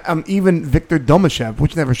 even Victor Domashev,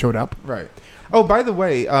 which never showed up. Right. Oh, by the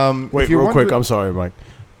way, wait, real quick. I'm sorry, Mike.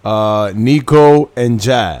 Nico and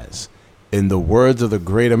Jazz, in the words of the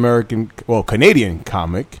great Canadian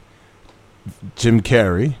comic, Jim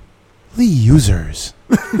Carrey, the users.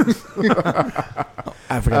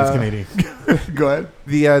 I forgot it's Canadian. Go ahead.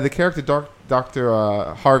 The character Dr.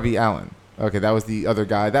 Harvey Allen. Okay, that was the other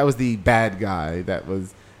guy. That was the bad guy that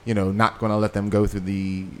was, not going to let them go through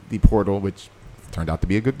the portal, which turned out to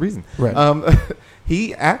be a good reason. Right.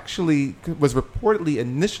 He actually was reportedly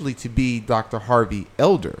initially to be Dr. Harvey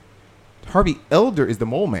Elder. Harvey Elder is the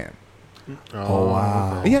Mole Man. Oh,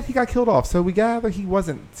 wow. And yet he got killed off, so we gather he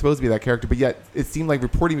wasn't supposed to be that character, but yet it seemed like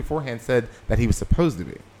reporting beforehand said that he was supposed to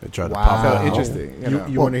be. They tried to pop So out. interesting.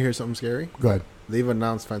 You want to hear something scary? Go ahead. They've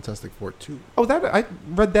announced Fantastic Four 2. Oh, I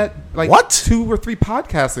read that like what? 2 or 3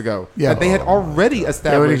 podcasts ago. Yeah, that they had already established.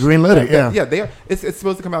 They already greenlit it. Yeah, They are. It's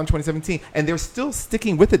supposed to come out in 2017, and they're still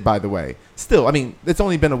sticking with it. By the way, still, I mean, it's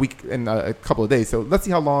only been a week and a couple of days, so let's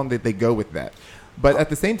see how long they go with that. But at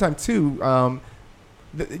the same time, too,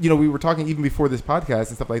 we were talking even before this podcast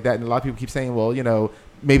and stuff like that, and a lot of people keep saying, well,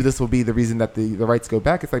 maybe this will be the reason that the rights go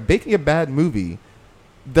back. It's like making a bad movie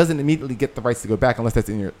doesn't immediately get the rights to go back unless that's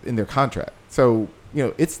in their contract. So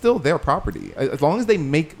it's still their property as long as they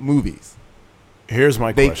make movies. Here's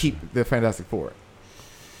my question: they question. keep the Fantastic Four.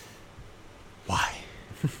 Why?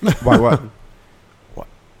 Why what?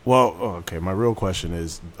 Well, okay. My real question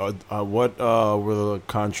is, what were the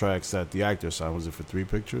contracts that the actors signed? Was it for 3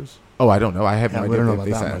 pictures? Oh, I don't know. I have no we idea don't know if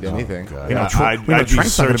they about that signed much. anything. I'd be Trank's not gonna be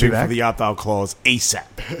searching back. for the opt-out clause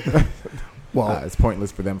ASAP. Well, It's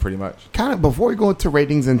pointless for them, pretty much. kind of before we go into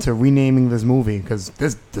ratings and to renaming this movie, because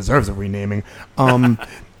this deserves a renaming.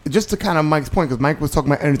 Just to kind of Mike's point, because Mike was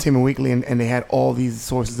talking about Entertainment Weekly, and they had all these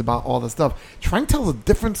sources about all the stuff. Trank tells a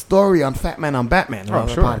different story on Fat Man on Batman, Oh,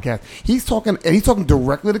 the sure. podcast. He's talking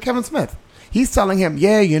directly to Kevin Smith. He's telling him,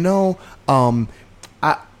 what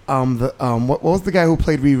was the guy who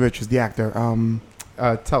played Reed Richards, the actor?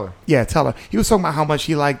 Teller. Yeah, Teller. He was talking about how much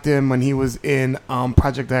he liked him when he was in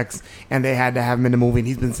Project X, and they had to have him in the movie. And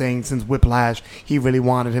he's been saying since Whiplash he really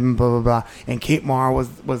wanted him. Blah blah blah. And Kate Mara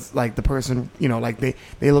was like the person, like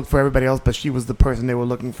they looked for everybody else, but she was the person they were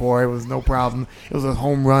looking for. It was no problem. It was a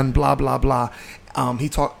home run. Blah blah blah. He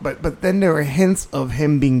talked, but then there were hints of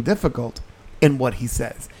him being difficult in what he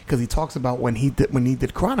says, because he talks about when he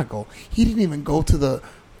did Chronicle, he didn't even go to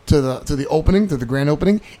the opening, to the grand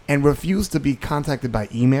opening, and refused to be contacted by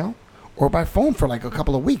email or by phone for like a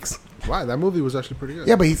couple of weeks. Wow, that movie was actually pretty good.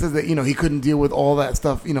 Yeah, but he says that he couldn't deal with all that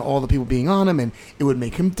stuff, all the people being on him, and it would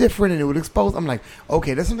make him different, and it would expose. I'm like,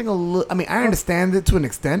 okay, there's something a little. I mean, I understand it to an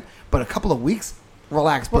extent, but a couple of weeks.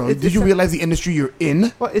 Relax, bro. Well, Did you realize the industry you're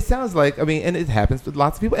in? Well, it sounds like, and it happens with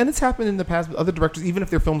lots of people, and it's happened in the past with other directors, even if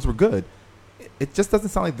their films were good. It just doesn't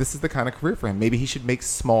sound like this is the kind of career for him. Maybe he should make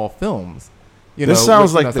small films. This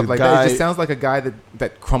sounds like the guy. It just sounds like a guy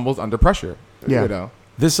that crumbles under pressure. Yeah.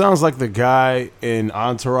 This sounds like the guy in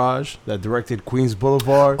Entourage that directed Queens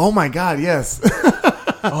Boulevard. Oh my God, yes.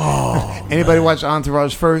 Anybody watch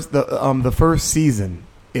Entourage first? The first season.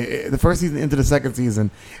 The first season into the second season,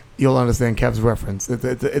 you'll understand Kev's reference.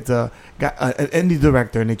 It's a guy, an indie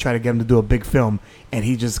director, and they try to get him to do a big film, and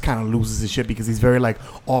he just kind of loses his shit because he's very like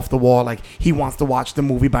off the wall. Like, he wants to watch the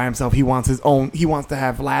movie by himself. He wants his own. He wants to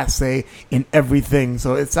have last say in everything.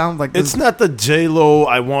 So it sounds like it's not the J-Lo,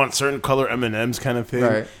 I want certain color M&Ms kind of thing.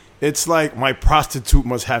 Right. It's like my prostitute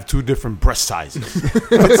must have 2 different breast sizes.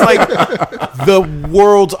 It's like the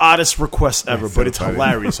world's oddest request ever, but it's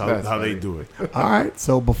hilarious how they do it. All right.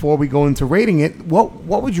 So before we go into rating it, what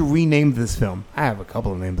would you rename this film? I have a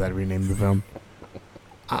couple of names I'd rename the film.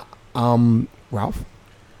 Ralph?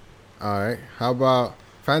 All right. How about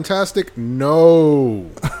Fantastic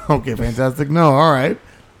No? Okay, Fantastic No. All right.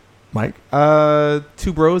 Mike?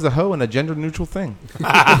 2 bros, a hoe, and a gender-neutral thing.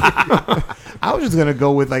 I was just going to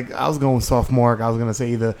go with, I was going sophomoric. I was going to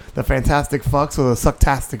say either the Fantastic Fucks or the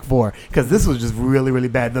Sucktastic Four, because this was just really, really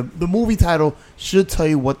bad. The movie title should tell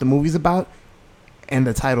you what the movie's about, and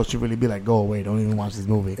the title should really be like, go away, don't even watch this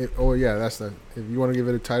movie. If you want to give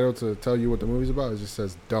it a title to tell you what the movie's about, it just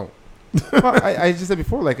says don't. Well, I just said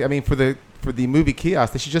before, for the movie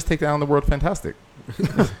Kiosk, they should just take down the word Fantastic.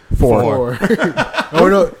 4. Oh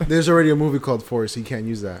no, there's already a movie called 4, so you can't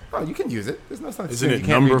use that. Oh, you can use it. There's no something Isn't you it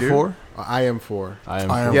can't number redo. 4? I Am 4. I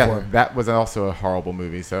am Yeah, 4. that was also a horrible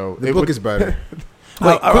movie. So The book is better.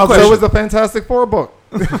 Wait, so was the Fantastic Four book.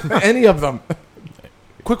 Any of them.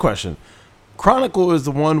 Quick question. Chronicle is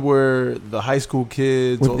the one where the high school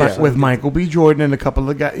kids With Michael B. Jordan and a couple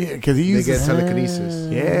of guys, because he They used get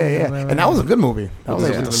telekinesis. Yeah. And that was a good movie. That was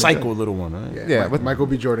the psycho little one, right? Yeah, with with- Michael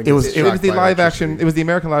B. Jordan. It was- gets It was shocked the by live electricity. action. It was the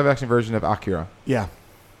American live action version of Akira. Yeah.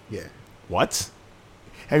 Yeah. What?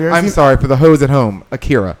 Have you ever I'm seen? sorry for the hoes at home.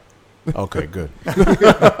 Akira. Okay, good.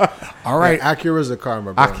 All right. Acura's a car,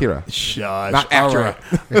 my brother. Akira. Shush. Not All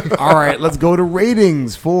Acura. right. All right. Let's go to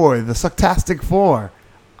ratings for the Sucktastic Four.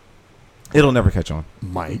 It'll never catch on.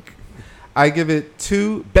 Mike. I give it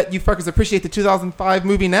 2. Bet you fuckers appreciate the 2005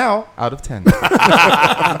 movie now out of 10.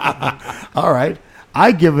 All right.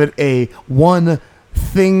 I give it a 1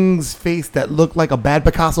 thing's face that looked like a bad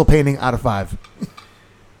Picasso painting out of 5.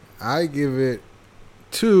 I give it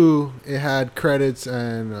 2. It had credits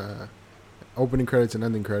and opening credits and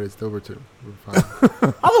ending credits. Those were 2. We're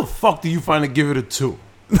fine. How the fuck do you find to give it a 2?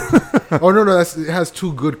 Oh no, it has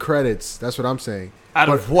 2 good credits. That's what I'm saying. Out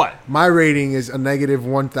of what? My rating is a negative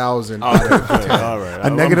 1,000. Okay, good. All right. A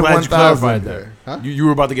negative I'm glad you 1,000. clarified that. Huh? You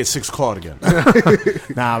were about to get 6 clawed again.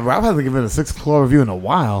 Nah, Ralph hasn't given it a 6 claw review in a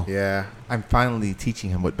while. Yeah. I'm finally teaching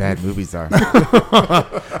him what bad movies are.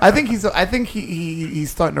 I think he's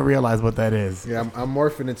starting to realize what that is. Yeah, I'm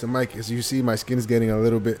morphing into Mike. As you see, my skin is getting a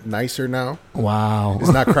little bit nicer now. Wow.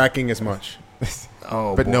 It's not cracking as much.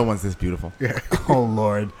 Oh, But boy. no one's this beautiful. Oh,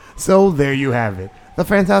 Lord. So there you have it. The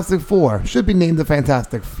Fantastic Four should be named the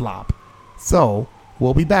Fantastic Flop. So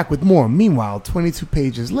we'll be back with more. Meanwhile, 22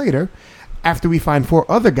 pages later, after we find 4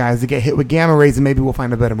 other guys that get hit with gamma rays, and maybe we'll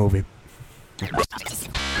find a better movie.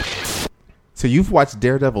 So you've watched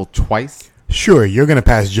Daredevil twice? Sure, you're going to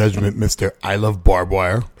pass judgment, Mr. I Love Barbed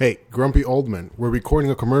Wire. Hey, Grumpy Oldman, we're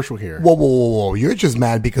recording a commercial here. Whoa. You're just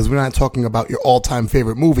mad because we're not talking about your all-time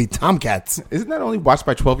favorite movie, Tomcats. Isn't that only watched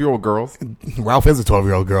by 12-year-old girls? Ralph is a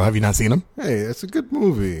 12-year-old girl. Have you not seen him? Hey, it's a good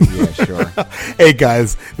movie. Yeah, sure. Hey,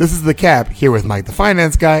 guys. This is The Cap, here with Mike the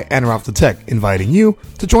Finance Guy and Ralph the Tech, inviting you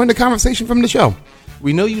to join the conversation from the show.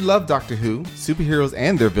 We know you love Doctor Who, superheroes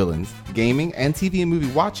and their villains, gaming, and TV and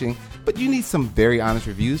movie watching, but you need some very honest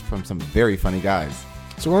reviews from some very funny guys.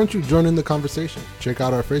 So why don't you join in the conversation? Check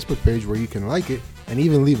out our Facebook page where you can like it and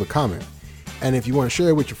even leave a comment. And if you want to share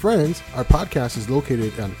it with your friends, our podcast is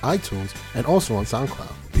located on iTunes and also on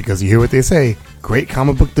SoundCloud. Because you hear what they say, great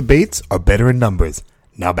comic book debates are better in numbers.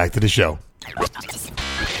 Now back to the show.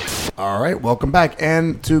 All right, welcome back.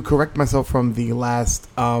 And to correct myself from the last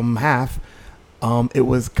half, it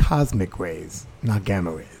was cosmic rays, not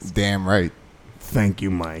gamma rays. Damn right. Thank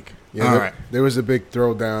you, Mike. Yeah, All right. There was a big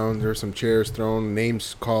throwdown. There were some chairs thrown,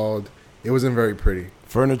 names called. It wasn't very pretty.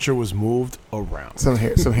 Furniture was moved around. Some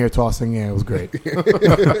hair tossing. Yeah, it was great. So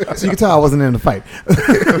you can tell I wasn't in the fight.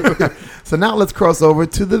 So now let's cross over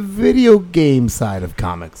to the video game side of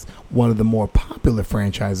comics. One of the more popular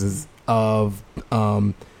franchises of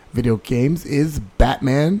video games is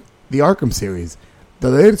Batman: The Arkham series. The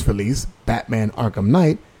latest release, Batman: Arkham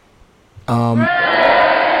Knight.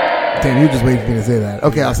 Damn, you just waited for me to say that.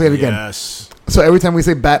 Okay, I'll say it again. Yes. So every time we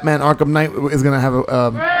say Batman: Arkham Knight, is gonna have a.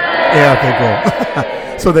 Yeah. Okay.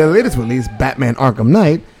 Cool. So their latest release, Batman: Arkham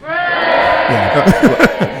Knight.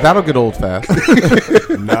 Yeah. That'll get old fast.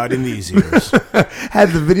 Not in these years. Had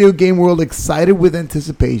the video game world excited with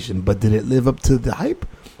anticipation, but did it live up to the hype?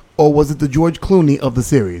 Or was it the George Clooney of the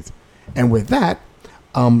series? And with that,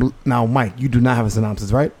 now, Mike, you do not have a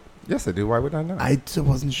synopsis, right? Yes, I do. Why would I not? I just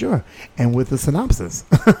wasn't sure. And with the synopsis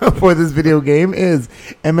for this video game is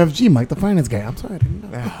MFG, Mike the Finance Guy. I'm sorry, I didn't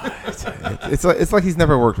know. It's like he's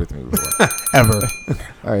never worked with me before. Ever.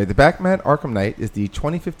 All right, the Batman Arkham Knight is the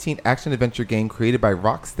 2015 action-adventure game created by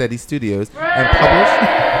Rocksteady Studios and published...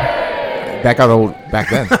 That got old back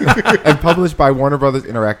then. And published by Warner Brothers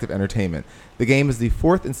Interactive Entertainment. The game is the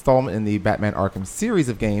fourth installment in the Batman Arkham series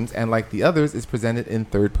of games, and like the others, is presented in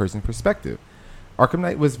third-person perspective. Arkham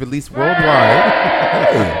Knight was released worldwide.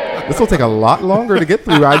 Hey, this will take a lot longer to get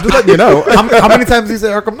through. I'm just letting you know. How many times did you say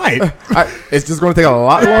Arkham Knight? It's just going to take a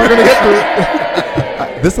lot longer to get through.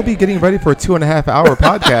 This will be getting ready for a 2.5 hour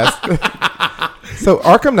podcast. So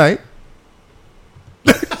Arkham Knight.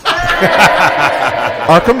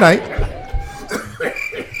 Arkham Knight.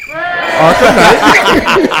 Arkham Knight.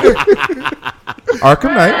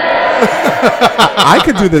 Arkham Knight. I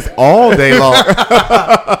could do this all day long.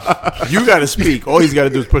 You got to speak. All he's got to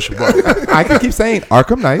do is push a button. I can keep saying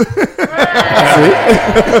Arkham Knight. See?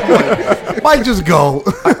 Mike, just go.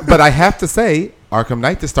 But I have to say Arkham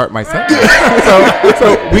Knight to start my sentence.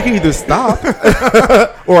 So we can either stop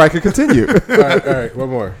or I could continue. All right, one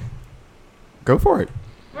more. Go for it.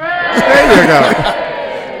 There you go.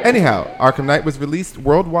 Anyhow, Arkham Knight was released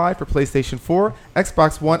worldwide for PlayStation 4,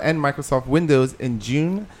 Xbox One, and Microsoft Windows in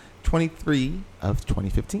June 23 of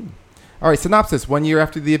 2015. All right, synopsis. 1 year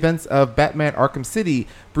after the events of Batman Arkham City,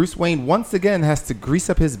 Bruce Wayne once again has to grease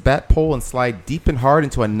up his bat pole and slide deep and hard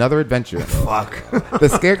into another adventure. Fuck. The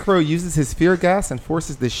Scarecrow uses his fear gas and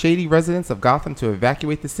forces the shady residents of Gotham to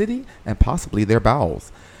evacuate the city and possibly their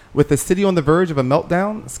bowels. With the city on the verge of a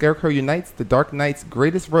meltdown, Scarecrow unites the Dark Knight's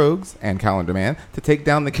greatest rogues and Calendar Man to take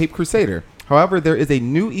down the Cape Crusader. However, there is a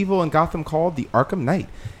new evil in Gotham called the Arkham Knight.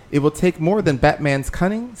 It will take more than Batman's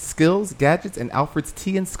cunning, skills, gadgets, and Alfred's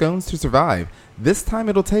tea and scones to survive. This time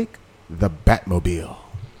it'll take the Batmobile.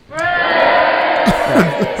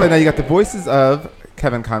 So now you got the voices of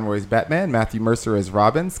Kevin Conroy's Batman, Matthew Mercer as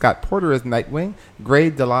Robin, Scott Porter as Nightwing, Gray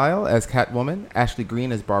Delisle as Catwoman, Ashley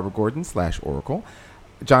Greene as Barbara Gordon / Oracle,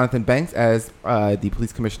 Jonathan Banks as the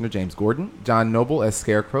Police Commissioner James Gordon, John Noble as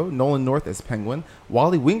Scarecrow, Nolan North as Penguin,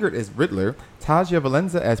 Wally Wingert as Riddler, Taja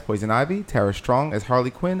Valenza as Poison Ivy, Tara Strong as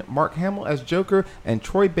Harley Quinn, Mark Hamill as Joker, and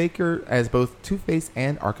Troy Baker as both Two-Face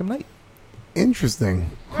and Arkham Knight.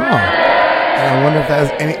 Interesting. Huh.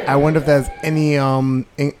 And I wonder if there's any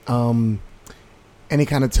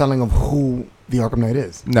kind of telling of who the Arkham Knight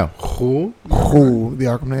is. No. Who the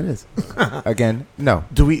Arkham Knight is. Again, no.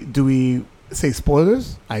 Do we say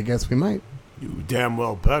spoilers? I guess we might. You damn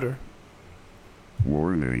well better.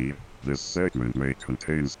 Warning, this segment may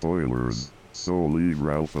contain spoilers, so leave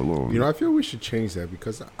Ralph alone. You know, I feel we should change that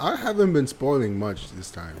because I haven't been spoiling much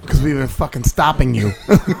this time. Because we've been fucking stopping you.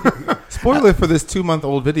 Spoiler for this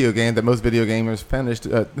 2-month-old video game that most video gamers finished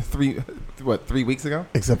 3 weeks ago?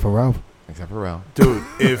 Except for Ralph. Except for Ralph. Dude,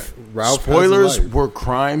 if Ralph has a spoilers life. were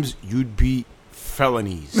crimes, you'd be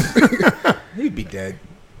felonies. He'd be dead.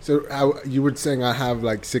 So you were saying I have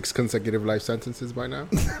like 6 consecutive life sentences by now?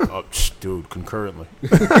 Oh, dude, concurrently.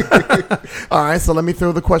 All right, so let me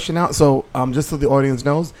throw the question out. So just so the audience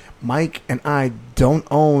knows, Mike and I don't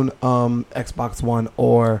own Xbox One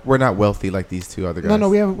or... We're not wealthy like these two other guys. No,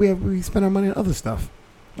 we spend our money on other stuff.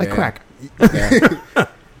 Like Yeah. crack. Yeah.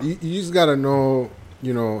 You just got to know,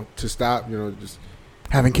 to stop, just...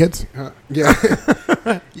 Having kids? Yeah.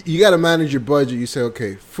 You got to manage your budget. You say,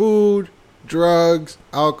 okay, food, drugs,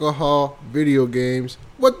 alcohol, video games.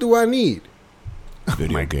 What do I need?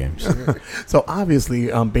 video games. So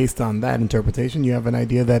obviously, based on that interpretation, you have an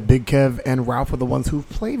idea that Big Kev and Ralph are the ones who've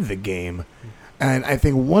played the game, and I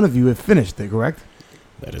think one of you have finished it, correct?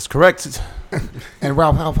 That is correct. And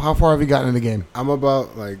Ralph, how far have you gotten in the game? I'm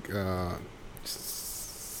about like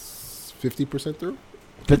 50% through.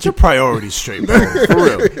 Get your priorities straight, bro. For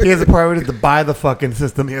real. He has a priority to buy the fucking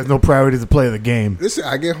system. He has no priority to play the game. Listen,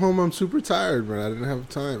 I get home, I'm super tired, man. I didn't have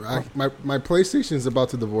time. My PlayStation is about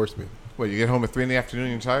to divorce me. What, you get home at 3 in the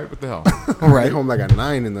afternoon and you're tired? What the hell? I get home like at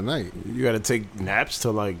 9 in the night. You got to take naps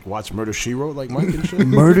to like watch Murder She Wrote, like Mike and shit.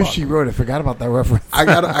 Murder Fuck. She Wrote. I forgot about that reference. I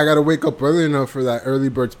gotta wake up early enough for that early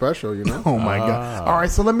bird special, you know. Oh my god! All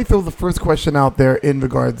right, so let me throw the first question out there in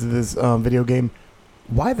regards to this video game.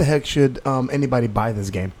 Why the heck should anybody buy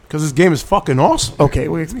this game? Because this game is fucking awesome. Okay,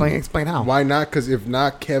 well, explain how. Why not? Because if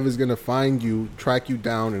not, Kev is gonna find you, track you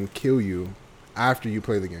down, and kill you after you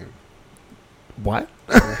play the game. What?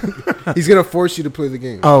 He's gonna force you to play the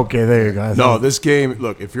game. Okay, there you go. No, this game,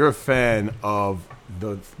 look, if you're a fan of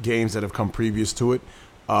the games that have come previous to it,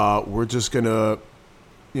 we're just going to,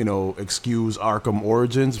 excuse Arkham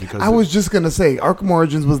Origins because I was just gonna say Arkham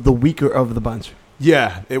Origins was the weaker of the bunch.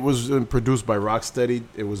 Yeah, it was produced by Rocksteady.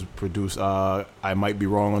 It was produced. I might be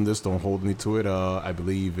wrong on this. Don't hold me to it. I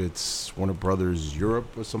believe it's Warner Brothers Europe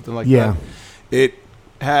or something like that.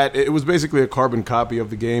 It was basically a carbon copy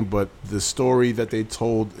of the game, but the story that they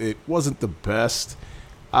told, it wasn't the best.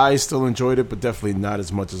 I still enjoyed it, but definitely not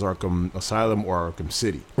as much as Arkham Asylum or Arkham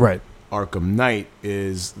City. Right. Arkham Knight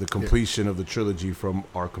is the completion of the trilogy from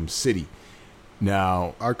Arkham City.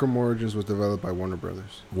 Now, Arkham Origins was developed by Warner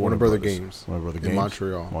Brothers. Warner Brother Games. Warner Brother in Games.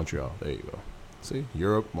 Montreal. There you go. See,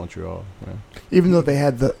 Europe, Montreal. Yeah. Even though they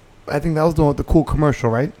had I think that was the one with the cool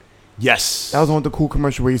commercial, right? Yes, That was the one with the cool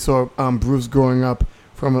commercial where you saw Bruce growing up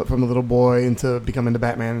from a little boy into becoming the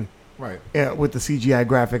Batman. Right. Yeah, with the CGI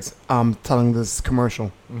graphics, telling this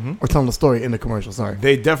commercial or telling the story in the commercial. Sorry.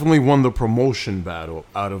 They definitely won the promotion battle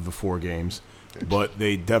out of the 4 games, but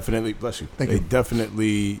they definitely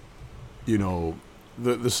definitely,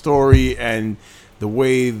 the story and the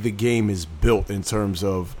way the game is built in terms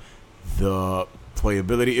of the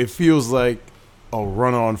playability. It feels like a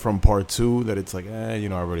run-on from part 2 that it's like,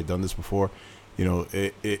 I've already done this before.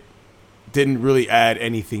 It didn't really add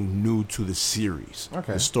anything new to the series.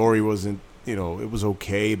 Okay. The story wasn't, it was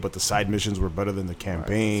okay, but the side missions were better than the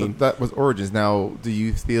campaign. So that was Origins. Now, do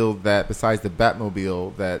you feel that besides the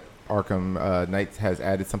Batmobile that Arkham Knight has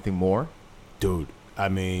added something more? Dude, I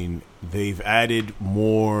mean, they've added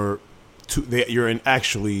more you're in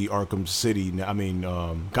actually Arkham City now. I mean,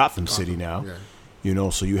 Gotham City now. Yeah.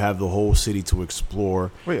 So you have the whole city to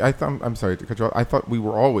explore. Wait, I'm sorry to cut you off. I thought we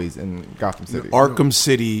were always in Gotham City. Arkham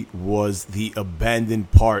City was the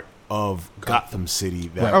abandoned part of Gotham City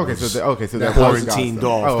that so that quarantined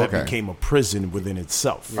off, Oh, that became a prison within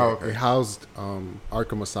itself. Yeah, It housed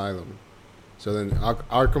Arkham Asylum. So then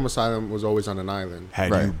Arkham Asylum was always on an island.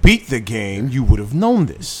 Had Right. you beat the game, you would have known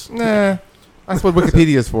this. Nah, that's what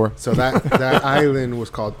Wikipedia is for. So that island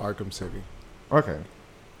was called Arkham City. Okay.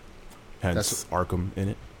 Hence Arkham in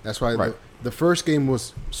it. That's why Right. the first game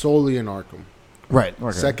was solely in Arkham. Right.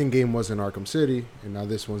 Okay. Second game was in Arkham City, and now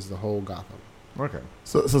this one's the whole Gotham. Okay.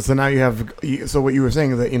 So now you have. So what you were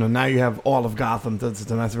saying is that now you have all of Gotham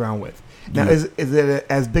to mess around with. Now is it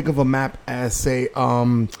as big of a map as say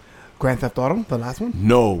Grand Theft Auto, the last one?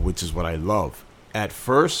 No, which is what I love. At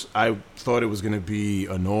first, I thought it was going to be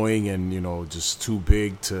annoying and, just too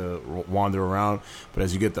big to wander around. But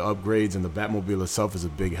as you get the upgrades and the Batmobile itself is a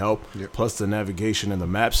big help, plus the navigation and the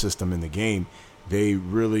map system in the game, they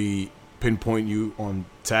really pinpoint you on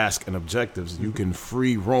task and objectives. You can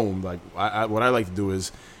free roam. Like what I like to do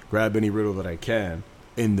is grab any riddle that I can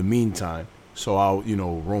in the meantime. So I'll,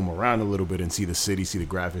 roam around a little bit and see the city, see the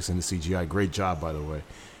graphics and the CGI. Great job, by the way.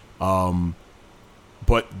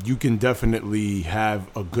 But you can definitely have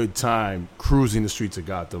a good time cruising the streets of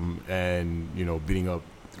Gotham and, beating up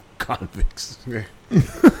convicts. Yeah.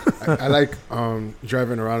 I like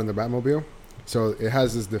driving around in the Batmobile. So it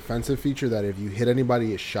has this defensive feature that if you hit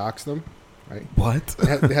anybody, it shocks them. Right? What?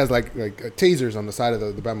 It has like tasers on the side of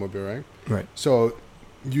the Batmobile, right? Right. So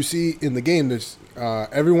you see in the game, there's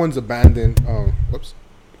everyone's abandoned. Whoops.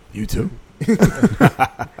 You too.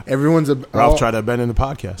 Everyone's Ralph tried to abandon the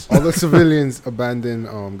podcast. all the civilians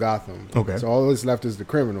abandon Gotham. Okay. So all that's left is the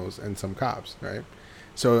criminals and some cops, right?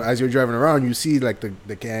 So as you're driving around, you see like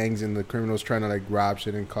the gangs and the criminals trying to like rob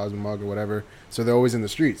shit and cause mug or whatever. So they're always in the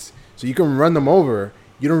streets. So you can run them over.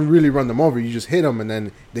 You don't really run them over. You just hit them and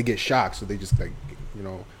then they get shocked. So they just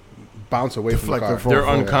bounce away from the Deflect car. their fall. They're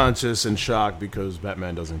unconscious and shocked because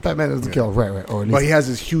Batman doesn't kill. Batman doesn't kill, right? Or at least But he has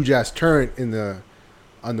this huge ass turret in the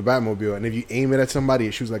on the Batmobile, and if you aim it at somebody,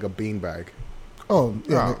 it shoots like a beanbag. Oh,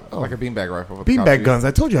 yeah. Like a beanbag rifle. with Beanbag cartridge. guns.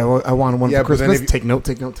 I told you I wanted one Yeah, for but then Christmas. if you- Take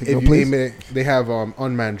note, If you please. aim it, they have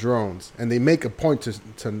unmanned drones, and they make a point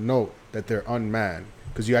to note that they're unmanned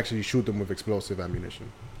because you actually shoot them with explosive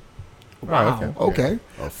ammunition. Wow. Okay.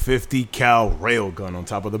 A 50 cal railgun on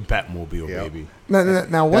top of the Batmobile, Yeah. baby.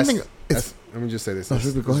 Now one thing. Let me just say this. Oh,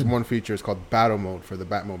 This go is ahead. one feature. It's called battle mode for the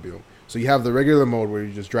Batmobile. So you have the regular mode where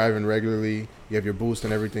you're just driving regularly, you have your boost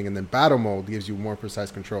and everything, and then battle mode gives you more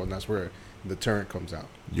precise control, and that's where the turret comes out.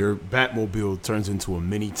 Your Batmobile turns into a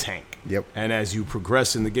mini tank. Yep. And as you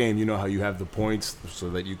progress in the game, you know how you have the points so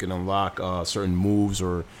that you can unlock certain moves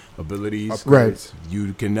or abilities. Right.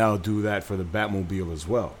 You can now do that for the Batmobile as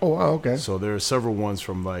well. Oh, wow, okay. So there are several ones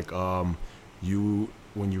from like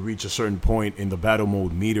when you reach a certain point in the battle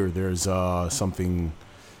mode meter, there's something.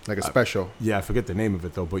 Like a special. Yeah, I forget the name of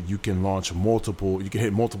it though, but you can launch multiple. You can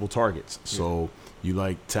hit multiple targets. So you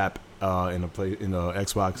like tap in the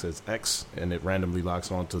Xbox it's X, and it randomly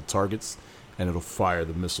locks onto targets, and it'll fire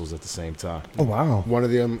the missiles at the same time. Oh, wow. One of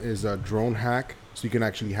them is a drone hack, so you can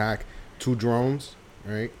actually hack 2 drones,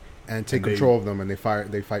 right, and take And they- control of them, and they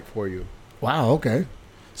fight for you. Wow, okay.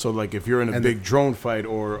 So like if you're in a And big drone fight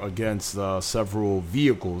or against several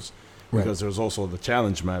vehicles, Right. because there's also the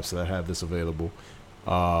challenge maps that have this available.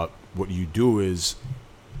 What you do is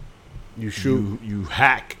You shoot. you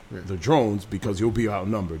hack Yeah. the drones because you'll be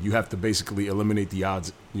outnumbered. You have to basically eliminate the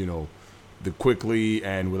odds, the quickly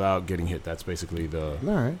and without getting hit. That's basically the.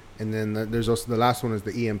 All right. And then there's also the last one is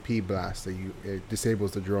the EMP blast that it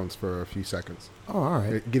disables the drones for a few seconds, Oh, all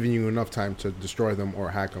right. giving you enough time to destroy them or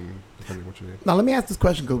hack them, depending on what you do. Now let me ask this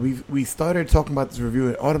question because we started talking about this review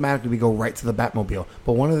and automatically we go right to the Batmobile.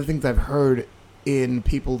 But one of the things I've heard in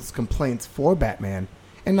people's complaints for Batman,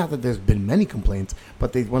 and not that there's been many complaints,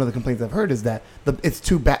 but one of the complaints I've heard is that it's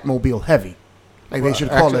too Batmobile heavy. Like they should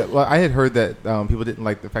call it. Well, I had heard that people didn't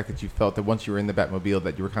like the fact that you felt that once you were in the Batmobile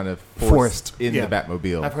that you were kind of Forced, in yeah. the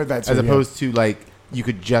Batmobile. I've heard that too, as yeah. opposed to like you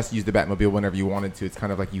could just use the Batmobile whenever you wanted to. It's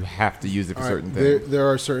kind of like you have to use it for All right,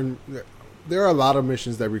 certain things. there are a lot of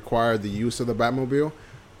missions that require the use of the Batmobile,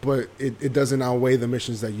 but it doesn't outweigh the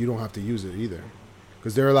missions that you don't have to use it either.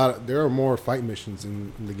 Because there are more fight missions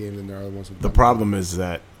in the game than there are the ones with The Batmobile. problem is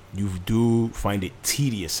that you do find it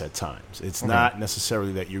tedious at times. It's not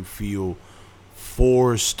necessarily that you feel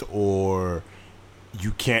forced or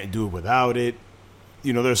you can't do it without it.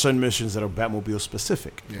 There are certain missions that are Batmobile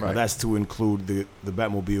specific. Yeah. Now, Right. that's to include the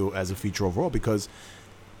Batmobile as a feature overall, because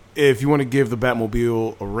if you want to give the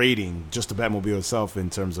Batmobile a rating, just the Batmobile itself in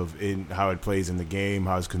terms of how it plays in the game,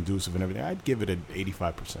 how it's conducive and everything, I'd give it an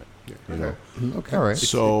 85%. You know? Okay. All right.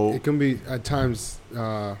 So It can be at times.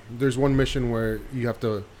 There's one mission where you have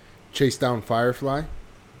to chase down Firefly,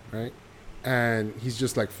 right? And he's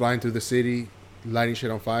just like flying through the city, lighting shit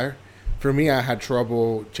on fire. For me, I had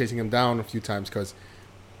trouble chasing him down a few times because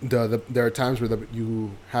there are times where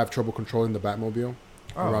you have trouble controlling the Batmobile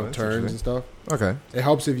around that's turns and interesting. stuff. Okay. It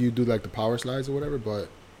helps if you do like the power slides or whatever, but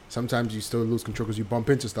sometimes you still lose control because you bump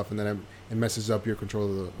into stuff and then it messes up your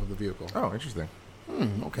control of the vehicle. Oh, interesting.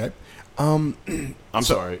 Okay. I'm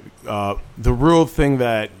sorry. The real thing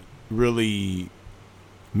that really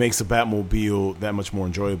makes a Batmobile that much more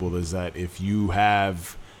enjoyable is that if you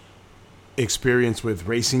have experience with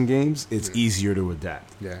racing games, it's easier to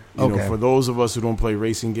adapt. Yeah. You know, Okay. for those of us who don't play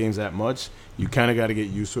racing games that much, you kind of got to get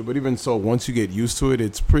used to it. But even so, once you get used to it,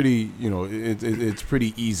 it's pretty, it's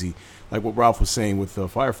pretty easy. Like what Ralph was saying with the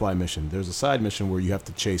Firefly mission, there's a side mission where you have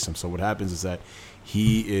to chase him. So what happens is that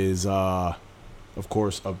he is, of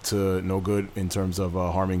course, up to no good in terms of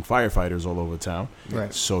harming firefighters all over town.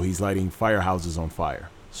 Right. So he's lighting firehouses on fire.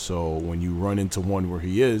 So when you run into one where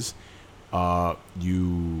he is,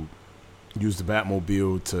 you use the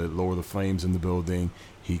Batmobile to lower the flames in the building.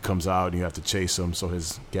 He comes out and you have to chase him. So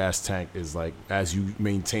his gas tank is like, as you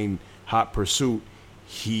maintain hot pursuit,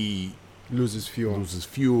 he Loses fuel. loses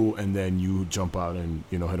fuel, and then you jump out and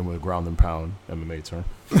hit him with a ground and pound MMA term.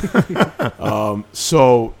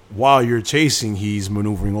 So while you're chasing, he's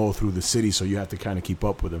maneuvering all through the city, so you have to kind of keep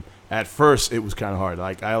up with him. At first, it was kind of hard.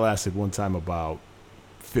 Like I lasted one time about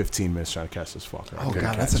 15 minutes trying to catch this fucker. I Oh couldn't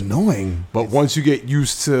god, that's catch him. annoying. But once you get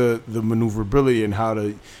used to the maneuverability and how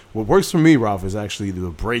to, what works for me, Ralph, is actually the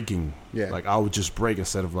braking. Yeah. Like I would just brake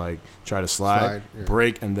instead of like try to slide, Yeah.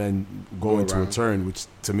 brake, and then go into around. a turn. Which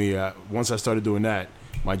to me, once I started doing that,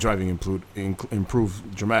 my driving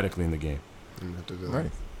improved dramatically in the game. And have to do that.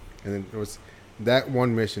 Right. And then it was that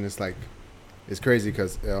one mission. It's like it's crazy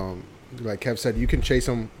because, like Kev said, you can chase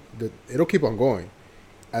him. It'll keep on going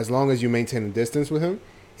as long as you maintain a distance with him.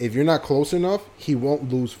 If you're not close enough, he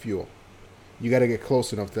won't lose fuel. you got to get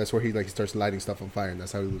close enough. That's where he starts lighting stuff on fire, and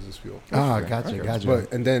that's how he loses fuel. Ah, gotcha.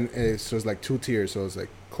 But and then so it's like 2 tiers. So it's like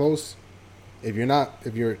close. If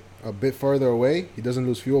you're a bit further away, he doesn't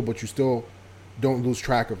lose fuel, but you still don't lose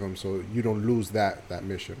track of him, so you don't lose that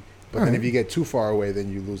mission. But then if you get too far away,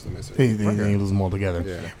 then you lose the mission. Then you lose them all together.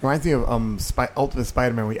 Yeah. Reminds me of Ultimate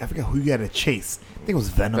Spider-Man. I forget who you had to chase. I think it was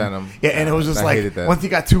Venom. Yeah, and it was just I hated that. once you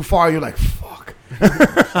got too far, you're like, fuck. I'd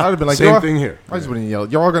have been like, Same thing here. I just wouldn't yell.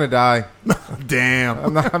 You're all gonna die. Damn.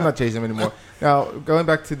 I'm not chasing him anymore. Now, going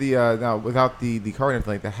back to the now without the car and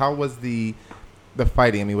everything like that, how was the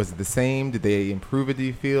fighting? I mean, was it the same? Did they improve it? Do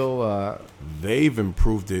you feel? They've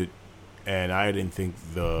improved it, and I didn't think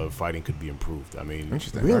the fighting could be improved. I mean,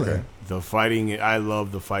 Interesting. Really? Okay. the fighting, I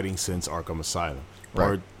love the fighting since Arkham Asylum.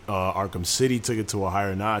 Right. Arkham City took it to a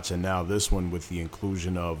higher notch, and now this one with the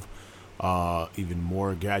inclusion of even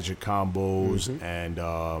more gadget combos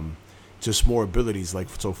and just more abilities. Like,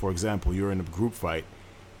 so for example, you're in a group fight,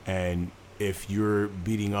 and if you're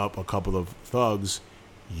beating up a couple of thugs,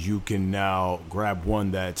 you can now grab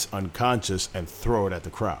one that's unconscious and throw it at the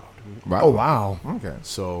crowd. Wow. Oh, wow. Okay.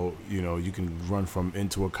 So, you can run from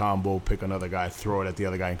into a combo, pick another guy, throw it at the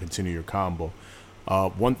other guy, and continue your combo.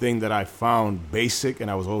 One thing that I found basic, and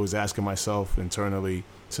I was always asking myself internally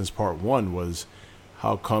since part 1, was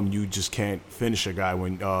how come you just can't finish a guy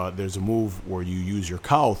when there's a move where you use your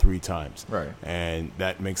cowl 3 times. Right. And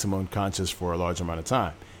that makes him unconscious for a large amount of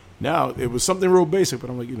time. Now, it was something real basic,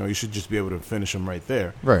 but I'm like, you should just be able to finish him right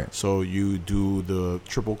there. Right. So you do the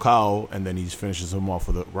triple cowl, and then he finishes him off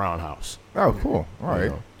with a roundhouse. Oh, cool. All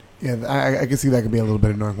right. Yeah, I can see that could be a little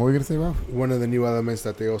bit annoying. What were you going to say, Ralph? One of the new elements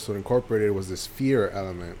that they also incorporated was this fear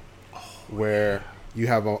element, where you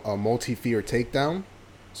have a multi-fear takedown.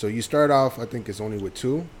 So you start off, I think it's only with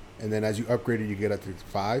 2, and then as you upgrade it, you get up to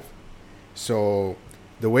 5. So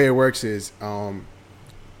the way it works is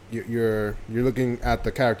you're looking at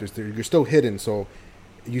the characters. You're still hidden, so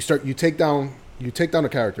you take down a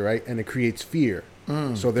character, right, and it creates fear.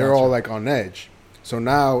 So they're all like on edge. So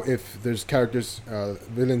now, if there's characters,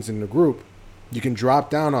 villains in the group, you can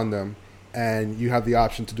drop down on them, and you have the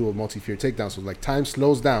option to do a multi-fear takedown. So like time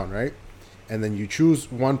slows down, right, and then you choose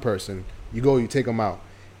one person. You take them out.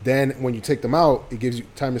 Then when you take them out, it gives you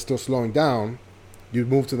time is still slowing down. You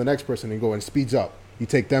move to the next person and go, and it speeds up. You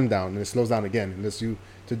take them down, and it slows down again. And it's you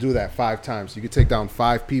to do that 5 times. You could take down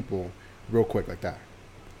 5 people real quick like that.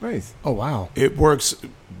 Nice. Oh, wow. It works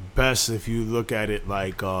best if you look at it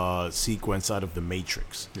like a sequence out of the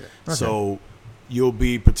Matrix. Yeah. Okay. So you'll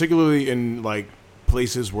be particularly in like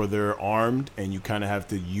places where they're armed, and you kind of have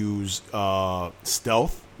to use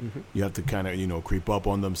stealth. You have to kind of creep up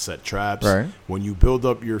on them, set traps. Right. When you build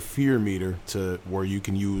up your fear meter to where you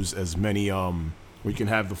can use as many, where you can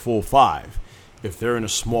have the full 5. If they're in a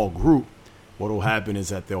small group, what will happen is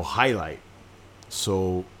that they'll highlight.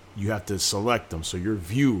 So you have to select them. So your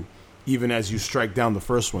view, even as you strike down the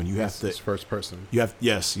first one, you have to. It's first person. You have to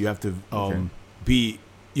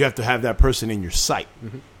You have to have that person in your sight.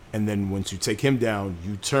 And then once you take him down,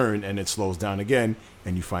 you turn and it slows down again,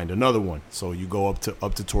 and you find another one. So you go up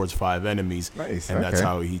to towards 5 enemies, Nice. and that's Okay.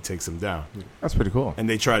 how he takes them down. That's pretty cool. And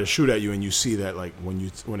they try to shoot at you, and you see that like when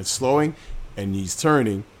it's slowing and he's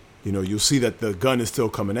turning, you'll see that the gun is still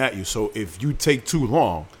coming at you. So if you take too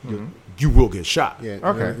long, you will get shot. Yeah.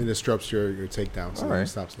 Okay. And it disrupts your takedown, so All right. it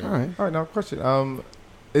stops there. All right. All right, now question.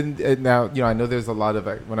 And now I know there's a lot of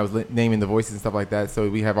when I was naming the voices and stuff like that. So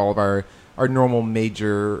we have all of our normal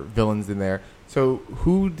major villains in there. So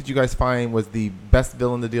who did you guys find was the best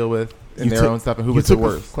villain to deal with in their own stuff, and who was the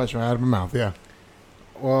worst? Question out of my mouth, yeah.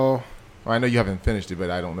 Well, I know you haven't finished it, but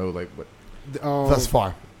I don't know like what. Thus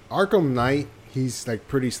far. Arkham Knight, he's like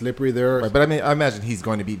pretty slippery there. Right, but I imagine he's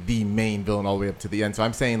going to be the main villain all the way up to the end. So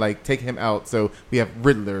I'm saying like take him out. So we have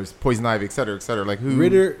Riddlers, Poison Ivy, et cetera, et cetera. Like who?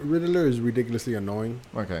 Riddler is ridiculously annoying.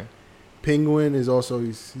 Okay. Penguin is also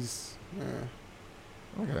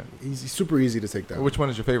Okay. he's super easy to take down. Which one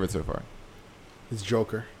is your favorite so far? It's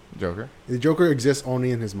Joker. Joker. The Joker exists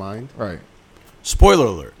only in his mind. Right. Spoiler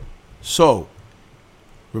alert. So,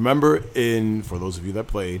 remember for those of you that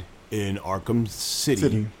played, in Arkham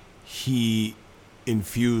City. He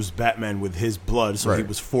infused Batman with his blood, so he Right.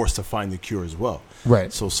 was forced to find the cure as well.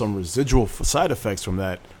 Right. So some residual side effects from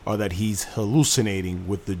that are that he's hallucinating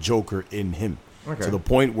with the Joker in him. Okay. To the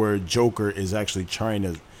point where Joker is actually trying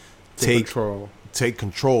to take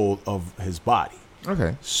control of his body.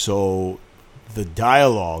 Okay. So the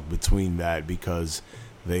dialogue between that, because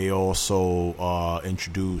they also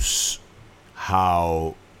introduce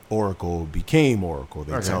how Oracle became Oracle.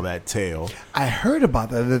 They tell that tale. I heard about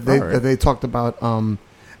that. All right. They talked about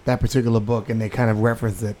that particular book, and they kind of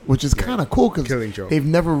reference it, which is kind of cool because Killing Joke. they've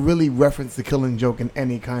never really referenced the Killing Joke in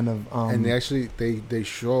any kind of. And they actually they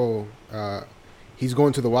show he's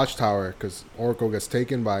going to the Watchtower because Oracle gets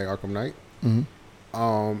taken by Arkham Knight,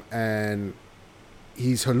 and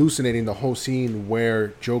he's hallucinating the whole scene where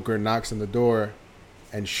Joker knocks on the door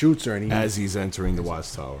and shoots her, and As he's entering the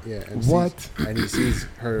Watchtower. yeah, and What? and he sees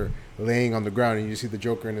her laying on the ground, and you see the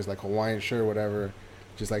Joker in his like Hawaiian shirt, or whatever,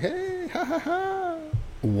 just like, hey, ha ha ha.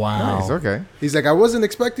 Wow. Nice. Okay. He's like, I wasn't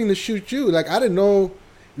expecting to shoot you. Like, I didn't know.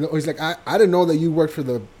 He's like, I didn't know that you worked for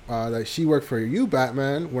that she worked for you,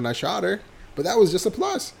 Batman, when I shot her. But that was just a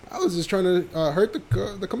plus. I was just trying to hurt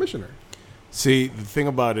the commissioner. See, the thing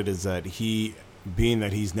about it is that being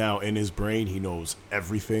that he's now in his brain, he knows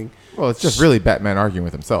everything. Well, it's just really Batman arguing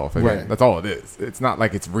with himself. Again, Right. That's all it is. It's not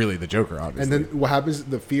like it's really the Joker, obviously. And then what happens?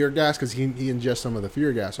 The fear gas, because he ingests some of the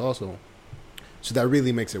fear gas also. So that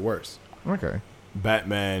really makes it worse. Okay.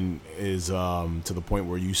 Batman is to the point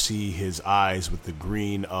where you see his eyes with the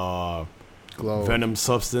green Glow. venom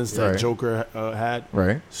substance that Right. Joker had.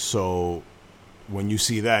 Right. So when you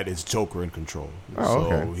see that, it's Joker in control. Oh,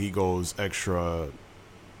 so okay. he goes extra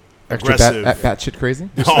Extra aggressive bat shit crazy.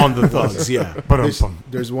 on the thugs. Yeah.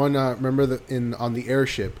 There's one. Remember on the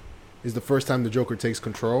airship is the first time the Joker takes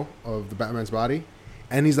control of the Batman's body,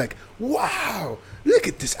 and he's like, "Wow, look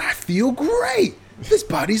at this! I feel great. This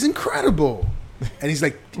body's incredible." And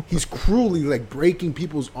he's cruelly like breaking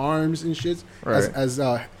people's arms and shit Right. as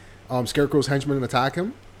Scarecrow's henchmen attack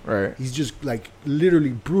him. Right. He's just like literally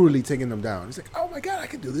brutally taking them down. He's like, "Oh my god, I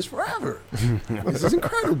can do this forever. This is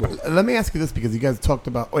incredible." Let me ask you this because you guys talked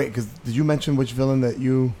about. Wait, because did you mention which villain that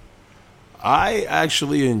you? I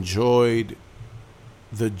actually enjoyed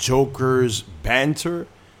the Joker's banter,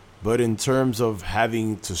 but in terms of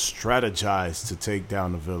having to strategize to take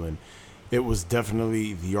down a villain, it was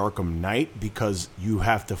definitely the Arkham Knight because you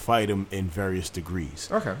have to fight him in various degrees.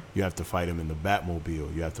 Okay. You have to fight him in the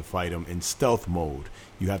Batmobile. You have to fight him in stealth mode.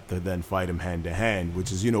 You have to then fight him hand to hand,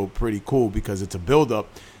 which is, pretty cool because it's a build up.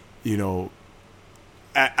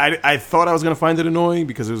 I thought I was going to find it annoying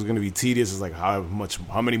because it was going to be tedious. It's like how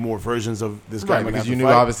many more versions of this guy Right, am I gonna because have you to knew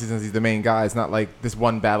fight? obviously since he's the main guy, it's not like this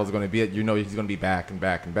one battle is going to be it. You know he's going to be back and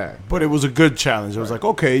back and back. But it was a good challenge. It was like,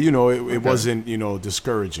 okay, it wasn't,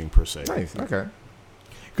 discouraging per se. Nice. Okay.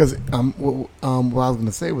 Because what I was going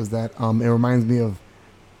to say was that it reminds me of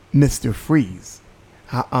Mr. Freeze,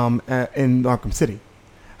 in Arkham City,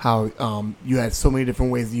 how you had so many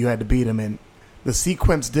different ways that you had to beat him, and the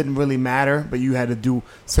sequence didn't really matter, but you had to do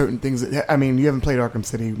certain things. I mean, you haven't played Arkham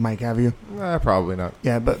City, Mike, have you? Probably not.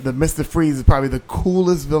 Yeah, but the Mr. Freeze is probably the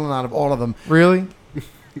coolest villain out of all of them. Really?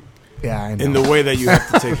 Yeah, I know. In the way that you have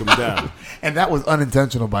to take him down. And that was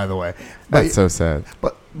unintentional, by the way. That's so sad.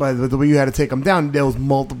 But the way you had to take him down, there was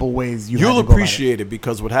multiple ways you had You'll to go appreciate it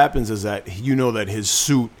because what happens is that that his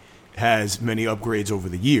suit has many upgrades over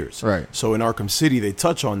the years. Right. So in Arkham City, they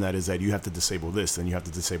touch on that is that you have to disable this and you have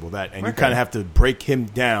to disable that. And you Okay. kind of have to break him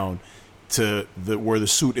down to where the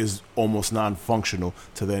suit is almost non-functional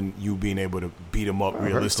to then you being able to beat him up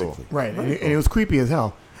very realistically. about it. Right, and it was creepy as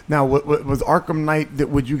hell. Now, what was Arkham Knight? That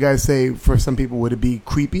would you guys say for some people would it be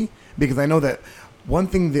creepy? Because I know that one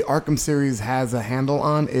thing the Arkham series has a handle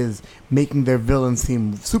on is making their villains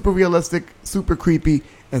seem super realistic, super creepy,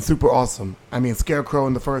 and super awesome. I mean, Scarecrow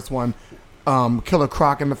in the first one, Killer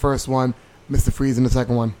Croc in the first one, Mr. Freeze in the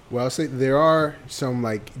second one. Well, I'll say there are some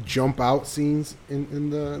like jump out scenes in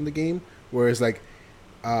the game where it's like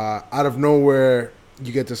out of nowhere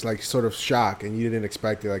you get this like sort of shock and you didn't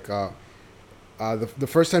expect it. Like the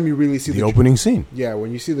first time you really see The opening scene. yeah,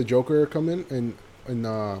 when you see the Joker come in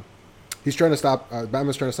and he's trying to stop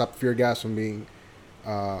Batman's trying to stop fear gas from being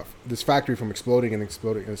this factory from exploding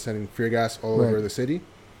and sending fear gas all Right. over the city,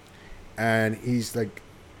 and he's like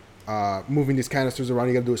moving these canisters around.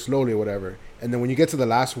 You gotta do it slowly or whatever. And then when you get to the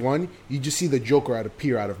last one, you just see the Joker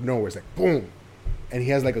appear out of nowhere. It's like boom, and he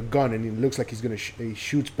has like a gun, and he looks like he's gonna he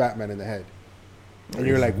shoots Batman in the head. And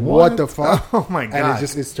you're like, what the fuck? Oh my And god!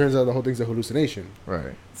 it turns out the whole thing's a hallucination.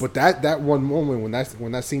 Right. But that one moment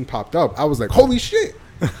when that scene popped up, I was like, holy shit!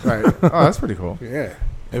 Right. Oh, that's pretty cool. Yeah.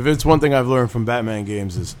 If it's one thing I've learned from Batman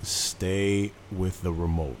games is stay with the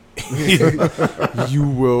remote. You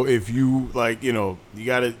will, if you like, you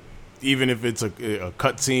gotta, even if it's a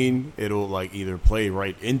cutscene, it'll like either play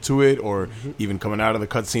right into it or even coming out of the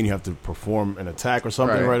cutscene, you have to perform an attack or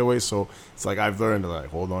something right away. So it's like I've learned to like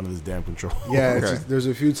hold on to this damn control. Yeah, it's Okay. just, there's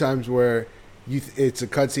a few times where it's a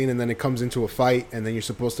cutscene and then it comes into a fight and then you're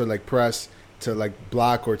supposed to like press to like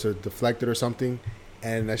block or to deflect it or something,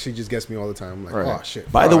 and that shit just gets me all the time. I'm like, Right. oh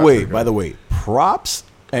shit. By Oh, the that's pretty way, props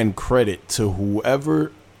and credit to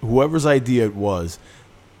whoever's idea it was.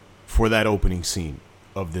 for that opening scene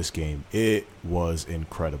of this game. It was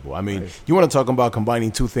incredible. I mean, you want to talk about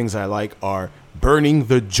combining two things I like are burning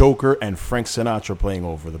the Joker and Frank Sinatra playing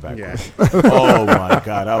over the background. Oh my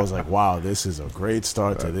God. I was like, wow, this is a great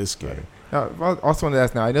start to this game. I also wanted to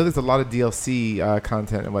ask now, I know there's a lot of DLC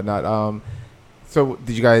content and whatnot. So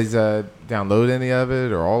did you guys download any of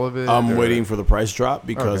it or all of it? I'm or? waiting for the price drop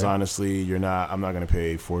because Okay. honestly, I'm not going to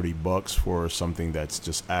pay $40 for something that's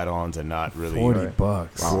just add-ons and not really $40. Wow.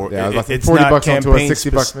 For- Yeah, I was about to say it's 40 not bucks onto a campaign 60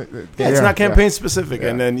 bucks. Yeah, it's not campaign specific,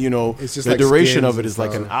 and then It's just the like duration skins of it and is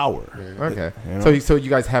like an stuff. hour. Yeah. Okay. You know? So you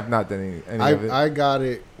guys have not done any of it? I got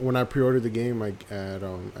it when I pre-ordered the game like at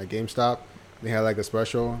GameStop. They had like a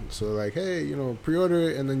special, so like, hey,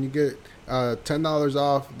 pre-order it and then you get $10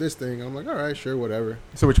 off this thing. I'm like, all right, sure, whatever.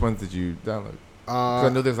 So which ones did you download? 'Cause I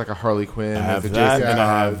know there's like a Harley Quinn. I have there's a that, Jason and I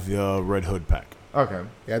Todd. have the Red Hood pack. Okay.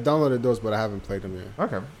 Yeah, I downloaded those, but I haven't played them yet.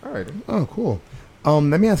 Okay. All right. Oh, cool.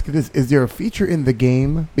 Let me ask you this. Is there a feature in the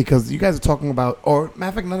game, because you guys are talking about, or matter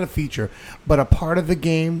of fact, not a feature, but a part of the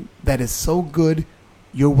game that is so good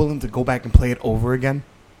you're willing to go back and play it over again?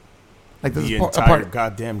 Like this The is a entire part.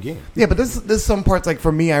 goddamn game. Yeah, but there's some parts, like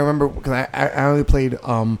for me, I remember, because I only played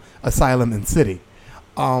Asylum and City.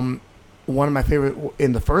 One of my favorite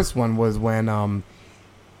in the first one was when I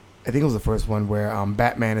think it was the first one where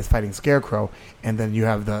Batman is fighting Scarecrow, and then you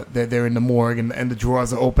have they're in the morgue and the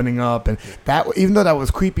drawers are opening up, and that, even though that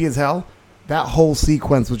was creepy as hell, that whole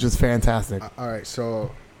sequence was just fantastic. All right,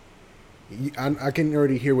 so I can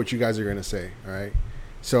already hear what you guys are gonna say. All right,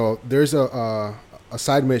 so there's a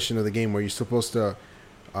side mission of the game where you're supposed to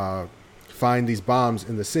find these bombs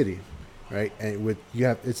in the city, right? And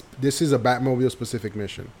this is a Batmobile specific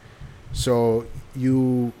mission. So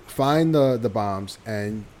you find the bombs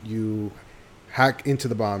and you hack into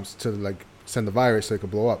the bombs to like send the virus so it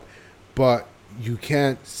could blow up, but you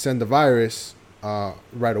can't send the virus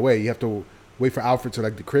right away. You have to wait for Alfred to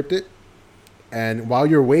like decrypt it, and while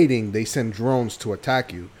you're waiting, they send drones to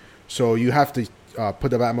attack you. So you have to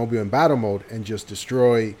put the Batmobile in battle mode and just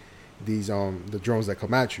destroy these the drones that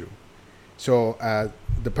come at you. So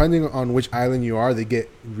depending on which island you are, they get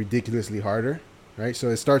ridiculously harder, right? So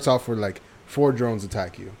it starts off with like 4 drones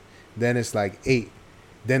attack you, then it's like 8,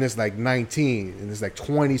 then it's like 19, and it's like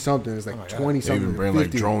 20 something. It's like 20 They something. even bring like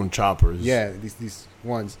 50. drone choppers. Yeah, these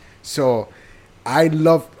ones. So I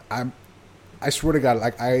swear to God,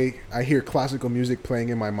 like I hear classical music playing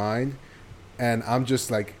in my mind, and I'm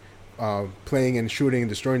just like playing and shooting and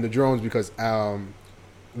destroying the drones, because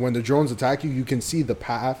when the drones attack you, you can see the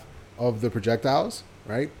path of the projectiles,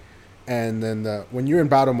 right? And then when you're in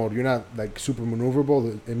battle mode, you're not like super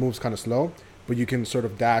maneuverable. It moves kind of slow, but you can sort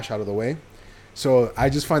of dash out of the way. So I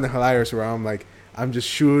just find it hilarious where I'm just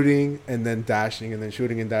shooting and then dashing and then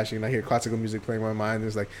shooting and dashing, and I hear classical music playing in my mind.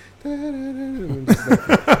 It's like,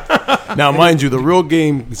 Now, mind you, the real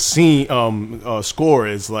game scene score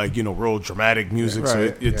is like real dramatic music, so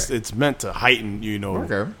Right. it's meant to heighten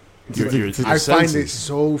Okay. your I find senses. it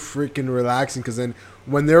so freaking relaxing, because then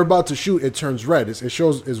when they're about to shoot, it turns red. It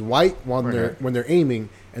shows is white when they're aiming,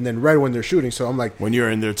 and then red when they're shooting. So I'm like, when you're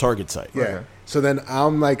in their target site. yeah. Okay. So then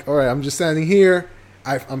I'm like, all right, I'm just standing here.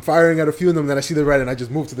 I'm firing at a few of them. Then I see the red, and I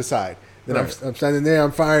just move to the side. Then Right. I'm standing there.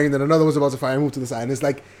 I'm firing. Then another one's about to fire. I move to the side, and it's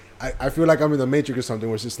like I feel like I'm in the Matrix or something,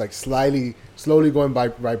 where it's just like slowly going by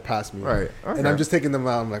right past me. Right. And Okay. I'm just taking them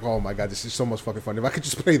out. I'm like, oh my God, this is so much fucking fun. If I could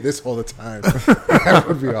just play this all the time, that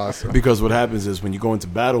would be awesome. Because what happens is when you go into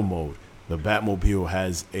battle mode, the Batmobile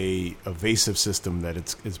has a evasive system that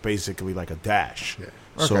it's basically like a dash. Yeah.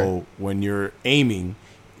 So Okay. when you're aiming,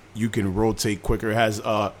 you can rotate quicker. It has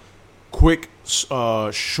a quick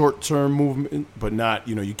short-term movement, but not,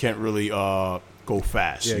 you can't really go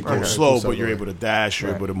fast. Yeah, you you go can't slow, do but you're something. able to dash.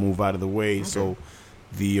 You're Right. able to move out of the way. So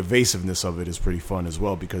the evasiveness of it is pretty fun as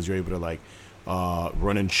well, because you're able to like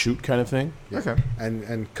run and shoot kind of thing. Okay.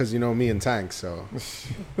 And because me and tanks, so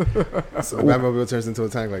Batmobile turns into a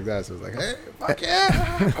tank like that. So it's like, hey, fuck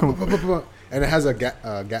yeah! And it has a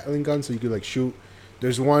Gatling gun, so you could like shoot.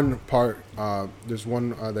 There's one part. There's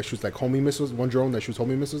one that shoots like homing missiles. One drone that shoots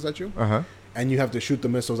homing missiles at you, and you have to shoot the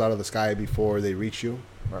missiles out of the sky before they reach you.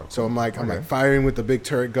 Wow. So I'm like firing with the big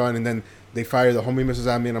turret gun, and then they fire the homing missiles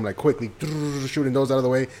at me, and I'm like quickly shooting those out of the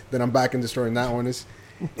way. Then I'm back and destroying that one.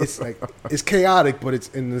 It's chaotic, but it's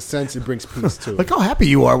in the sense it brings peace too. Like how happy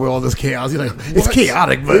you are with all this chaos. You're like, it's What?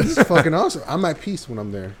 chaotic, but It's fucking awesome. I'm at peace when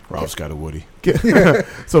I'm there. Ralph's got a Woody.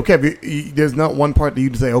 So Kev, there's not one part that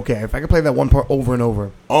you'd say, okay, if I could play that one part over and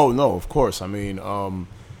over. Oh no, of course. I mean,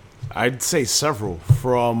 I'd say several.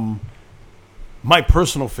 From my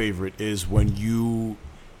personal favorite is when you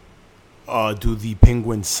do the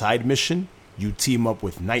Penguin side mission. You team up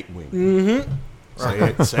with Nightwing,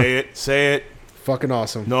 Say it. Fucking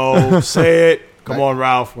awesome. No, say it. Come on,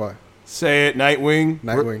 Ralph. What? Say it. Nightwing.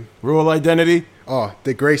 Nightwing. Real identity. Oh,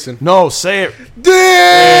 Dick Grayson. No, say it.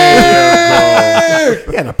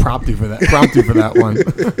 He had to prompt you for that one.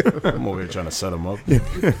 I'm over here trying to set him up.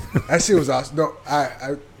 That shit was awesome. No,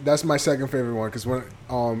 I that's my second favorite one because when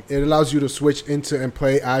it allows you to switch into and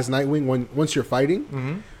play as Nightwing once you're fighting.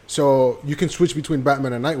 Mm-hmm. So you can switch between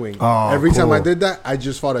Batman and Nightwing. Oh, Every time I cool. did that, I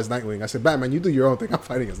just fought as Nightwing. I said, Batman, you do your own thing. I'm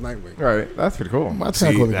fighting as Nightwing. Right. That's pretty cool.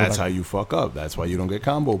 That's how you fuck up. That's why you don't get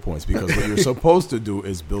combo points, because what you're supposed to do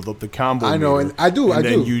is build up the combo I know, meter. and I do.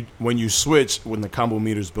 Then when you switch, when the combo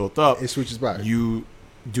meter's built up, It switches back. You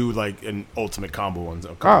do like an ultimate combo on a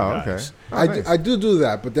couple Oh, okay. guys. Oh, nice. I do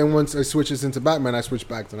that, but then once I switches into Batman, I switch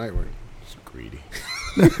back to Nightwing. It's greedy.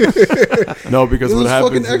 No, because what Those happens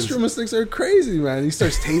fucking is extra mistakes are crazy, man. He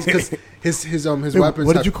starts tasing because his weapons. What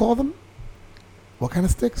did have you call them? What kind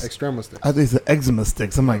of sticks? Extrema sticks. I think it's the eczema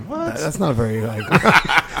sticks. I'm like, what? That's not very like.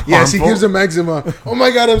 Yes, he harmful. gives him eczema. Oh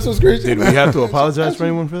my god, I'm so screechy. did we have to apologize for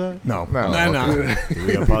anyone for that? No, No. Did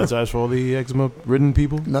we apologize for all the eczema-ridden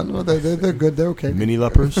people? no, they're good. They're okay. Mini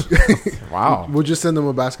lepers? Wow. We'll just send them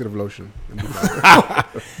a basket of lotion.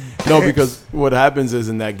 No, because what happens is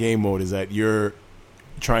in that game mode is that you're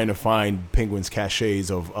trying to find Penguin's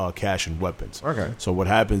caches of cash and weapons. Okay. So what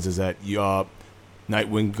happens is that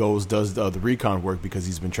Nightwing does the recon work because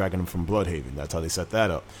he's been tracking him from Bloodhaven. That's how they set that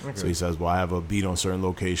up. Okay. So he says, well, I have a beat on certain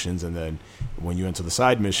locations, and then when you enter the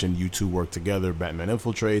side mission, you two work together, Batman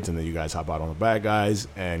infiltrates, and then you guys hop out on the bad guys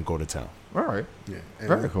and go to town. All right. Yeah, and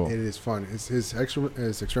Very cool. It is fun. His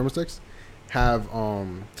extrema sticks have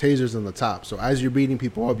tasers on the top, so as you're beating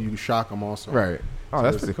people up, you shock them also. Right. Oh, So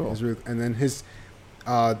that's it's- pretty cool. it's really, and then his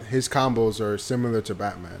combos are similar to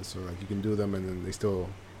Batman, so like you can do them, and then they still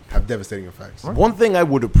have devastating effects. One thing I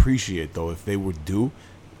would appreciate, though, if they would do,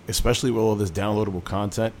 especially with all this downloadable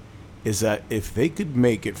content, is that if they could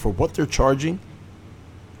make it for what they're charging,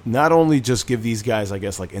 not only just give these guys, I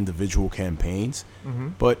guess, like individual campaigns,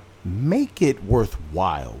 but make it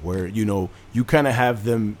worthwhile, where, you kind of have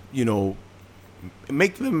them,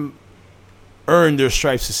 make them earn their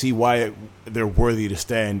stripes to see why they're worthy to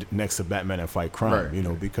stand next to Batman and fight crime,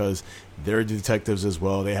 Right. because they're detectives as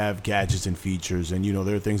well. They have gadgets and features, and,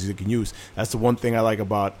 there are things you can use. That's the one thing I like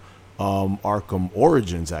about Arkham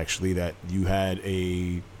Origins, actually, that you had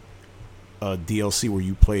a DLC where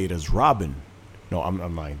you played as Robin. No,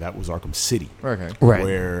 I'm lying. That was Arkham City. Okay. Right.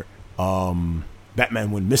 Where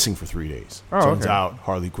Batman went missing for 3 days. Oh, Turns okay. out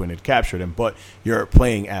Harley Quinn had captured him, but you're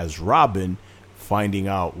playing as Robin, finding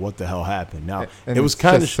out what the hell happened. Now, And it was it's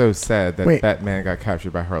kind of just so sad that Wait. Batman got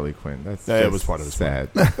captured by Harley Quinn. That's Yeah, it just was part of his sad.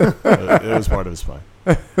 it was part of his fun.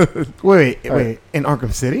 Wait. In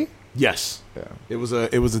Arkham City? Yes, Yeah. it was a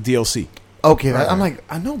DLC. Okay, I'm like,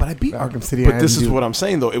 I know, but I beat Arkham City. But this is what I'm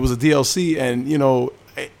saying, though. It was a DLC, and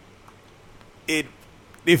it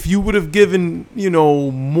if you would have given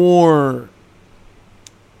more,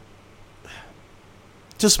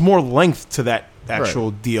 just more length to that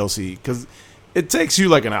actual DLC, because it takes you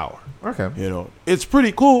like an hour. Okay. It's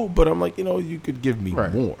pretty cool, but I'm like, you could give me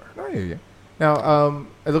Right. more. I hear you. Now,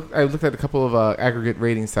 I looked at a couple of aggregate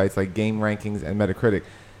rating sites like Game Rankings and Metacritic.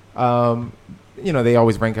 They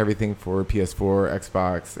always rank everything for PS4,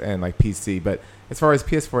 Xbox, and like PC. But as far as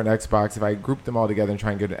PS4 and Xbox, if I group them all together and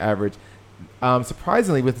try and get an average,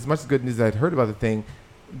 surprisingly, with as much good news as I'd heard about the thing,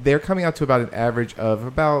 they're coming out to about an average of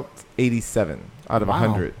about 87 out of Wow.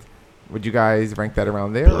 100. Would you guys rank that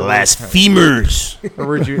around there? Blasphemers. Or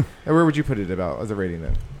where would you put it about as a rating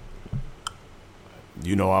then?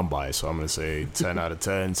 I'm biased, so I'm going to say 10 out of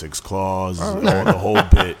 10, 6 claws, the whole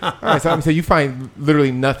bit. All right, so you find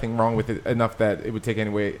literally nothing wrong with it enough that it would take any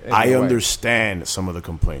way. I understand some of the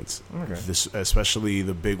complaints, Okay. especially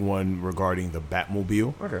the big one regarding the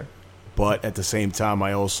Batmobile. Okay. But at the same time,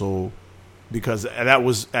 I also, because that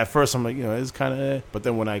was, at first I'm like, it's kind of, but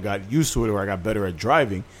then when I got used to it, or I got better at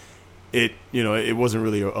driving, it wasn't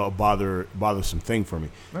really a bothersome thing for me.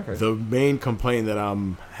 Okay. The main complaint that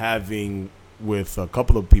I'm having with a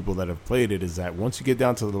couple of people that have played it is that once you get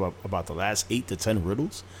down to about the last 8 to 10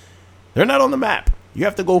 riddles, they're not on the map. You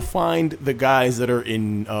have to go find the guys that are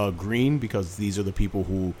in green, because these are the people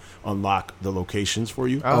who unlock the locations for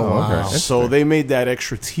you. Oh, wow. okay. So they made that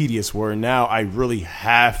extra tedious, where now I really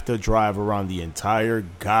have to drive around the entire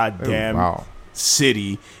goddamn Wow.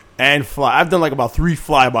 city and fly. I've done like about 3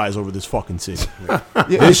 flybys over this fucking city. Yeah,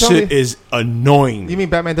 This shit is annoying. You mean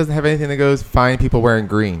Batman doesn't have anything that goes find people wearing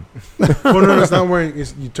green? Well, no, it's not wearing.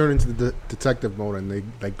 You turn into the detective mode and they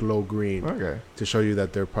like glow green Okay. to show you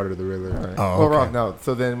that they're part of the Riddler. All right. Oh, Well, okay. Rob, no.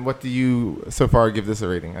 So then, what do you so far give this a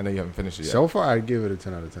rating? I know you haven't finished it yet. So far, I'd give it a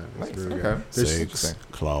 10 out of 10. It's Nice, really okay. good. There's, 6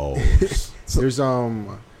 close. there's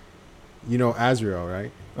Azrael,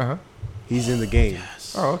 right? Uh-huh. He's in the game.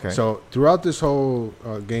 Oh, okay. So throughout this whole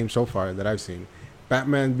game so far that I've seen,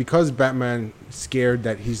 because Batman scared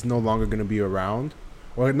that he's no longer going to be around,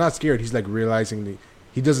 or not scared, he's like realizing that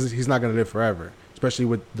he's not going to live forever, especially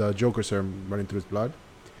with the Joker serum running through his blood.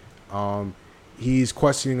 He's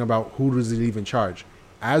questioning about who does he leave in charge.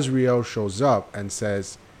 Azrael shows up and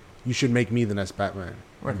says, "You should make me the next Batman."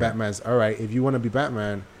 And Okay. Batman's, "All right, if you want to be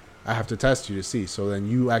Batman, I have to test you to see." So then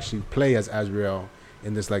you actually play as Azrael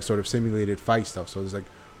in this like sort of simulated fight stuff. So there's like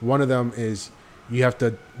one of them is you have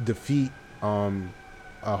to defeat a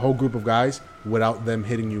whole group of guys without them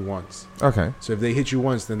hitting you once. Okay. So if they hit you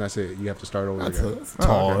once, then that's it. You have to start over That's again.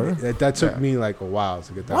 tall. okay. That took Yeah. me like a while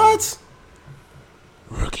to get that. What?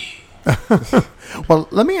 Rookie. Well,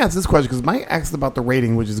 let me ask this question because Mike asked about the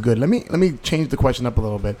rating, which is good. Let me change the question up a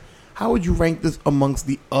little bit. How would you rank this amongst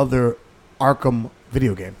the other Arkham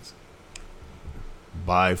video games?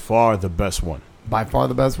 By far the best one, By far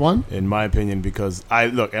the best one. in my opinion, because I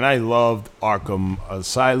loved Arkham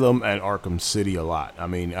Asylum and Arkham City a lot. I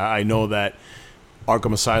mean, I know that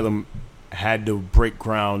Arkham Asylum had to break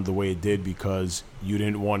ground the way it did because you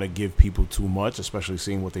didn't want to give people too much, especially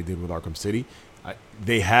seeing what they did with Arkham City.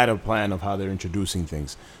 They had a plan of how they're introducing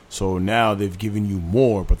things. So now they've given you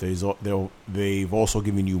more, but they've also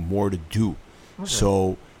given you more to do.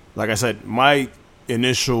 So, like I said, my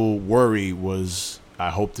initial worry was I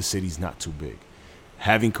hope the city's not too big.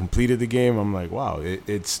 Having completed the game, I'm like, wow,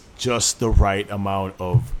 it's just the right amount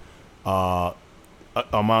of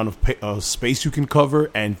space you can cover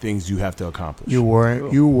and things you have to accomplish. You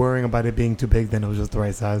were worrying about it being too big, then it was just the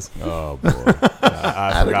right size. Oh boy,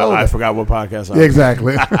 I forgot what podcast. Yeah,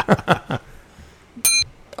 exactly.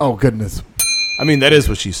 Oh goodness. I mean, that is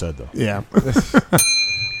what she said, though. Yeah.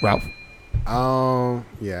 Ralph.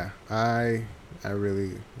 Yeah, I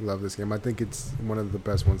really love this game. I think it's one of the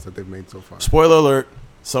best ones that they've made so far. Spoiler alert: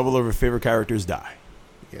 several of your favorite characters die.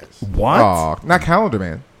 Yes. What? Aw, not Calendar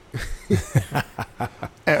Man.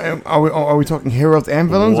 Are we talking heroes and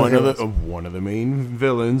villains? or heroes? One of the main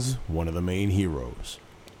villains, one of the main heroes.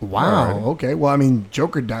 Wow. Alright. Okay. Well, I mean,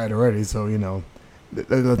 Joker died already, so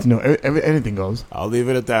let's know anything goes. I'll leave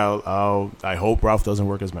it at that. I hope Ralph doesn't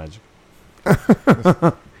work as magic.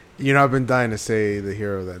 You know, I've been dying to say the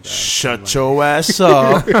hero that died. Shut your ass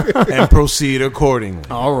up and proceed accordingly.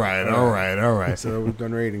 All right. So we've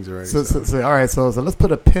done ratings already. So all right. So let's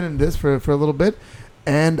put a pin in this for a little bit,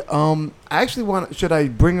 and I actually should I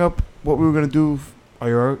bring up what we were gonna do? Are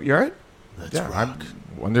you all right? Let's Yeah, rock.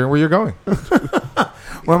 I'm wondering where you're going.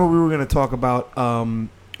 Remember we were going to talk about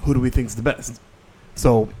who do we think's the best.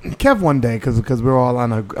 So Kev one day, because we're all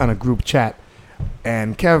on a group chat,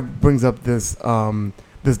 and Kev brings up this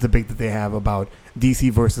this debate that they have about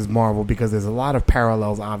DC versus Marvel, because there's a lot of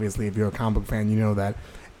parallels. Obviously, if you're a comic book fan, you know that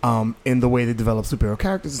in the way they develop superhero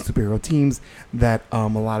characters and superhero teams, that a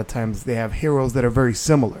lot of times they have heroes that are very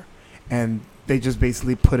similar, and they just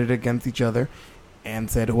basically put it against each other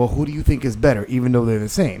and said, well, who do you think is better, even though they're the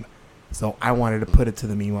same? So I wanted to put it to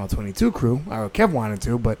the Meanwhile 22 crew. Or Kev wanted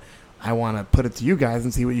to, but I want to put it to you guys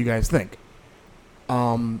and see what you guys think.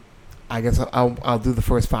 I guess I'll do the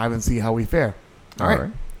first 5 and see how we fare. All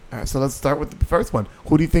right. So let's start with the first one.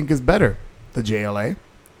 Who do you think is better, the JLA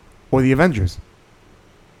or the Avengers?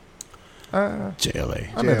 JLA.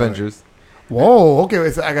 I'm JLA. Avengers. Whoa. Okay.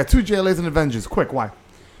 So I got 2 JLAs and Avengers. Quick. Why?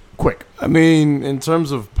 Quick. I mean, in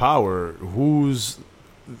terms of power, who's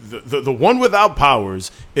the one without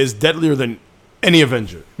powers is deadlier than any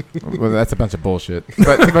Avenger. Well, that's a bunch of bullshit.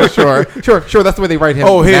 But sure. That's the way they write him.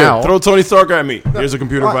 Oh, here, now. throw Tony Stark at me. Here's a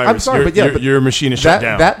computer Well, virus. I'm sorry, but your machine is shut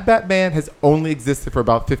down. That Batman has only existed for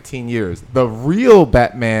about 15 years. The real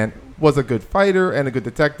Batman was a good fighter and a good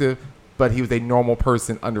detective, but he was a normal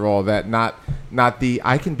person under all that. Not the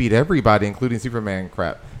I can beat everybody, including Superman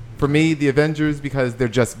crap. For me, the Avengers, because they're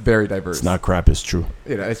just very diverse. It's not crap, it's true.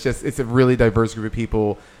 It's a really diverse group of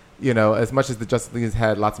people. As much as the Justice League has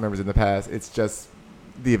had lots of members in the past, it's just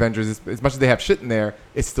the Avengers. As much as they have shit in there,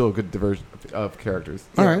 it's still a good diversion of characters.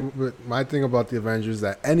 All right. But my thing about the Avengers is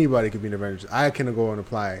that anybody could be an Avenger. I can go and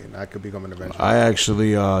apply, and I could become an Avenger. I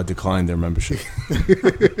actually declined their membership.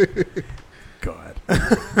 Go ahead.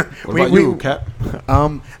 What about you, Cap?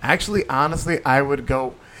 Actually, honestly, I would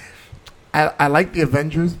go. I like the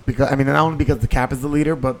Avengers because not only because the Cap is the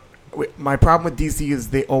leader, but My problem with DC is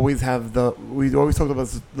they always have we always talk about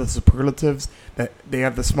the superlatives, that they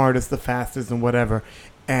have the smartest, the fastest, and whatever.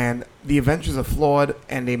 And the Avengers are flawed,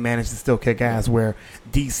 and they manage to still kick ass. Where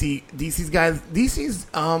DC's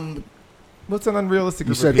What's an unrealistic?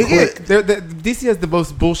 You said DC has the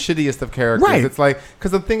most bullshittiest of characters. Right. It's like,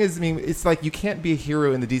 because the thing is, I mean, it's like you can't be a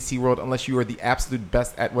hero in the DC world unless you are the absolute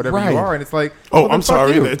best at whatever Right. you are. And it's like, Oh, well, then I'm fuck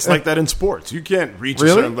sorry. you. It's like that in sports. You can't reach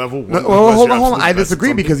Really? a certain level. No, unless well, hold you're on. absolute I best at disagree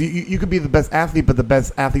something. because you could be the best athlete, but the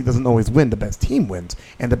best athlete doesn't always win. The best team wins,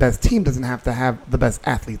 and the best team doesn't have to have the best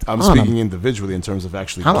athletes. I'm on speaking them. individually in terms of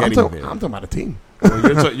actually I'm getting talking there. about a team.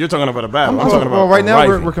 Well, you're talking about a battle. I'm Well, talking about well, right now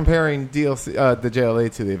arriving. we're comparing DLC, the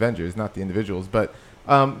JLA to the Avengers, not the individuals. But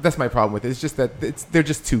that's my problem with it. It's just that they're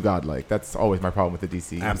just too godlike. That's always my problem with the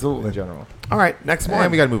DC. Absolutely. In general. All right, next one.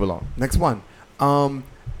 And we got to move along. Next one.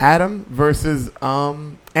 Adam versus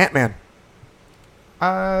Ant-Man.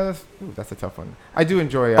 That's a tough one. I do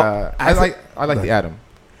enjoy. Oh, I like the Atom.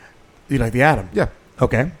 You like the Atom? Yeah.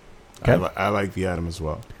 Okay. Okay. I like the Atom as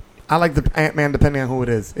well. I like the Ant-Man depending on who it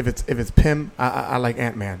is. If it's Pym, I like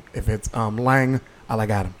Ant-Man. If it's Lang, I like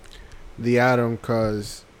Adam. The Atom,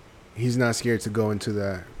 because he's not scared to go into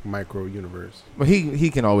that micro universe. Well, he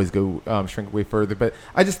can always go shrink way further, but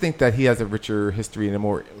I just think that he has a richer history and a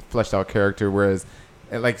more fleshed out character. Whereas,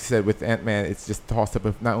 like you said, with Ant-Man, it's just tossed up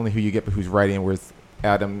with not only who you get but who's writing. Whereas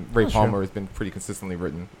Ray Palmer has been pretty consistently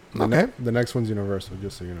written. Okay. The next one's Universal,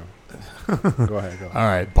 just so you know. Go ahead. All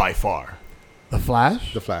right. By far. The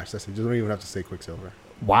Flash. The Flash. That's it. You don't even have to say Quicksilver.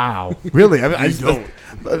 Wow. Really? I You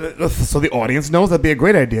don't. so the audience knows that'd be a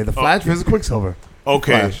great idea. The Flash versus Quicksilver.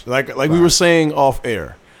 Okay, Flash. like we were saying off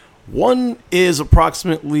air, one is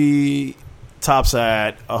approximately tops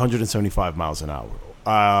at 175 miles an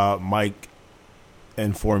hour. Mike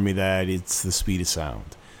informed me that it's the speed of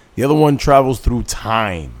sound. The other one travels through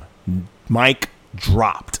time. Mike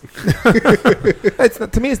dropped.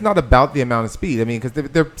 To me, it's not about the amount of speed. I mean, because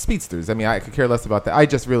they're speedsters. I mean, I could care less about that. I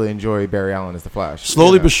just really enjoy Barry Allen as the Flash.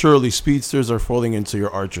 Slowly You know? but surely, speedsters are falling into your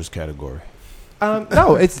Archers category.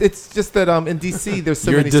 No, it's just that in DC there's so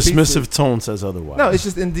Your many dismissive speedsters. tone says otherwise. No, it's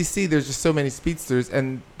just in DC there's just so many speedsters,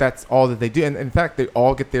 and that's all that they do. And in fact, they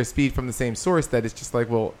all get their speed from the same source. That it's just like,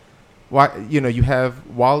 well, why? You know, you have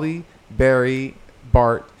Wally, Barry,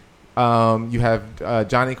 Bart. You have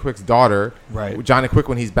Johnny Quick's daughter, Right. Johnny Quick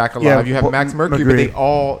when he's back alive. Yeah, you have well, Max Mercury, agree. but they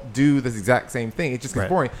all do this exact same thing. It just gets Right.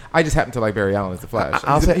 boring. I just happen to like Barry Allen as the Flash.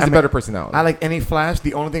 I'll He's say- a better personality. I like any Flash.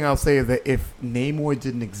 The only thing I'll say is that if Namor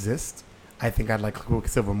didn't exist, I think I'd like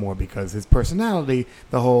Quicksilver more because his personality,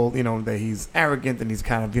 the whole, that he's arrogant and he's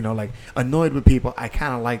kind of, like annoyed with people. I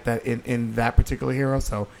kind of like that in that particular hero.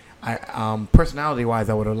 So I, personality wise,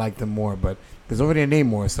 I would have liked him more, but there's already a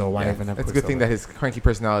Namor, so why even have it's a good thing that his cranky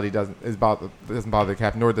personality doesn't bother the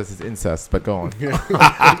Cap, nor does his incest. But go on.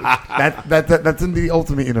 that's in the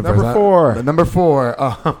Ultimate Universe. Number 4. Number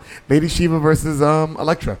 4, Lady Shiva versus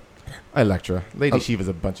Elektra. Elektra. Lady Shiva's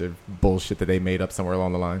a bunch of bullshit that they made up somewhere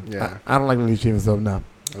along the line. Yeah. I don't like Lady Shiva, so no.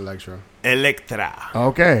 Elektra. Electra.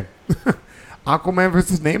 Okay. Aquaman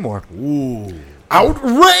versus Namor. Ooh.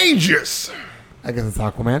 Outrageous! I guess it's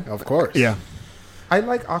Aquaman. Of course. Yeah. I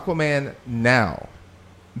like Aquaman now,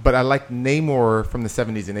 but I like Namor from the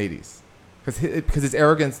 70s and 80s. Because his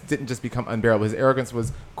arrogance didn't just become unbearable. His arrogance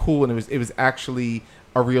was cool, and it was actually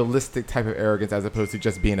a realistic type of arrogance as opposed to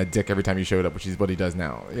just being a dick every time you showed up, which is what he does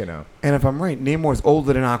now, And if I'm right, Namor's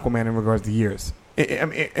older than Aquaman in regards to years.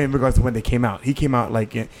 In regards to when they came out. He came out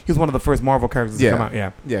he was one of the first Marvel characters to come out.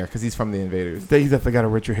 Yeah. Yeah, because he's from the Invaders. He's definitely got a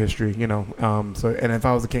richer history, So, and if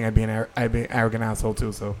I was a king, I'd be an arrogant asshole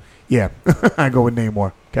too. So, yeah, I go with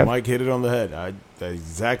Namor. Kev? Mike hit it on the head. That's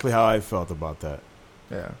exactly how I felt about that.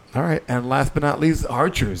 Yeah. All right, and last but not least,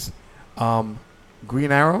 Archers.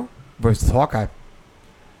 Green Arrow versus Hawkeye.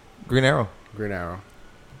 Green Arrow. Green Arrow.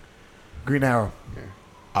 Green Arrow.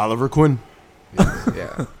 Oliver Quinn.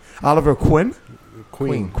 Yeah. Oliver Quinn.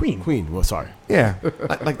 Queen. Well, sorry. Yeah,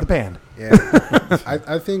 like the band. Yeah.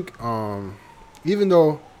 I think even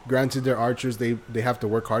though granted they're archers, they have to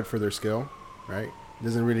work hard for their skill, right? It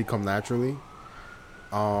doesn't really come naturally.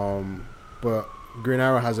 But Green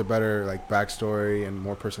Arrow has a better backstory and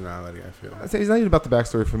more personality, I feel. I'd say it's not even about the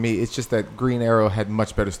backstory for me. It's just that Green Arrow had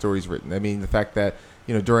much better stories written. I mean, the fact that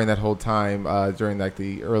during that whole time, during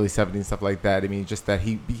the early '70s and stuff like that. I mean, just that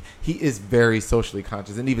he is very socially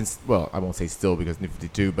conscious, and even I won't say still because New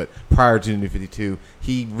 52, but prior to New 52,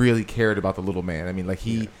 he really cared about the little man. I mean,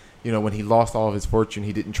 when he lost all of his fortune,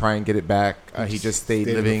 he didn't try and get it back. He just stayed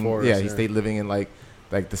living. In the forest, he stayed living in like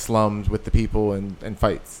the slums with the people and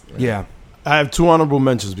fights. Yeah. I have 2 honorable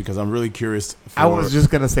mentions because I'm really curious. I was just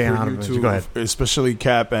gonna say for honorable you mention. Go ahead. especially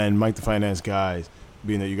Cap and Mike the Finance guys.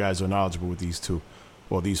 being that you guys are knowledgeable with these two.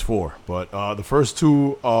 Well, these four. But the first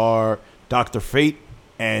two are Dr. Fate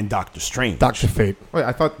and Doctor Strange. Dr. Fate. Wait,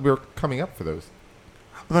 I thought we were coming up for those.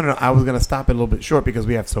 No. I was gonna stop it a little bit short because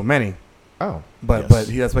we have so many. Oh, But Yes.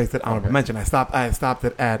 that's why he said honorable Okay. mention. I stopped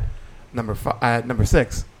it at number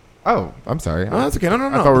 6. oh, I'm sorry. No, that's okay. No.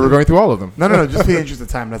 I thought we were going through all of them. No. Just for the interest of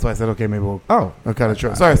time. That's why I said okay. Maybe we'll Oh, cut it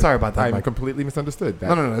short. Sorry about that. I Mike. completely misunderstood.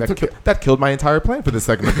 That, No, That, it's okay. that killed my entire plan for this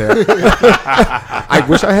segment there. I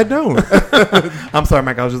wish I had known. I'm sorry,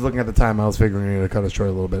 Mike. I was just looking at the time. I was figuring to cut it short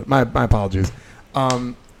a little bit. My apologies.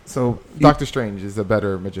 So Doctor Strange is a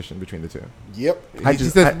better magician between the two. Yep. I He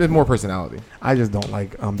just- has a bit more personality. I just don't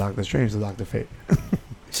like Doctor Strange to Doctor Fate.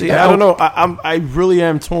 See, I don't know. I really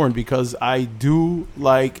am torn because I do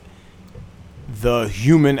like the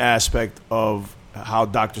human aspect of how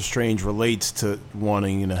Doctor Strange relates to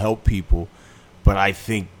wanting to help people, but I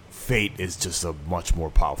think Fate is just a much more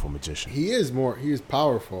powerful magician. He is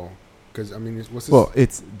powerful. Because, I mean, what's his... Well,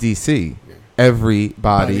 it's DC. Yeah.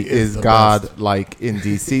 Everybody is is the God-like in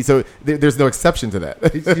DC, so there's no exception to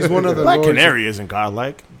that. he's one of the Black lords Canary isn't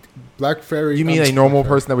godlike. Black Fairy... You mean I'm a normal Black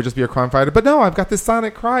person that would just be a crime fighter? But no, I've got this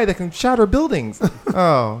sonic cry that can shatter buildings.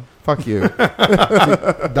 Oh, fuck you.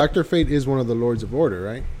 Fairy. Dr. Fate is one of the Lords of Order,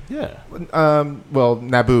 right? Yeah. Well,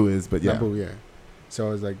 Naboo is, but yeah. Naboo, yeah.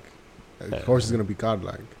 So it's like, of course, he's going to be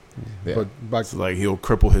godlike. Yeah. But back It's like he'll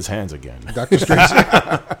cripple his hands again. Doctor Strange...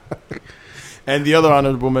 And the other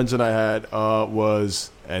honorable mention I had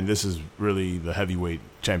was, and this is really the heavyweight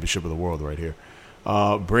championship of the world right here,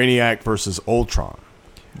 Brainiac versus Ultron.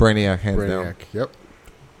 Brainiac, hands Brainiac. down.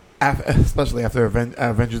 Yep. Especially after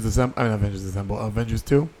Avengers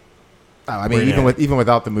 2. Oh, I mean, Brainiac. even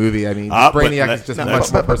without the movie, I mean, But Brainiac let- is just no,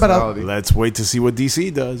 much more but- personality. Let's wait to see what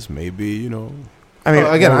DC does. Maybe, I mean,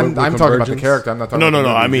 again, well, I'm the talking about the Convergence? character. I'm not talking No, about no, the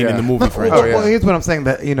no. I movie. mean, in the movie But, franchise. Oh, yeah. well, here's what I'm saying.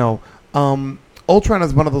 That Ultron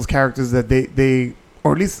is one of those characters that they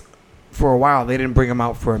or at least for a while they didn't bring him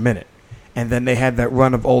out for a minute, and then they had that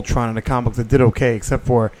run of Ultron in the comic books that did okay, except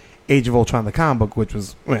for Age of Ultron, the comic book, which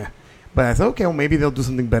was. But I said, okay, well, maybe they'll do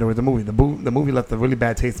something better with the movie. The movie left a really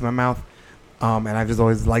bad taste in my mouth, and I've just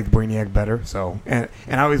always liked Brainiac better. So, and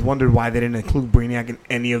I always wondered why they didn't include Brainiac in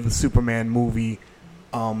any of the Superman movie.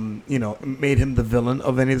 Made him the villain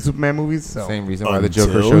of any of the Superman movies. So, Same reason why the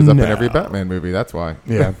Joker Until shows up in now. every Batman movie. That's why.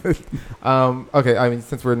 yeah. Okay, I mean,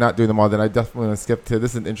 since we're not doing them all, then I definitely want to skip to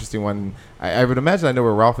this is an interesting one. I would imagine I know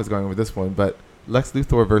where Ralph is going with this one, but Lex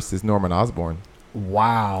Luthor versus Norman Osborn.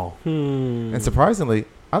 Wow. And surprisingly,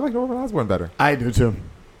 I like Norman Osborn better. I do too.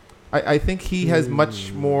 I think he has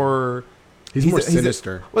much more. He's more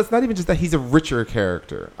sinister. Well, it's not even just that he's a richer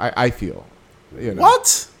character. I feel. You know.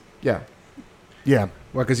 What? Yeah. Yeah.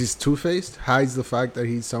 Why? Because he's two-faced? Hides the fact that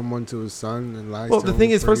he's someone to his son and lies Well, to the him thing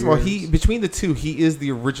is, for first of all, years? between the two, he is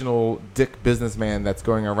the original dick businessman that's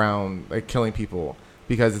going around like killing people.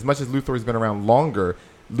 Because as much as Luthor's been around longer,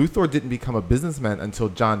 Luthor didn't become a businessman until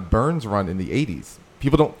John Byrne's run in the 80s.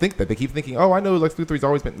 People don't think that. They keep thinking, oh, I know Lex Luthor's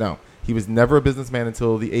always been. No, he was never a businessman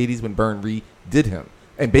until the 80s when Byrne redid him.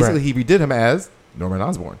 And basically, Right. he redid him as Norman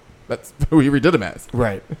Osborn. That's who he redid him as.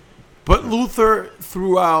 Right. But Luthor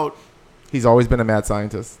throughout, He's always been a mad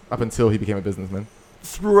scientist up until he became a businessman.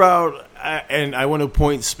 and I want to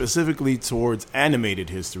point specifically towards animated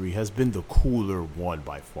history, has been the cooler one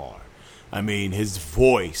by far. I mean, his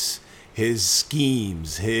voice, his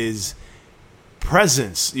schemes, his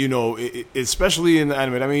presence, especially in the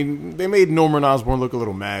animated. I mean, they made Norman Osborn look a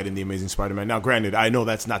little mad in The Amazing Spider-Man. Now, granted, I know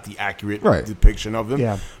that's not the accurate Right. depiction of him.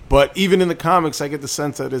 Yeah. But even in the comics, I get the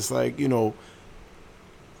sense that it's like,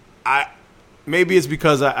 maybe it's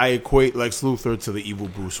because I equate Lex Luthor to the evil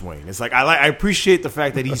Bruce Wayne. It's like I appreciate the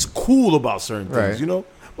fact that he's cool about certain things, Right.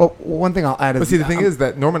 Well, one thing I'll add is. But see, the thing is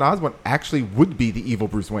that Norman Osborn actually would be the evil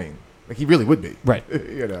Bruce Wayne. Like, he really would be. Right.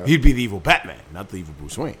 He'd be the evil Batman, not the evil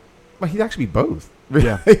Bruce Wayne. Well, he'd actually be both.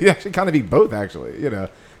 Yeah. He'd actually kind of be both, actually,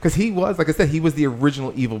 Because he was, like I said, he was the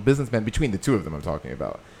original evil businessman between the two of them I'm talking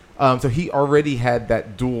about. So he already had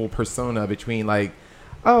that dual persona between, like,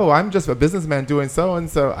 oh, I'm just a businessman doing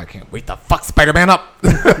so-and-so. I can't wait to fuck Spider-Man up.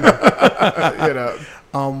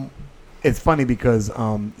 It's funny because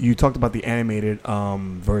you talked about the animated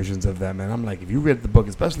versions of them, and I'm like, if you read the book,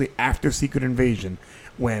 especially after Secret Invasion,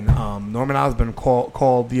 when Norman Osborn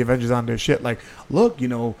called the Avengers on their shit, like, look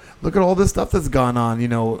at all this stuff that's gone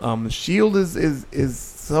on. Shield is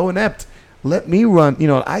so inept. Let me run.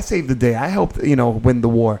 I saved the day. I helped win the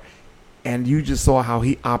war, and you just saw how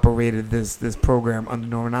he operated this program under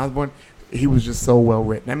Norman Osborn. He was just so well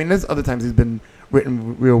written. I mean, there's other times he's been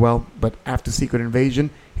written real well, but after Secret Invasion,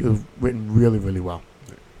 he was written really, really well.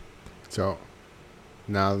 So,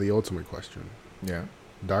 now the ultimate question. Yeah.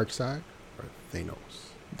 Darkseid or Thanos?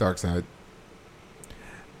 Darkseid.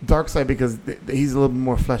 Darkseid, because he's a little bit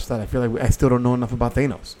more fleshed out. I feel like I still don't know enough about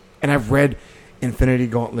Thanos. And I've read Infinity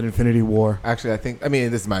Gauntlet, Infinity War. Actually,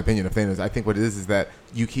 this is my opinion of Thanos. I think what it is that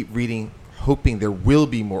you keep reading, hoping there will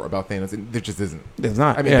be more about Thanos, and there just isn't. There's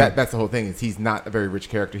not. I mean, that's the whole thing. Is he's not a very rich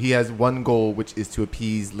character. He has one goal, which is to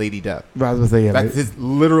appease Lady Death. I was gonna say, That's his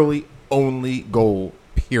literally only goal,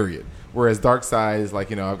 period. Whereas Darkseid is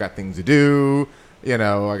like, I've got things to do. I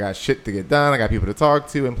got shit to get done. I got people to talk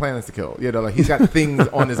to and planets to kill. Like he's got things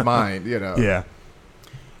on his mind. Yeah.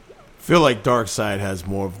 Feel like Darkseid has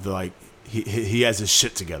more of the like he has his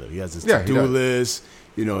shit together. He has his to-do list.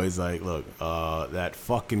 He's like, look, that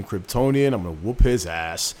fucking Kryptonian, I'm gonna whoop his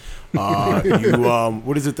ass. What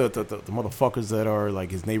is it? The motherfuckers that are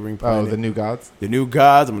like his neighboring planet. Oh, the New Gods. The New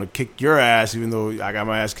Gods. I'm gonna kick your ass, even though I got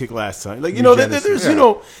my ass kicked last time. Like there's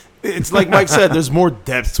it's like Mike said. There's more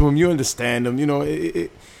depth to him. You understand him.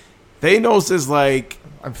 Thanos is like.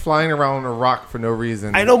 I'm flying around a rock for no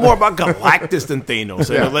reason. I know more about Galactus than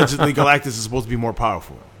Thanos. And allegedly, Galactus is supposed to be more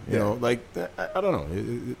powerful. I don't know.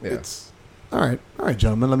 It's all right,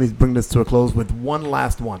 gentlemen. Let me bring this to a close with one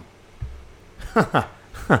last one.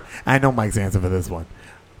 I know Mike's answer for this one: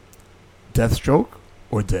 Deathstroke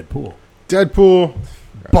or Deadpool? Deadpool.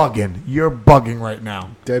 Bugging. You're bugging right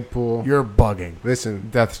now. Deadpool. You're bugging.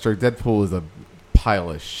 Listen, Deathstroke. Deadpool is a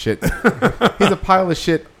pile of shit. He's a pile of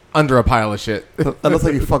shit under a pile of shit. That looks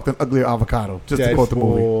like you fucked an ugly avocado. Just Deadpool. to quote the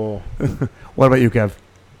movie. What about you, Kev?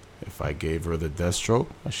 if I gave her the Deathstroke,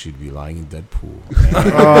 she'd be lying in Deadpool.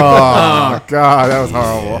 Oh God, that was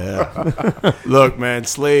horrible. Yeah. Look, man,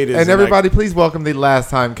 Slade is. And everybody, please welcome the last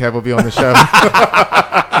time Kev will be on the show.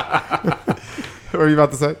 What are you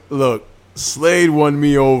about to say? Look, Slade won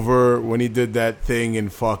me over when he did that thing in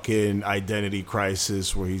fucking Identity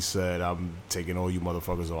Crisis where he said, I'm taking all you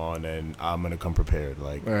motherfuckers on and I'm going to come prepared.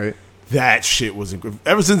 Like, All right. that shit was incredible.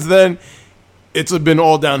 Ever since then, it's been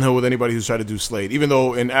all downhill with anybody who's tried to do Slade. Even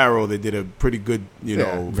though in Arrow they did a pretty good,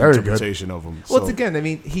 very interpretation of him. Well, So- it's again,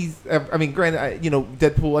 granted,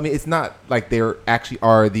 Deadpool, it's not like they actually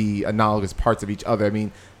are the analogous parts of each other. I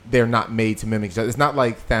mean, they're not made to mimic each other. It's not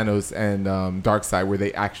like Thanos and Darkseid where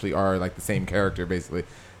they actually are like the same character, basically.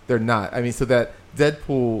 They're not. I mean, so that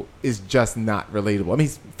Deadpool is just not relatable. I mean,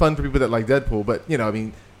 he's fun for people that like Deadpool, but,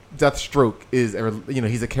 Deathstroke is,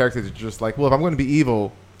 he's a character that's just like, well, if I'm going to be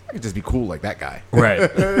evil, I could just be cool like that guy. Right.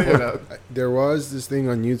 There was this thing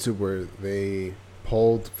on YouTube where they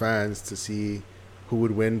polled fans to see who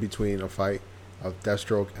would win between a fight of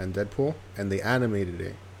Deathstroke and Deadpool, and they animated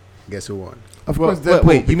it. Guess who won? Of course,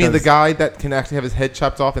 Wait, you mean the because- guy that can actually have his head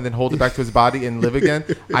chopped off and then hold it back to his body and live again?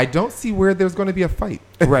 I don't see where there's going to be a fight.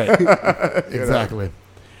 Right. Exactly.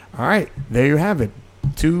 All right. There you have it.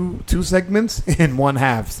 Two segments in one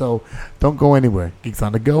half. So don't go anywhere. Geeks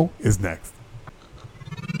on the Go is next.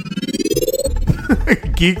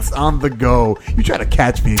 Geeks on the Go. You tried to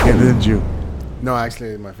catch me again, didn't you? No,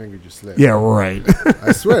 actually, my finger just slipped. Yeah, right.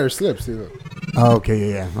 I swear it slipped. See, look.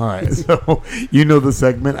 Okay, yeah. All right. So you know the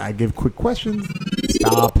segment. I give quick questions.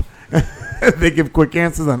 Stop. They give quick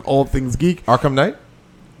answers on all things geek. Arkham Knight?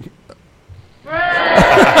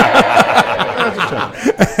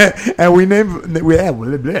 And we never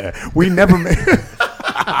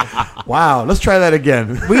Wow, let's try that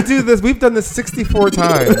again. We do this. We've done this 64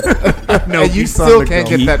 times. No, and you Geeks on still the can't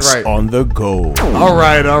Go. get that Geeks right. on the go. All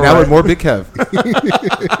right. Now with more Big Kev.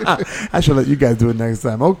 I should let you guys do it next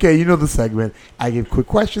time. Okay, you know the segment. I give quick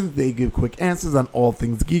questions. They give quick answers on all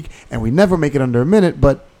things geek. And we never make it under a minute,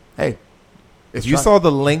 but hey. If you saw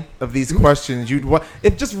the length of these questions,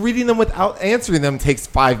 if just reading them without answering them takes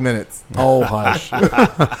 5 minutes. Oh, hush. Took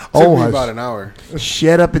Oh, me hush. about an hour.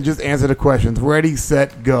 Shut up and just answer the questions. Ready,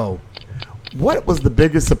 set, go. What was the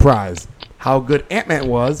biggest surprise? How good Ant-Man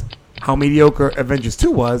was, how mediocre Avengers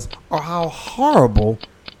 2 was, or how horrible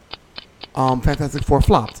Fantastic Four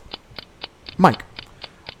flopped? Mike.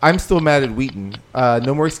 I'm still mad at Wheaton.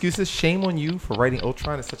 No more excuses. Shame on you for writing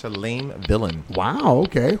Ultron as such a lame villain. Wow,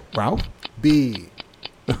 okay. Ralph? B.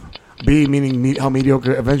 B meaning how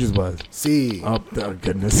mediocre Avengers was. C. Oh,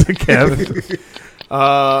 goodness. Kev.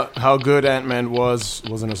 How good Ant-Man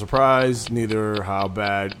wasn't a surprise. Neither how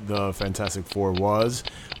bad the Fantastic Four was.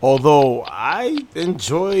 Although I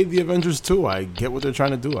enjoy the Avengers too. I get what they're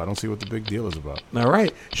trying to do. I don't see what the big deal is about. All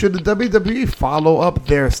right. Should the WWE follow up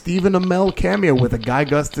their Stephen Amell cameo with a Guy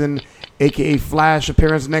Gustin, a.k.a. Flash,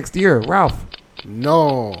 appearance next year? Ralph.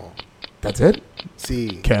 No. That's it?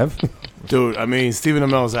 C. Kev. Dude, I mean, Stephen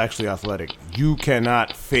Amell is actually athletic. You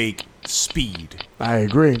cannot fake speed. I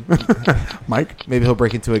agree. Mike? Maybe he'll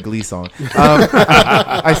break into a Glee song.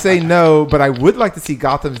 I say no, but I would like to see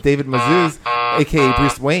Gotham's David Mazouz, a.k.a.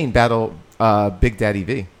 Bruce Wayne, battle Big Daddy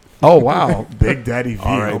V. Oh wow, Big Daddy V.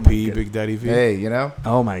 R.I.P. Big Daddy V. Hey, you know?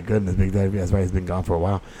 Oh my goodness, Big Daddy V. That's right. He's been gone for a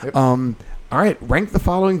while. Yep. All right, rank the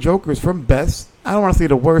following Jokers from best. I don't want to say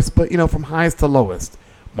the worst, but from highest to lowest.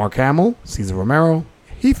 Mark Hamill, Cesar Romero,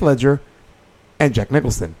 Heath Ledger, and Jack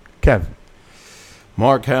Nicholson. Kev.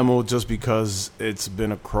 Mark Hamill, just because it's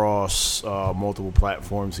been across multiple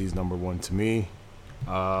platforms, he's number one to me.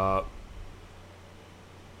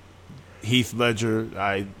 Heath Ledger,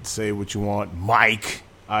 I say what you want. Mike,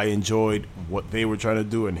 I enjoyed what they were trying to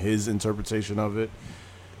do and his interpretation of it.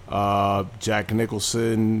 Jack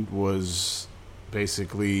Nicholson was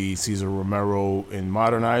basically Cesar Romero in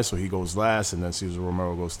modernized, so he goes last, and then Cesar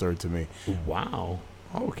Romero goes third to me. Wow.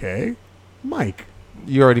 Okay. Mike.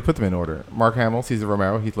 You already put them in order. Mark Hamill, Cesar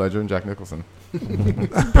Romero, Heath Ledger, and Jack Nicholson.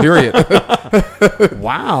 Period.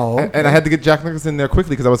 Wow. And I had to get Jack Nicholson there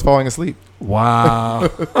quickly because I was falling asleep. Wow.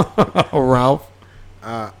 Ralph.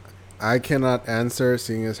 I cannot answer,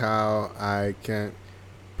 seeing as how I can't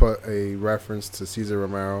put a reference to Cesar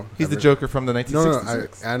Romero. He's the Joker from the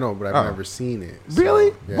 1966. I know, but I've never seen it.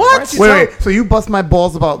 Really? Yeah. What? Wait. So you bust my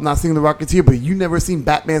balls about not seeing The Rocketeer, but you never seen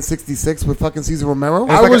Batman 66 with fucking Cesar Romero?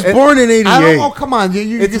 I was born in '88. Oh, come on.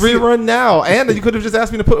 It's rerun now. And you could have just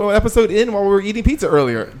asked me to put an episode in while we were eating pizza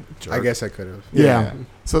earlier. I guess I could have. Yeah.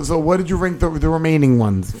 So what did you rank the remaining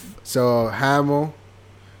ones? So Hamill,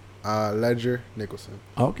 Ledger, Nicholson.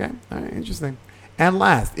 Okay. All right. Interesting. And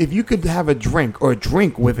last, if you could have a drink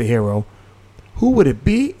with a hero, who would it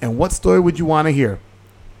be and what story would you want to hear?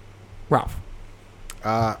 Ralph.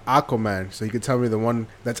 Aquaman. So you could tell me the one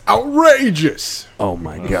that's outrageous. Oh,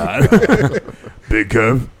 my God. Big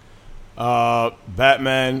Kev.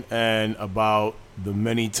 Batman, and about the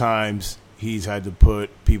many times he's had to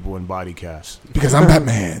put people in body casts. Because I'm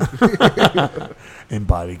Batman. In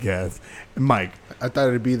body cast. Mike. I thought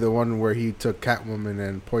it'd be the one where he took Catwoman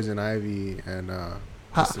and Poison Ivy and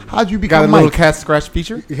how'd you Got become a Mike? little cat scratch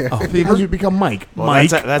feature? yeah. How'd you become Mike? Well,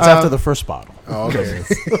 Mike. That's after the first bottle. Oh, okay.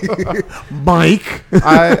 Mike.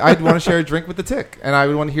 I'd want to share a drink with the Tick, and I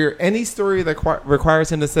would want to hear any story that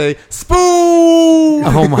requires him to say "spoon."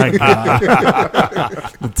 Oh my God.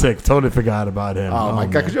 The Tick. Totally forgot about him. Oh my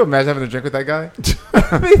God! man. Could you imagine having a drink with that guy?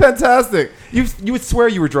 It'd be fantastic. You would swear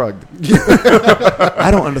you were drugged. I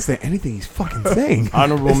don't understand anything he's fucking saying.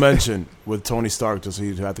 Honorable mention with Tony Stark, just so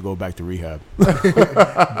he'd have to go back to rehab.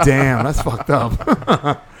 Damn, that's fucked up.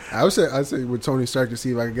 I'd say with Tony Stark to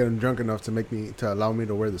see if I could get him drunk enough to allow me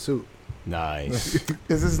to wear the suit. Nice.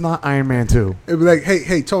 This is not Iron Man 2. It'd be like,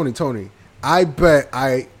 hey, Tony, I bet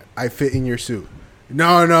I fit in your suit.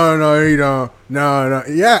 No, you don't. No.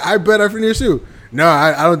 Yeah, I bet I fit in your suit. No,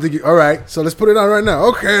 I don't think you. All right, so let's put it on right now.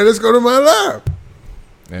 Okay, let's go to my lab.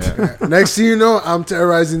 Yeah. Next thing you know, I'm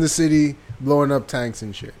terrorizing the city, blowing up tanks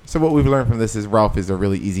and shit. So what we've learned from this is Ralph is a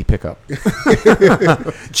really easy pickup.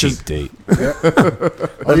 Cheap date.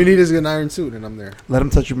 All you need is an iron suit, and I'm there. Let him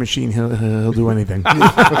touch your machine. He'll do anything.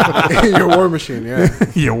 Your war machine, yeah.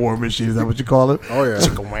 Your war machine. Is that what you call it? Oh, yeah.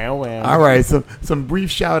 Wow. All right, so some brief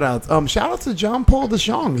shout outs. Shout out to John Paul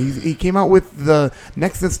DeShong. He came out with the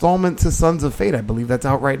next installment to Sons of Fate. I believe that's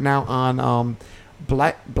out right now on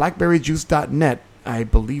blackberryjuice.net. I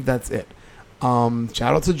believe that's it. Shout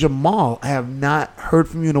out to Jamal. I have not heard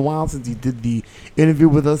from you in a while since you did the interview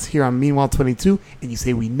with us here on Meanwhile 22, and you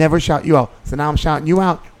say we never shout you out. So now I'm shouting you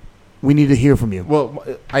out. We need to hear from you. Well,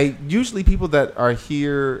 I usually people that are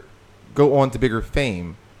here go on to bigger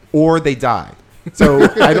fame, or they die. So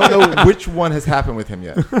I don't know which one has happened with him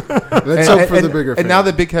yet. Let's hope for the bigger And now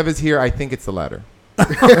that Big Kev is here, I think it's the latter.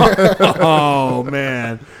 Oh,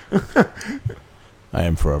 man. I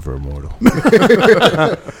am forever immortal.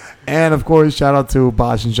 And, of course, shout out to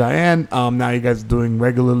Bosch and Cheyenne. Now you guys are doing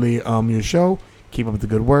regularly your show. Keep up the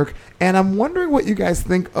good work. And I'm wondering what you guys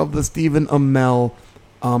think of the Stephen Amell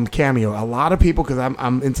cameo. A lot of people, because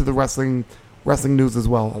I'm into the wrestling news as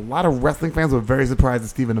well, a lot of wrestling fans were very surprised at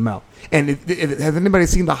Stephen Amell. And has anybody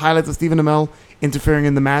seen the highlights of Stephen Amell interfering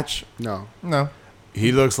in the match? No.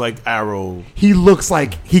 He looks like Arrow. He looks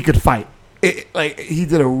like he could fight. He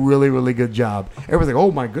did a really, really good job. Everybody's like, "Oh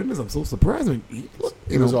my goodness, I'm so surprised."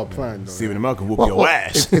 It was all planned. Though, Stephen right? Amell can whoop your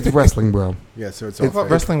ass. It's wrestling, bro. Yeah, so it's I all thought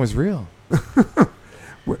fake. wrestling was real.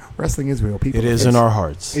 Wrestling is real. People. It is in our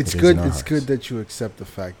hearts. It's It is good. in our It's hearts. good that you accept the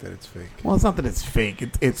fact that it's fake. Well, it's not that it's fake.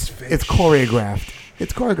 It's choreographed.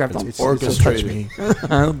 It's choreographed. Don't orchestrated. touch me.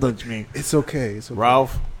 Don't touch me. It's okay. It's okay.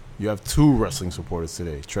 Ralph, you have 2 wrestling supporters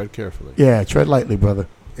today. Tread carefully. Yeah, tread lightly, brother.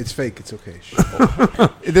 It's fake. It's okay.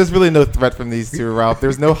 There's really no threat from these two, Ralph.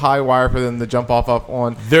 There's no high wire for them to jump off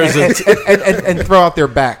on. There's and throw out their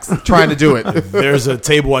backs trying to do it. There's a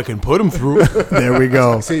table I can put him through. There we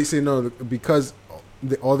go. See, no, because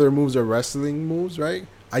all their moves are wrestling moves, right?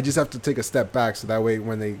 I just have to take a step back so that way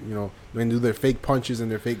when they do their fake punches and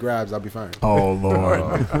their fake grabs, I'll be fine. Oh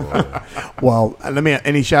Lord. Well,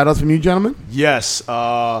 any shout outs from you, gentlemen? Yes.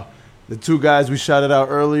 The two guys we shouted out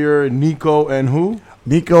earlier, Nico and who?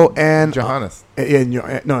 Nico and Johannes. No,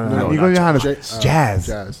 Nico not and Johannes.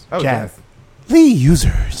 Jazz. Oh, Jazz. The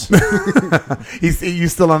users. You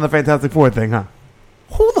still on the Fantastic Four thing, huh?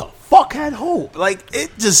 Who the fuck had hope? Like,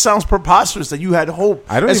 it just sounds preposterous that you had hope.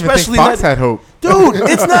 I don't even think Fox had hope. Dude,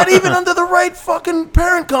 it's not even under the right fucking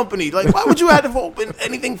parent company. Like, why would you have hope in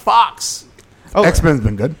anything Fox? Oh, X-Men's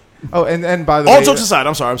been good. Oh, and by the way, All jokes aside,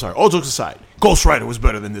 I'm sorry. All jokes aside, Ghost Rider was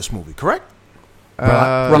better than this movie, correct?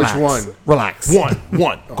 Relax. Which one? Relax.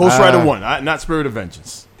 One. Ghost Rider 1, not Spirit of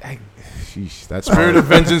Vengeance. Sheesh, that's Spirit of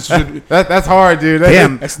Vengeance should... that's hard, dude.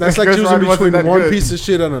 Damn. That's like Ghost choosing Rider wasn't between that one good. piece of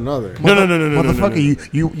shit and another. No.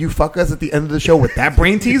 Motherfucker, you fuck us at the end of the show with that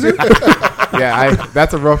brain teaser?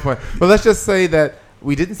 That's a rough one. But let's just say that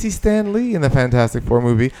we didn't see Stan Lee in the Fantastic Four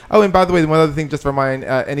movie. Oh, and by the way, one other thing, just to remind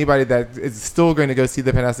anybody that is still going to go see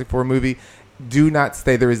the Fantastic Four movie, do not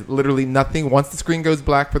stay. There is literally nothing. Once the screen goes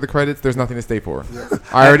black for the credits, there's nothing to stay for.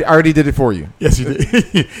 I already did it for you. Yes, you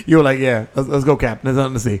did. You were like, yeah, let's go, Cap. There's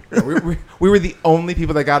nothing to see. We were the only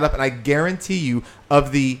people that got up, and I guarantee you,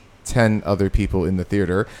 of the 10 other people in the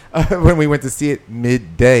theater, when we went to see it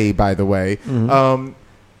midday, by the way,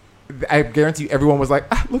 I guarantee you everyone was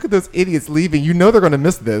like, look at those idiots leaving. You know they're going to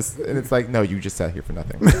miss this. And it's like, no, you just sat here for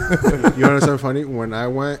nothing. You know what's so funny? When I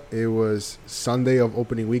went, it was Sunday of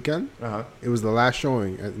opening weekend. Uh-huh. It was the last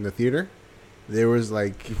showing in the theater. There was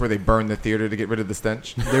like... Before they burned the theater to get rid of the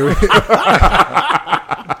stench. There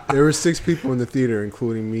were 6 people in the theater,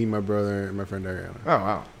 including me, my brother, and my friend Ariana. Oh,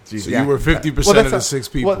 wow. Jeez, So you were 50% of that's the 6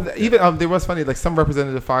 people. Well, even there was funny, like some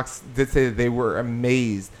representative of Fox did say that they were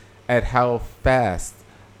amazed at how fast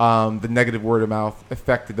the negative word of mouth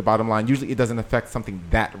affected the bottom line. Usually it doesn't affect something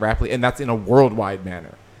that rapidly, and that's in a worldwide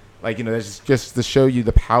manner. Like, that's just to show you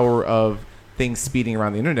the power of things speeding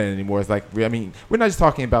around the internet anymore. It's like, I mean, we're not just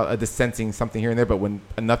talking about a dissenting something here and there, but when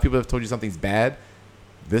enough people have told you something's bad,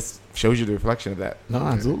 this shows you the reflection of that. No,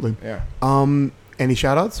 absolutely. Yeah. Any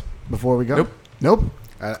shout outs before we go? Nope.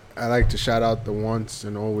 I like to shout out the once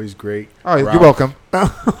and always great. Oh, you're Ralph. welcome.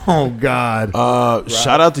 Oh, God.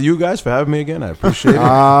 Shout out to you guys for having me again. I appreciate it.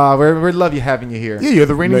 We love you having you here. Yeah, you're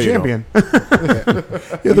the reigning No, you champion.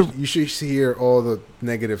 You should hear all the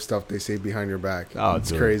negative stuff they say behind your back. Oh, it's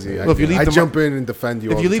dude. crazy. Well, if you leave I the jump in and defend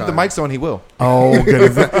you. If all you the leave the time. mics on, he will. Oh,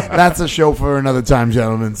 goodness. That's a show for another time,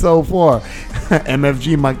 gentlemen. So for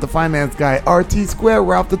MFG, Mike the Finance Guy, RT Square,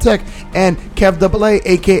 Ralph the Tech, and Kev AA,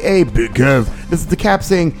 a.k.a. Big Kev. This is the Cap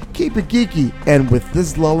saying, keep it geeky. And with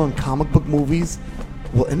this lull in comic book movies,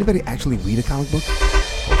 will anybody actually read a comic book?